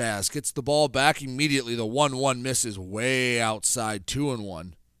very fast. Gets the ball back immediately. The 1-1 misses way outside.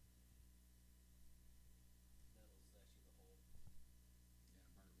 2-1.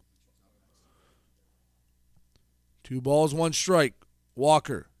 Two balls, one strike.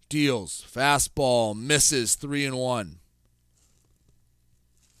 Walker deals. Fastball misses. 3-1.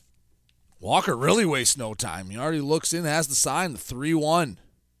 Walker really wastes no time. He already looks in, has the sign, the 3-1.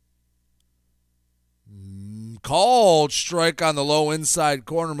 Called strike on the low inside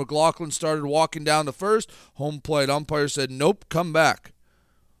corner. McLaughlin started walking down to first. Home plate umpire said, nope, come back.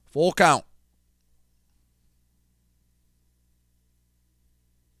 Full count.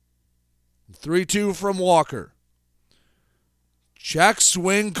 3-2 from Walker. Check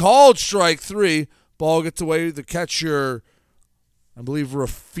swing, called strike 3. Ball gets away to the catcher. I believe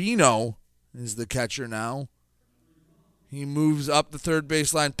Ruffino is the catcher now. He moves up the third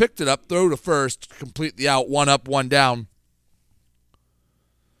baseline, picked it up, throw to first, complete the out, 1 up, 1 down.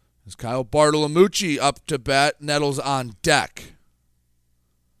 As Kyle Bartolomucci up to bat, Nettles on deck.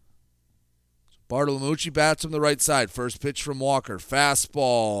 Bartolomucci bats from the right side. First pitch from Walker.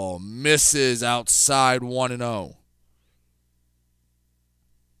 Fastball misses outside, 1-0.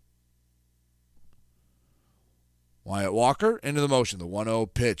 Wyatt Walker into the motion. The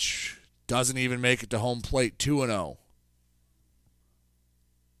 1-0 pitch doesn't even make it to home plate, 2-0.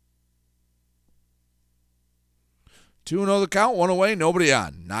 2-0 the count, one away, nobody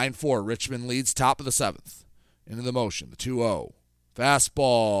on. 9-4, Richmond leads top of the 7th. Into the motion, the 2-0.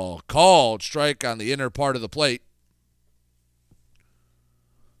 Fastball, called, strike on the inner part of the plate.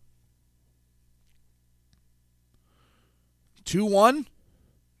 Two-1,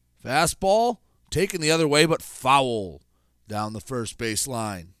 fastball, taken the other way, but foul down the first base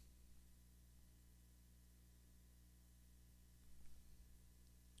line.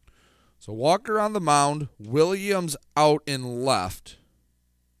 So Walker on the mound, Williams out in left.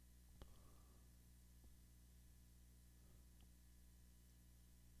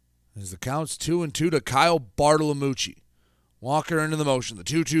 As the count's 2-2 to Kyle Bartolomucci. Walker into the motion, the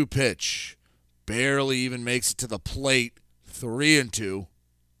 2-2 pitch. Barely even makes it to the plate, 3-2.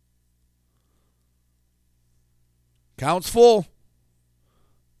 Count's full.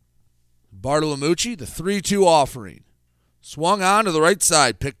 Bartolomucci, the 3-2 offering. Swung on to the right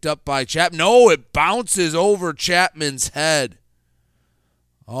side, picked up by Chapman. No, it bounces over Chapman's head.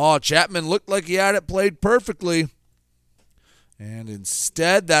 Oh, Chapman looked like he had it played perfectly. And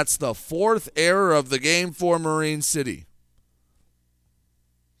instead, that's the fourth error of the game for Marine City.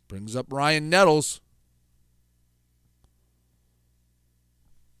 Brings up Ryan Nettles.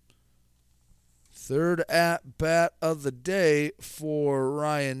 Third at-bat of the day for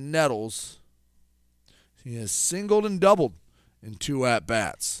Ryan Nettles. He has singled and doubled in 2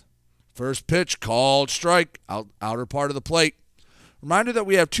 at-bats. First pitch, called strike, outer part of the plate. Reminder that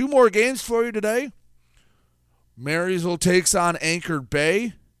we have 2 more games for you today. Marysville takes on Anchored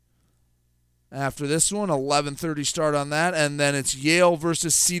Bay. After this one, 11:30 start on that, and then it's Yale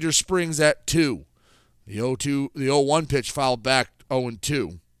versus Cedar Springs at 2. The 0-1 pitch fouled back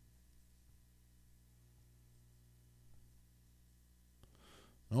 0-2.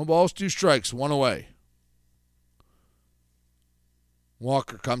 No balls, 2 strikes, 1 away.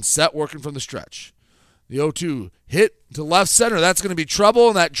 Walker comes set, working from the stretch. The 0-2 hit to left center. That's going to be trouble,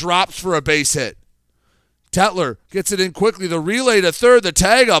 and that drops for a base hit. Tetler gets it in quickly. The relay to third. The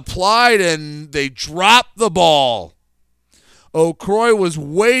tag applied, and they drop the ball. O'Croy was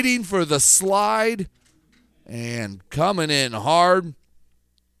waiting for the slide and coming in hard.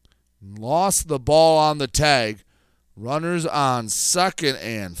 Lost the ball on the tag. Runners on second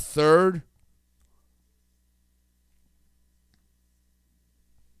and third.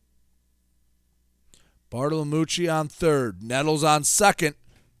 Bartolomucci on third. Nettles on second.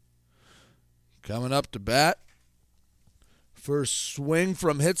 Coming up to bat. First swing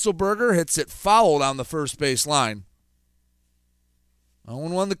from Hitzelberger. Hits it foul down the first base line.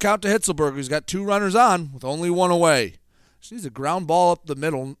 0-1 the count to Hitzelberger. He's got 2 runners on with only 1 away. Just needs a ground ball up the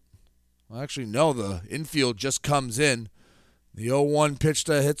middle. Well, actually, no. The infield just comes in. The 0-1 pitch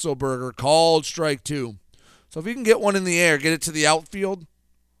to Hitzelberger. Called strike 2. So if he can get one in the air, get it to the outfield,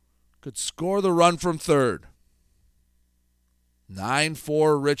 could score the run from third.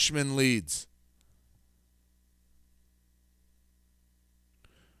 9-4 Richmond leads.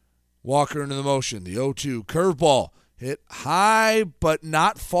 Walker into the motion. The 0-2 curveball. Hit high but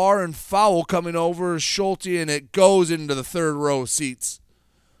not far and foul coming over Schulte, and it goes into the third row seats.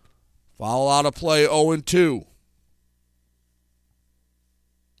 Foul out of play, 0-2.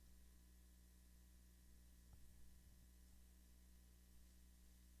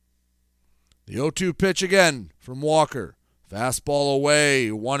 The 0-2 pitch again from Walker. Fastball away,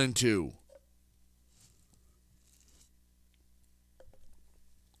 1-2.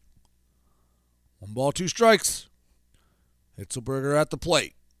 One ball, 2 strikes. Hitzelberger at the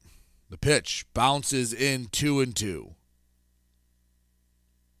plate. The pitch bounces in 2-2.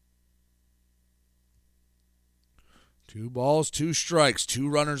 Two balls, 2 strikes, 2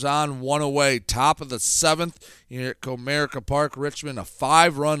 runners on, 1 away. Top of the 7th here at Comerica Park. Richmond, a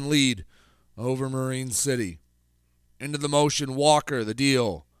 5-run lead over Marine City. Into the motion, Walker, the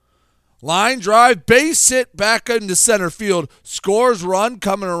deal. Line drive, base hit back into center field. Scores run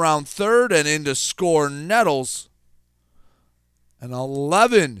coming around third and into score Nettles. An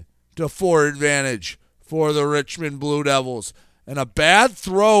 11-4 advantage for the Richmond Blue Devils. And a bad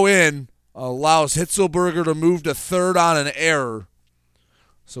throw in allows Hitzelberger to move to third on an error.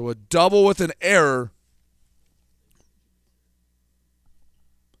 So a double with an error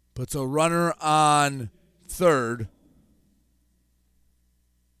puts a runner on third.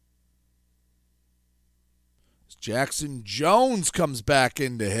 Jackson Jones comes back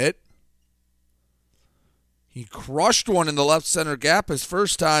in to hit. He crushed one in the left center gap his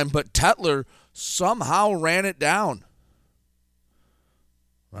first time, but Tetler somehow ran it down.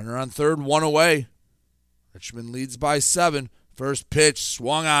 Runner on third, 1 away. Richmond leads by 7. First pitch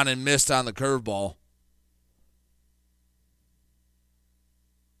swung on and missed on the curveball.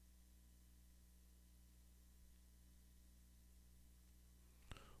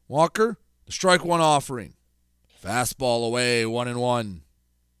 Walker, the strike 1 offering. Fastball away, 1-1.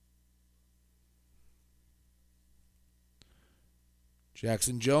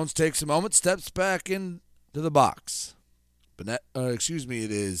 Jackson Jones takes a moment, steps back into the box. It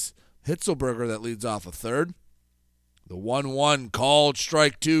is Hitzelberger that leads off a third. The 1-1 called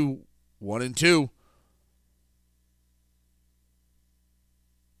strike 2, 1-2.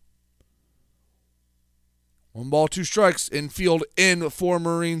 One ball, 2 strikes. Infield in for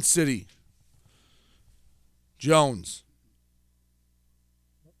Marine City. Jones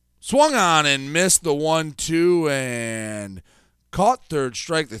swung on and missed the 1-2 and caught third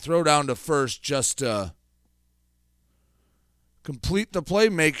strike. They throw down to first just to complete the play,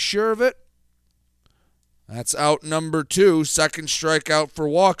 make sure of it. That's out number 2, second strikeout for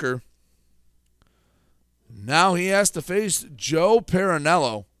Walker. Now he has to face Joe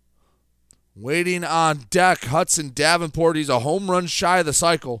Parinello. Waiting on deck, Hudson Davenport. He's a home run shy of the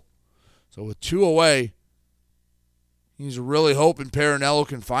cycle. So with 2 away, He's really hoping Perinello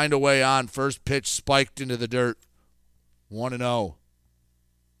can find a way on. First pitch spiked into the dirt. 1-0.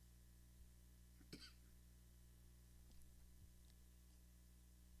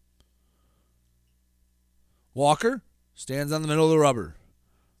 Walker stands on the middle of the rubber.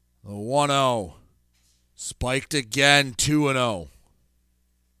 The 1-0. Spiked again, 2-0.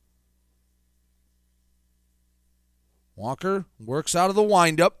 Walker works out of the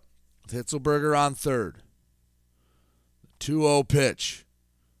windup with Hitzelberger on third. 2-0 pitch.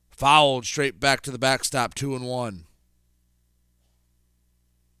 Fouled straight back to the backstop, 2-1.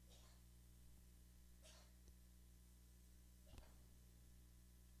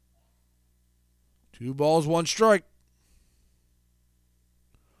 Two balls, one strike.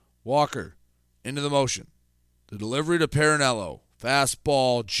 Walker into the motion. The delivery to Perinello.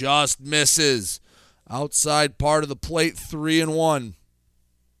 Fastball just misses. Outside part of the plate, 3-1.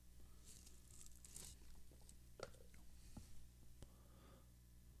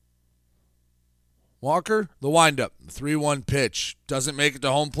 Walker, the windup. 3-1 pitch. Doesn't make it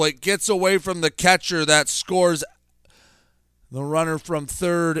to home plate. Gets away from the catcher. That scores the runner from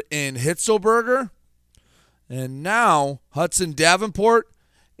third in Hitzelberger. And now Hudson Davenport,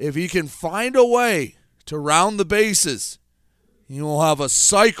 if he can find a way to round the bases, he will have a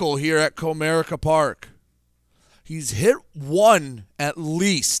cycle here at Comerica Park. He's hit one at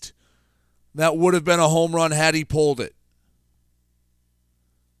least that would have been a home run had he pulled it.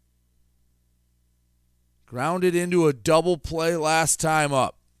 Grounded into a double play last time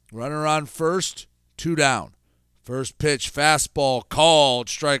up. Runner on first, 2 down. First pitch, fastball, called,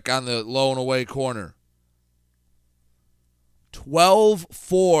 strike on the low and away corner.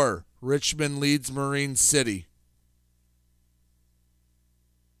 12-4, Richmond leads Marine City.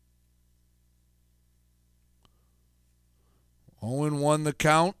 Owen won the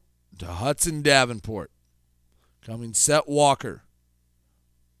count to Hudson Davenport. Coming set, Walker.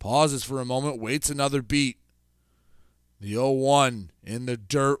 Pauses for a moment, waits another beat. The 0-1 in the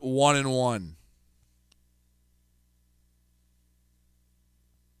dirt, 1-1.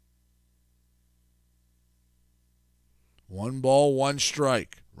 One ball, one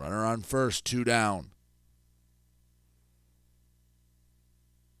strike. Runner on first, 2 down.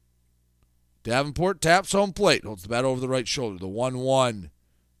 Davenport taps home plate, holds the bat over the right shoulder. The 1-1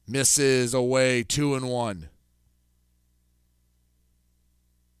 misses away, 2-1.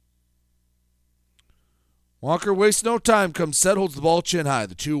 Walker wastes no time, comes set, holds the ball chin high.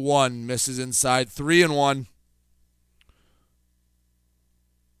 The 2-1 misses inside, 3-1.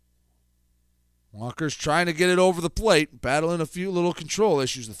 Walker's trying to get it over the plate, battling a few little control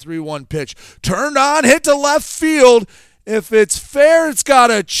issues. The 3-1 pitch turned on, hit to left field. If it's fair, it's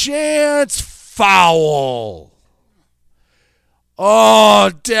got a chance. Foul.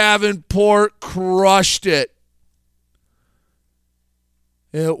 Oh, Davenport crushed it.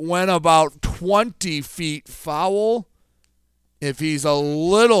 It went about 20 feet foul. If he's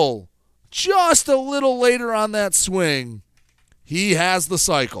just a little later on that swing, he has the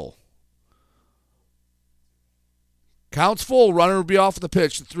cycle. Counts full, runner will be off the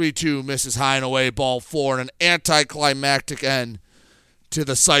pitch. The 3-2 misses high and away, ball 4, and an anticlimactic end to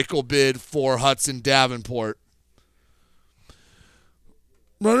the cycle bid for Hudson Davenport.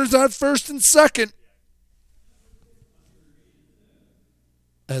 Runners on first and second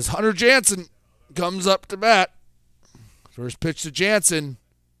as Hunter Jansen comes up to bat. First pitch to Jansen,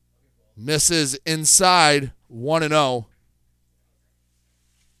 misses inside, 1-0.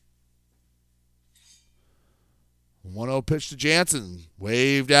 1-0 pitch to Jansen.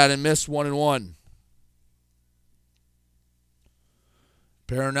 Waved at and missed, 1-1.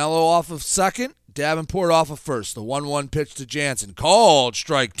 Perinello off of second. Davenport off of first. The 1-1 pitch to Jansen. Called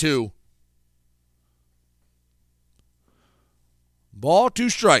strike 2. Ball, 2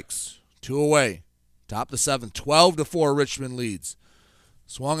 strikes. 2 away. Top of the 7th. 12-4 Richmond leads.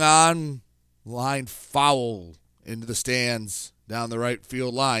 Swung on. Line foul into the stands down the right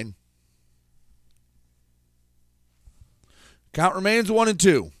field line. Count remains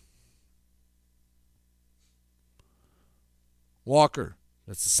 1-2. Walker.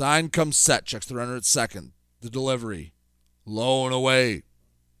 That's the sign. Comes set. Checks the runner at second. The delivery. Low and away.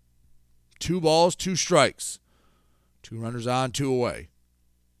 2 balls, 2 strikes. 2 runners on, 2 away.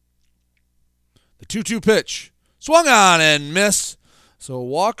 The 2-2 pitch. Swung on and missed. So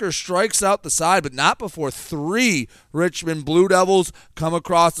Walker strikes out the side, but not before 3 Richmond Blue Devils come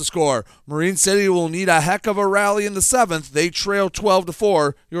across the score. Marine City will need a heck of a rally in the 7th. They trail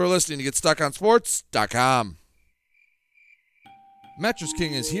 12-4. You're listening to GetStuckOnSports.com. Mattress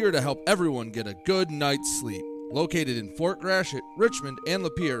King is here to help everyone get a good night's sleep. Located in Fort Gratiot, Richmond, and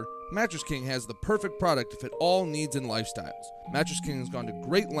Lapeer, Mattress King has the perfect product to fit all needs and lifestyles. Mattress King has gone to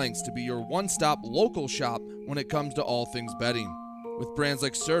great lengths to be your one-stop local shop when it comes to all things bedding. With brands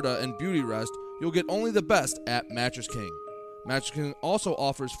like Serta and Beauty Rest, you'll get only the best at Mattress King. Mattress King also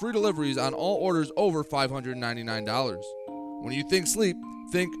offers free deliveries on all orders over $599. When you think sleep,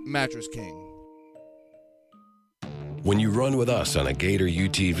 think Mattress King. When you run with us on a Gator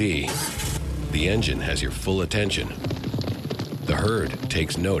UTV, the engine has your full attention. The herd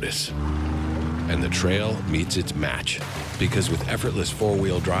takes notice. And the trail meets its match. Because with effortless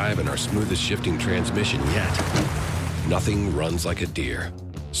four-wheel drive and our smoothest shifting transmission yet, nothing runs like a deer.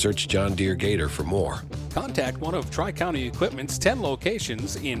 Search John Deere Gator for more. Contact one of Tri-County Equipment's 10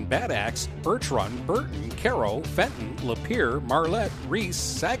 locations in Bad Axe, Birch Run, Burton, Caro, Fenton, Lapeer, Marlette, Reese,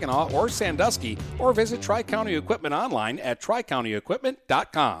 Saginaw, or Sandusky, or visit Tri-County Equipment online at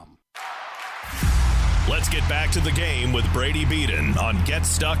tricountyequipment.com. Let's get back to the game with Brady Beaton on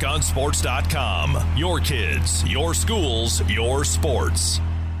GetStuckOnSports.com. Your kids, your schools, your sports.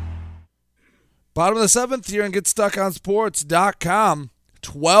 Bottom of the seventh here on GetStuckOnSports.com.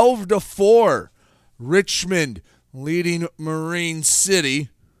 12-4. Richmond leading Marine City.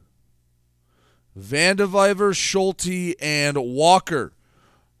 Vandeviver, Schulte, and Walker.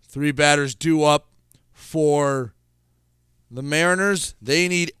 Three batters due up for the Mariners. They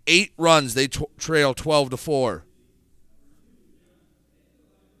need 8 runs. They trail 12-4.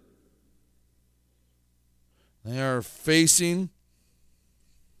 They are facing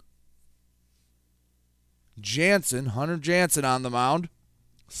Jansen, Hunter Jansen on the mound.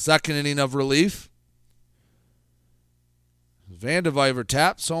 Second inning of relief. Vandeviver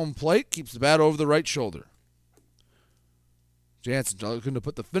taps home plate, keeps the bat over the right shoulder. Jansen looking to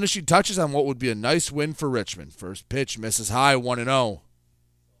put the finishing touches on what would be a nice win for Richmond. First pitch misses high, 1-0.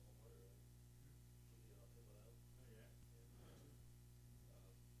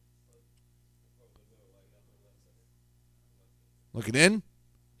 Looking in,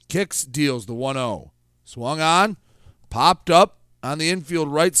 kicks, deals the 1-0. Swung on, popped up on the infield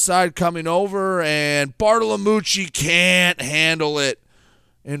right side coming over, and Bartolomucci can't handle it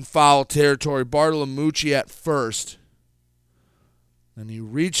in foul territory. Bartolomucci at first. And he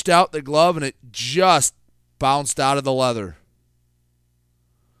reached out the glove, and it just bounced out of the leather.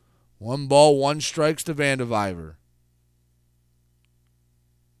 1 ball, 1 strikes to Vandeviver.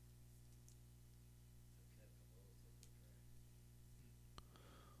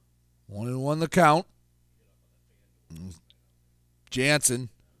 One and 1 the count. Jansen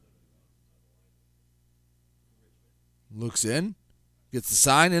looks in, gets the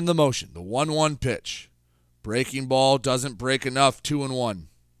sign in the motion. The 1-1 pitch. Breaking ball doesn't break enough. 2-1.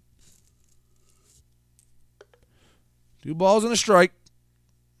 2 balls and a strike.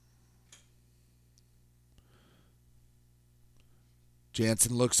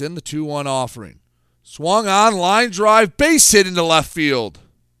 Jansen looks in, the 2-1 offering. Swung on, line drive, base hit into left field.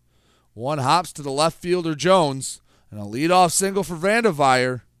 One hops to the left fielder, Jones, and a leadoff single for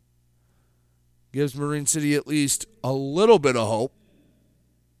Vandeviver gives Marine City at least a little bit of hope.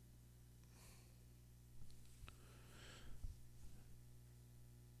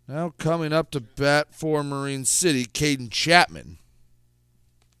 Now coming up to bat for Marine City, Caden Chapman.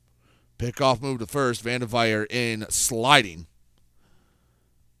 Pickoff move to first, Vandeviver in sliding.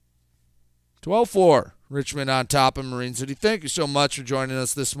 12-4. Richmond on top of Marine City. Thank you so much for joining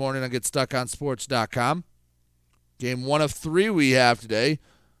us this morning on GetStuckOnSports.com. Game 1 of 3 we have today.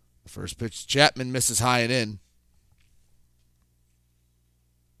 The first pitch, Chapman misses high and in.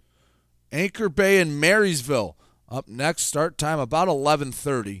 Anchor Bay and Marysville up next. Start time about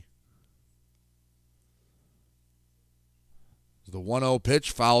 11:30. The 1-0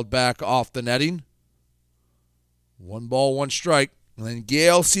 pitch fouled back off the netting. 1 ball, 1 strike. And then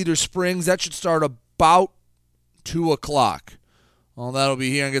Yale Cedar Springs, that should start about 2 o'clock. All that'll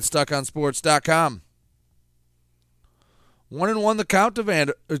be here on GetStuckOnSports.com. 1-1 the count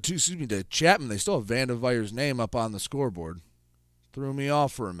to Chapman. They still have Vandeviver's name up on the scoreboard. Threw me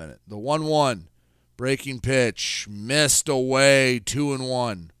off for a minute. The 1-1. Breaking pitch. Missed away.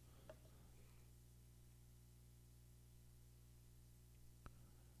 2-1.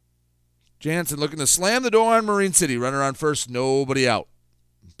 Jansen looking to slam the door on Marine City. Runner on first. Nobody out.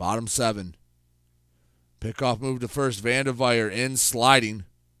 Bottom 7. Pickoff move to first. Vandeviver in sliding.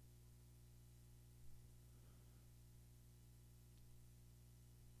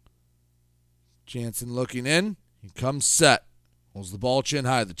 Jansen looking in. He comes set. Holds the ball chin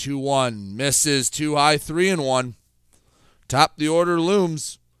high. The 2-1. Misses. Too high. 3-1. Top the order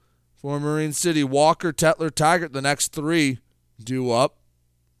looms for Marine City. Walker, Tetler, Tigert, the next 3 due up.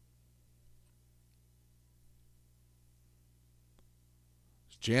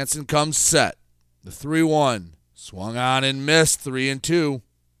 Jansen comes set. The 3-1. Swung on and missed. 3-2.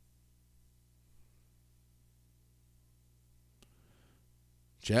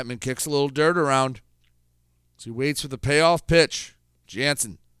 Chapman kicks a little dirt around. So he waits for the payoff pitch.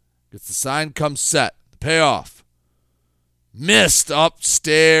 Jansen gets the sign, comes set. The payoff. Missed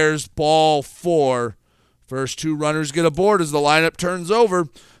upstairs, ball 4. First 2 runners get aboard as the lineup turns over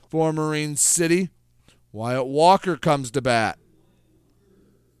for Marine City. Wyatt Walker comes to bat.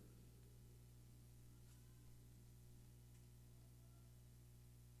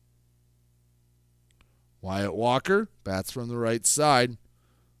 Wyatt Walker bats from the right side.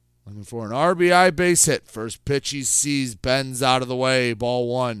 Looking for an RBI base hit. First pitch he sees, bends out of the way, ball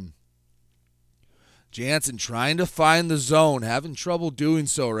 1. Jansen trying to find the zone, having trouble doing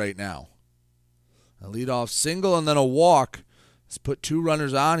so right now. A leadoff single and then a walk. Let's put 2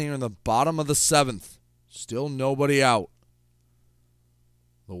 runners on here in the bottom of the 7th. Still nobody out.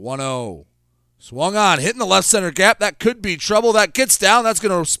 The 1-0. Swung on, hitting the left center gap. That could be trouble. That gets down. That's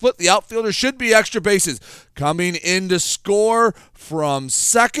going to split the outfielder. Should be extra bases. Coming in to score from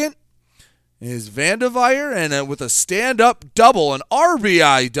second is Vandeveyer, and with a stand-up double, an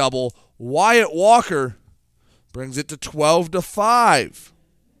RBI double, Wyatt Walker brings it to 12-5.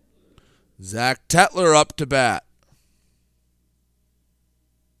 Zach Tetler up to bat.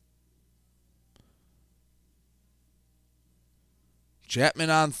 Chapman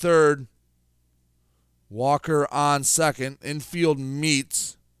on third. Walker on second. Infield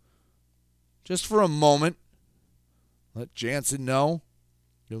meets just for a moment. Let Jansen know.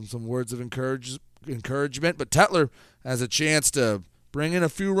 Give him some words of encouragement. But Tetler has a chance to bring in a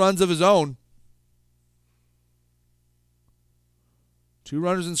few runs of his own. 2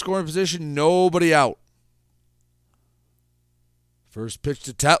 runners in scoring position. Nobody out. First pitch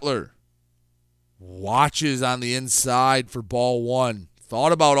to Tetler. Watches on the inside for ball 1.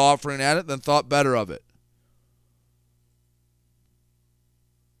 Thought about offering at it, then thought better of it.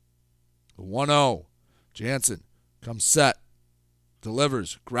 1-0. Jansen comes set.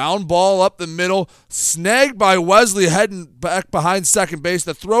 Delivers. Ground ball up the middle. Snagged by Wesley heading back behind second base.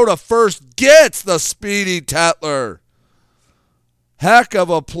 The throw to first gets the speedy Tetler. Heck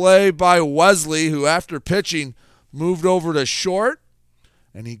of a play by Wesley, who after pitching moved over to short.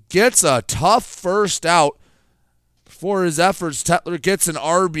 And he gets a tough first out. For his efforts, Tetler gets an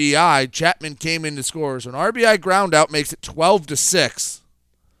RBI. Chapman came in to score. So an RBI ground out makes it 12-6.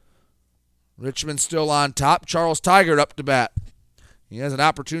 Richmond still on top. Charles Tigert up to bat. He has an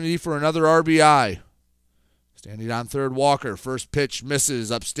opportunity for another RBI. Standing on third, Walker. First pitch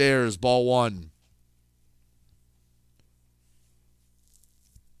misses upstairs, ball 1.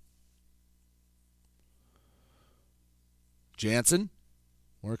 Jansen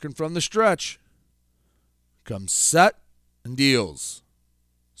working from the stretch. Comes set and deals.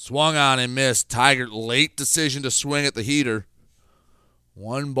 Swung on and missed. Tigert late decision to swing at the heater.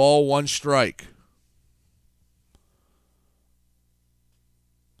 1 ball, 1 strike.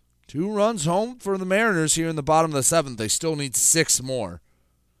 2 runs home for the Mariners here in the bottom of the 7th. They still need 6 more.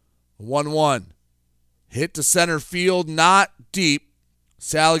 1-1. Hit to center field, not deep.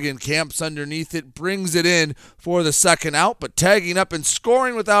 Saligan camps underneath it, brings it in for the second out, but tagging up and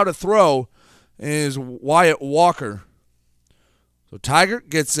scoring without a throw is Wyatt Walker. So Tigert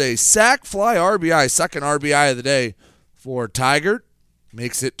gets a sac fly RBI, second RBI of the day for Tigert.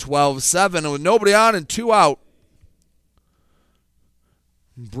 Makes it 12-7, and with nobody on and 2 out,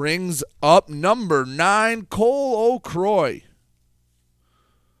 brings up number 9, Cole O'Croy.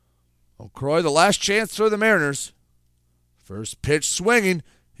 O'Croy, the last chance for the Mariners. First pitch swinging.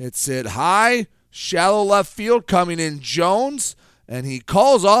 Hits it high. Shallow left field coming in Jones. And he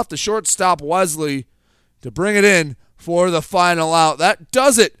calls off the shortstop Wesley to bring it in for the final out. That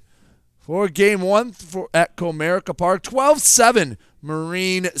does it for Game 1 at Comerica Park. 12-7.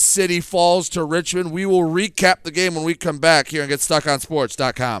 Marine City falls to Richmond. We will recap the game when we come back here on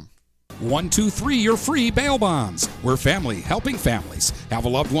GetStuckOnSports.com. 123 Your Free Bail Bonds. We're family helping families. Have a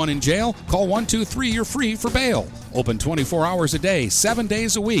loved one in jail? Call 123 You're Free for bail. Open 24 hours a day, 7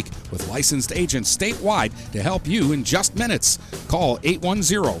 days a week, with licensed agents statewide to help you in just minutes. Call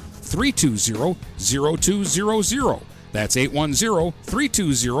 810-320-0200. That's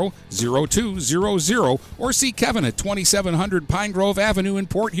 810-320-0200, or see Kevin at 2700 Pine Grove Avenue in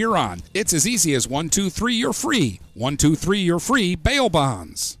Port Huron. It's as easy as 123 You're Free. 123 You're Free Bail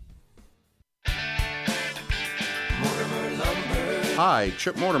Bonds. Hi,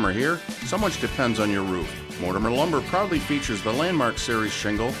 Chip Mortimer here. So much depends on your roof. Mortimer Lumber proudly features the Landmark Series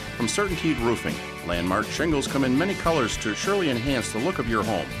shingle from Certainteed Roofing. Landmark shingles come in many colors to surely enhance the look of your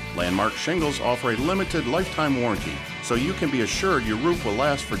home. Landmark shingles offer a limited lifetime warranty. so you can be assured your roof will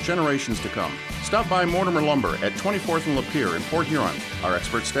last for generations to come. Stop by Mortimer Lumber at 24th and Lapeer in Port Huron. Our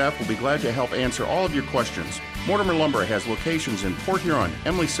expert staff will be glad to help answer all of your questions. Mortimer Lumber has locations in Port Huron,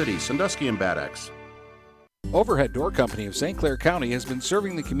 Emily City, Sandusky, and Bad Axe. Overhead Door Company of St. Clair County has been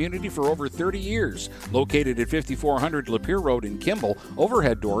serving the community for over 30 years. Located at 5400 Lapeer Road in Kimball,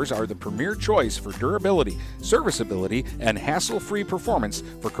 Overhead Doors are the premier choice for durability, serviceability, and hassle-free performance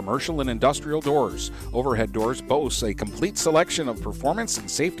for commercial and industrial doors. Overhead Doors boasts a complete selection of performance and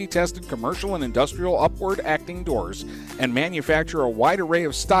safety-tested commercial and industrial upward-acting doors and manufacture a wide array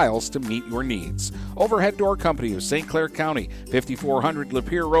of styles to meet your needs. Overhead Door Company of St. Clair County, 5400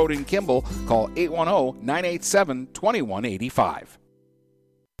 Lapeer Road in Kimball. Call 810-987-2185.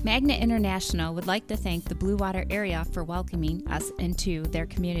 Magna International would like to thank the Blue Water area for welcoming us into their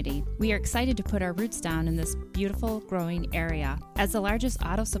community. We are excited to put our roots down in this beautiful, growing area. As the largest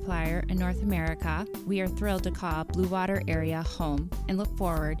auto supplier in North America, we are thrilled to call Blue Water area home and look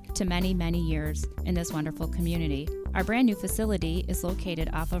forward to many, many years in this wonderful community. Our brand new facility is located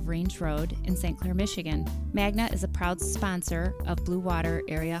off of Range Road in St. Clair, Michigan. Magna is a proud sponsor of Blue Water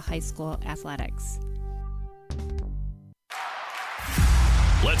Area High School athletics.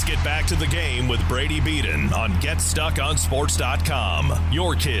 Let's get back to the game with Brady Beaton on GetStuckOnSports.com.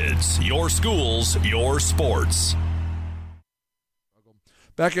 Your kids, your schools, your sports.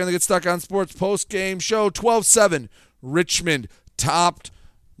 Back here on the Get Stuck on Sports post-game show, 12-7. Richmond topped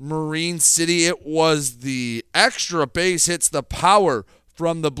Marine City. It was the extra base hits, the power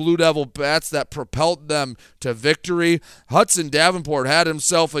from the Blue Devil bats that propelled them to victory. Hudson Davenport had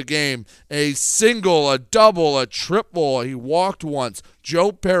himself a game. A single, a double, a triple. He walked once.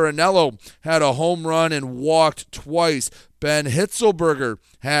 Joe Parinello had a home run and walked twice. Ben Hitzelberger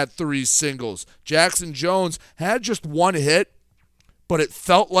had 3 singles. Jackson Jones had just 1 hit, but it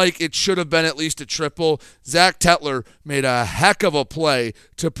felt like it should have been at least a triple. Zach Tetler made a heck of a play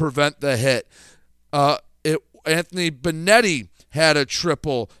to prevent the hit. Anthony Benetti had a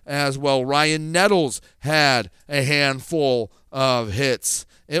triple as well. Ryan Nettles had a handful of hits.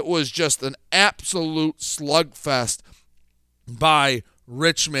 It was just an absolute slugfest by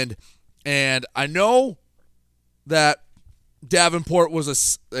Richmond. And I know that Davenport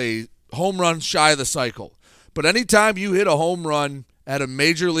was a home run shy of the cycle. But anytime you hit a home run at a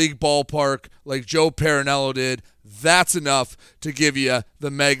major league ballpark like Joe Parinello did, that's enough to give you the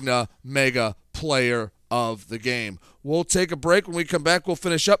Magna Mega Player of the game. We'll take a break. When we come back, we'll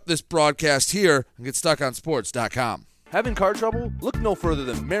finish up this broadcast here and GetStuckOnSports.com. Having car trouble? Look no further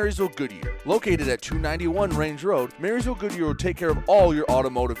than Marysville Goodyear. Located at 291 Range Road, Marysville Goodyear will take care of all your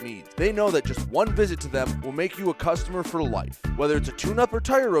automotive needs. They know that just one visit to them will make you a customer for life. Whether it's a tune-up or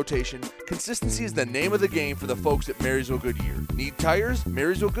tire rotation, consistency is the name of the game for the folks at Marysville Goodyear. Need tires?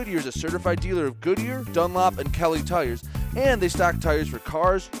 Marysville Goodyear is a certified dealer of Goodyear, Dunlop, and Kelly tires, and they stock tires for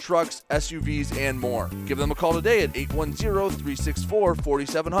cars, trucks, SUVs, and more. Give them a call today at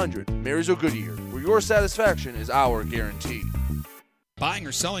 810-364-4700. Marysville Goodyear, where your satisfaction is our guarantee. Buying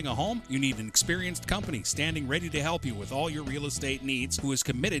or selling a home? You need an experienced company standing ready to help you with all your real estate needs, who is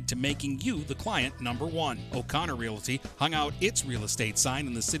committed to making you the client number one. O'Connor Realty hung out its real estate sign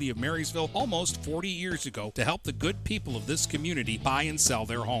in the city of Marysville almost 40 years ago to help the good people of this community buy and sell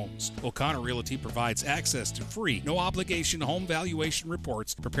their homes. O'Connor Realty provides access to free, no-obligation home valuation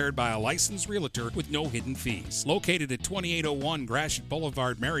reports prepared by a licensed realtor with no hidden fees. Located at 2801 Gratiot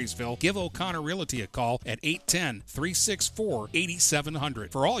Boulevard, Marysville, give O'Connor Realty a call at 810-364-8700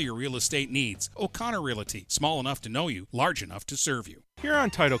 for all your real estate needs. O'Connor Realty, small enough to know you, large enough to serve you. Huron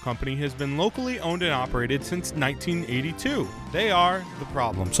Title Company has been locally owned and operated since 1982. They are the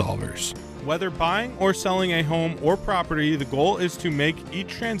problem solvers. Whether buying or selling a home or property, the goal is to make each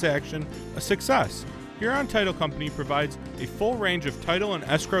transaction a success. Huron Title Company provides a full range of title and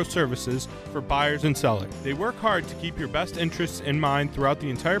escrow services for buyers and sellers. They work hard to keep your best interests in mind throughout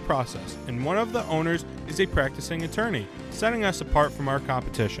the entire process, and one of the owners is a practicing attorney, setting us apart from our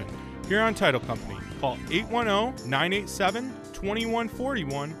competition. Huron Title Company. Call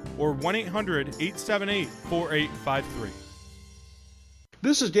 810-987-2141 or 1-800-878-4853.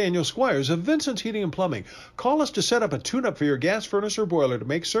 This is Daniel Squires of Vincent's Heating and Plumbing. Call us to set up a tune-up for your gas furnace or boiler to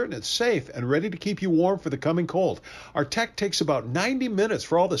make certain it's safe and ready to keep you warm for the coming cold. Our tech takes about 90 minutes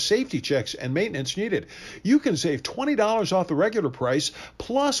for all the safety checks and maintenance needed. You can save $20 off the regular price,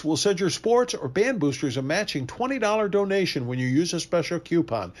 plus we'll send your sports or band boosters a matching $20 donation when you use a special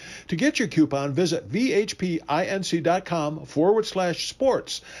coupon. To get your coupon, visit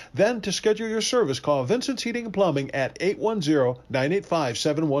vhpinc.com/sports. Then to schedule your service, call Vincent's Heating and Plumbing at 810-985-7103.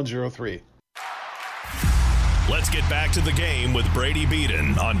 Let's get back to the game with Brady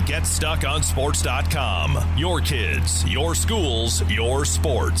Beaton on GetStuckOnSports.com. Your kids, your schools, your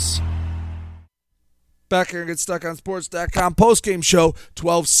sports. Back here at GetStuckOnSports.com. Postgame show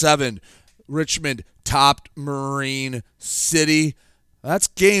 12-7. Richmond topped Marine City. That's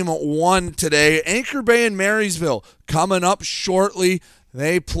game 1 today. Anchor Bay and Marysville coming up shortly.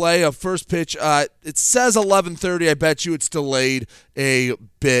 They play a first pitch. It says 11:30. I bet you it's delayed a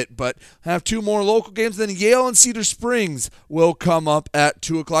bit. But have 2 more local games. Then Yale and Cedar Springs will come up at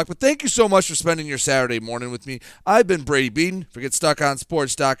 2 o'clock. But thank you so much for spending your Saturday morning with me. I've been Brady Beaton for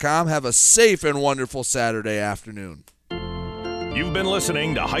GetStuckOnSports.com. Have a safe and wonderful Saturday afternoon. You've been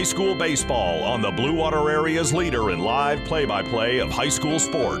listening to High School Baseball on the Blue Water Area's leader in live play-by-play of high school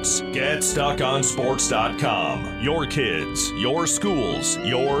sports. GetStuckOnSports.com. Your kids, your schools,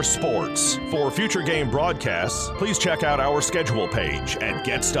 your sports. For future game broadcasts, please check out our schedule page at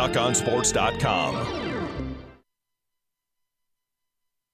GetStuckOnSports.com.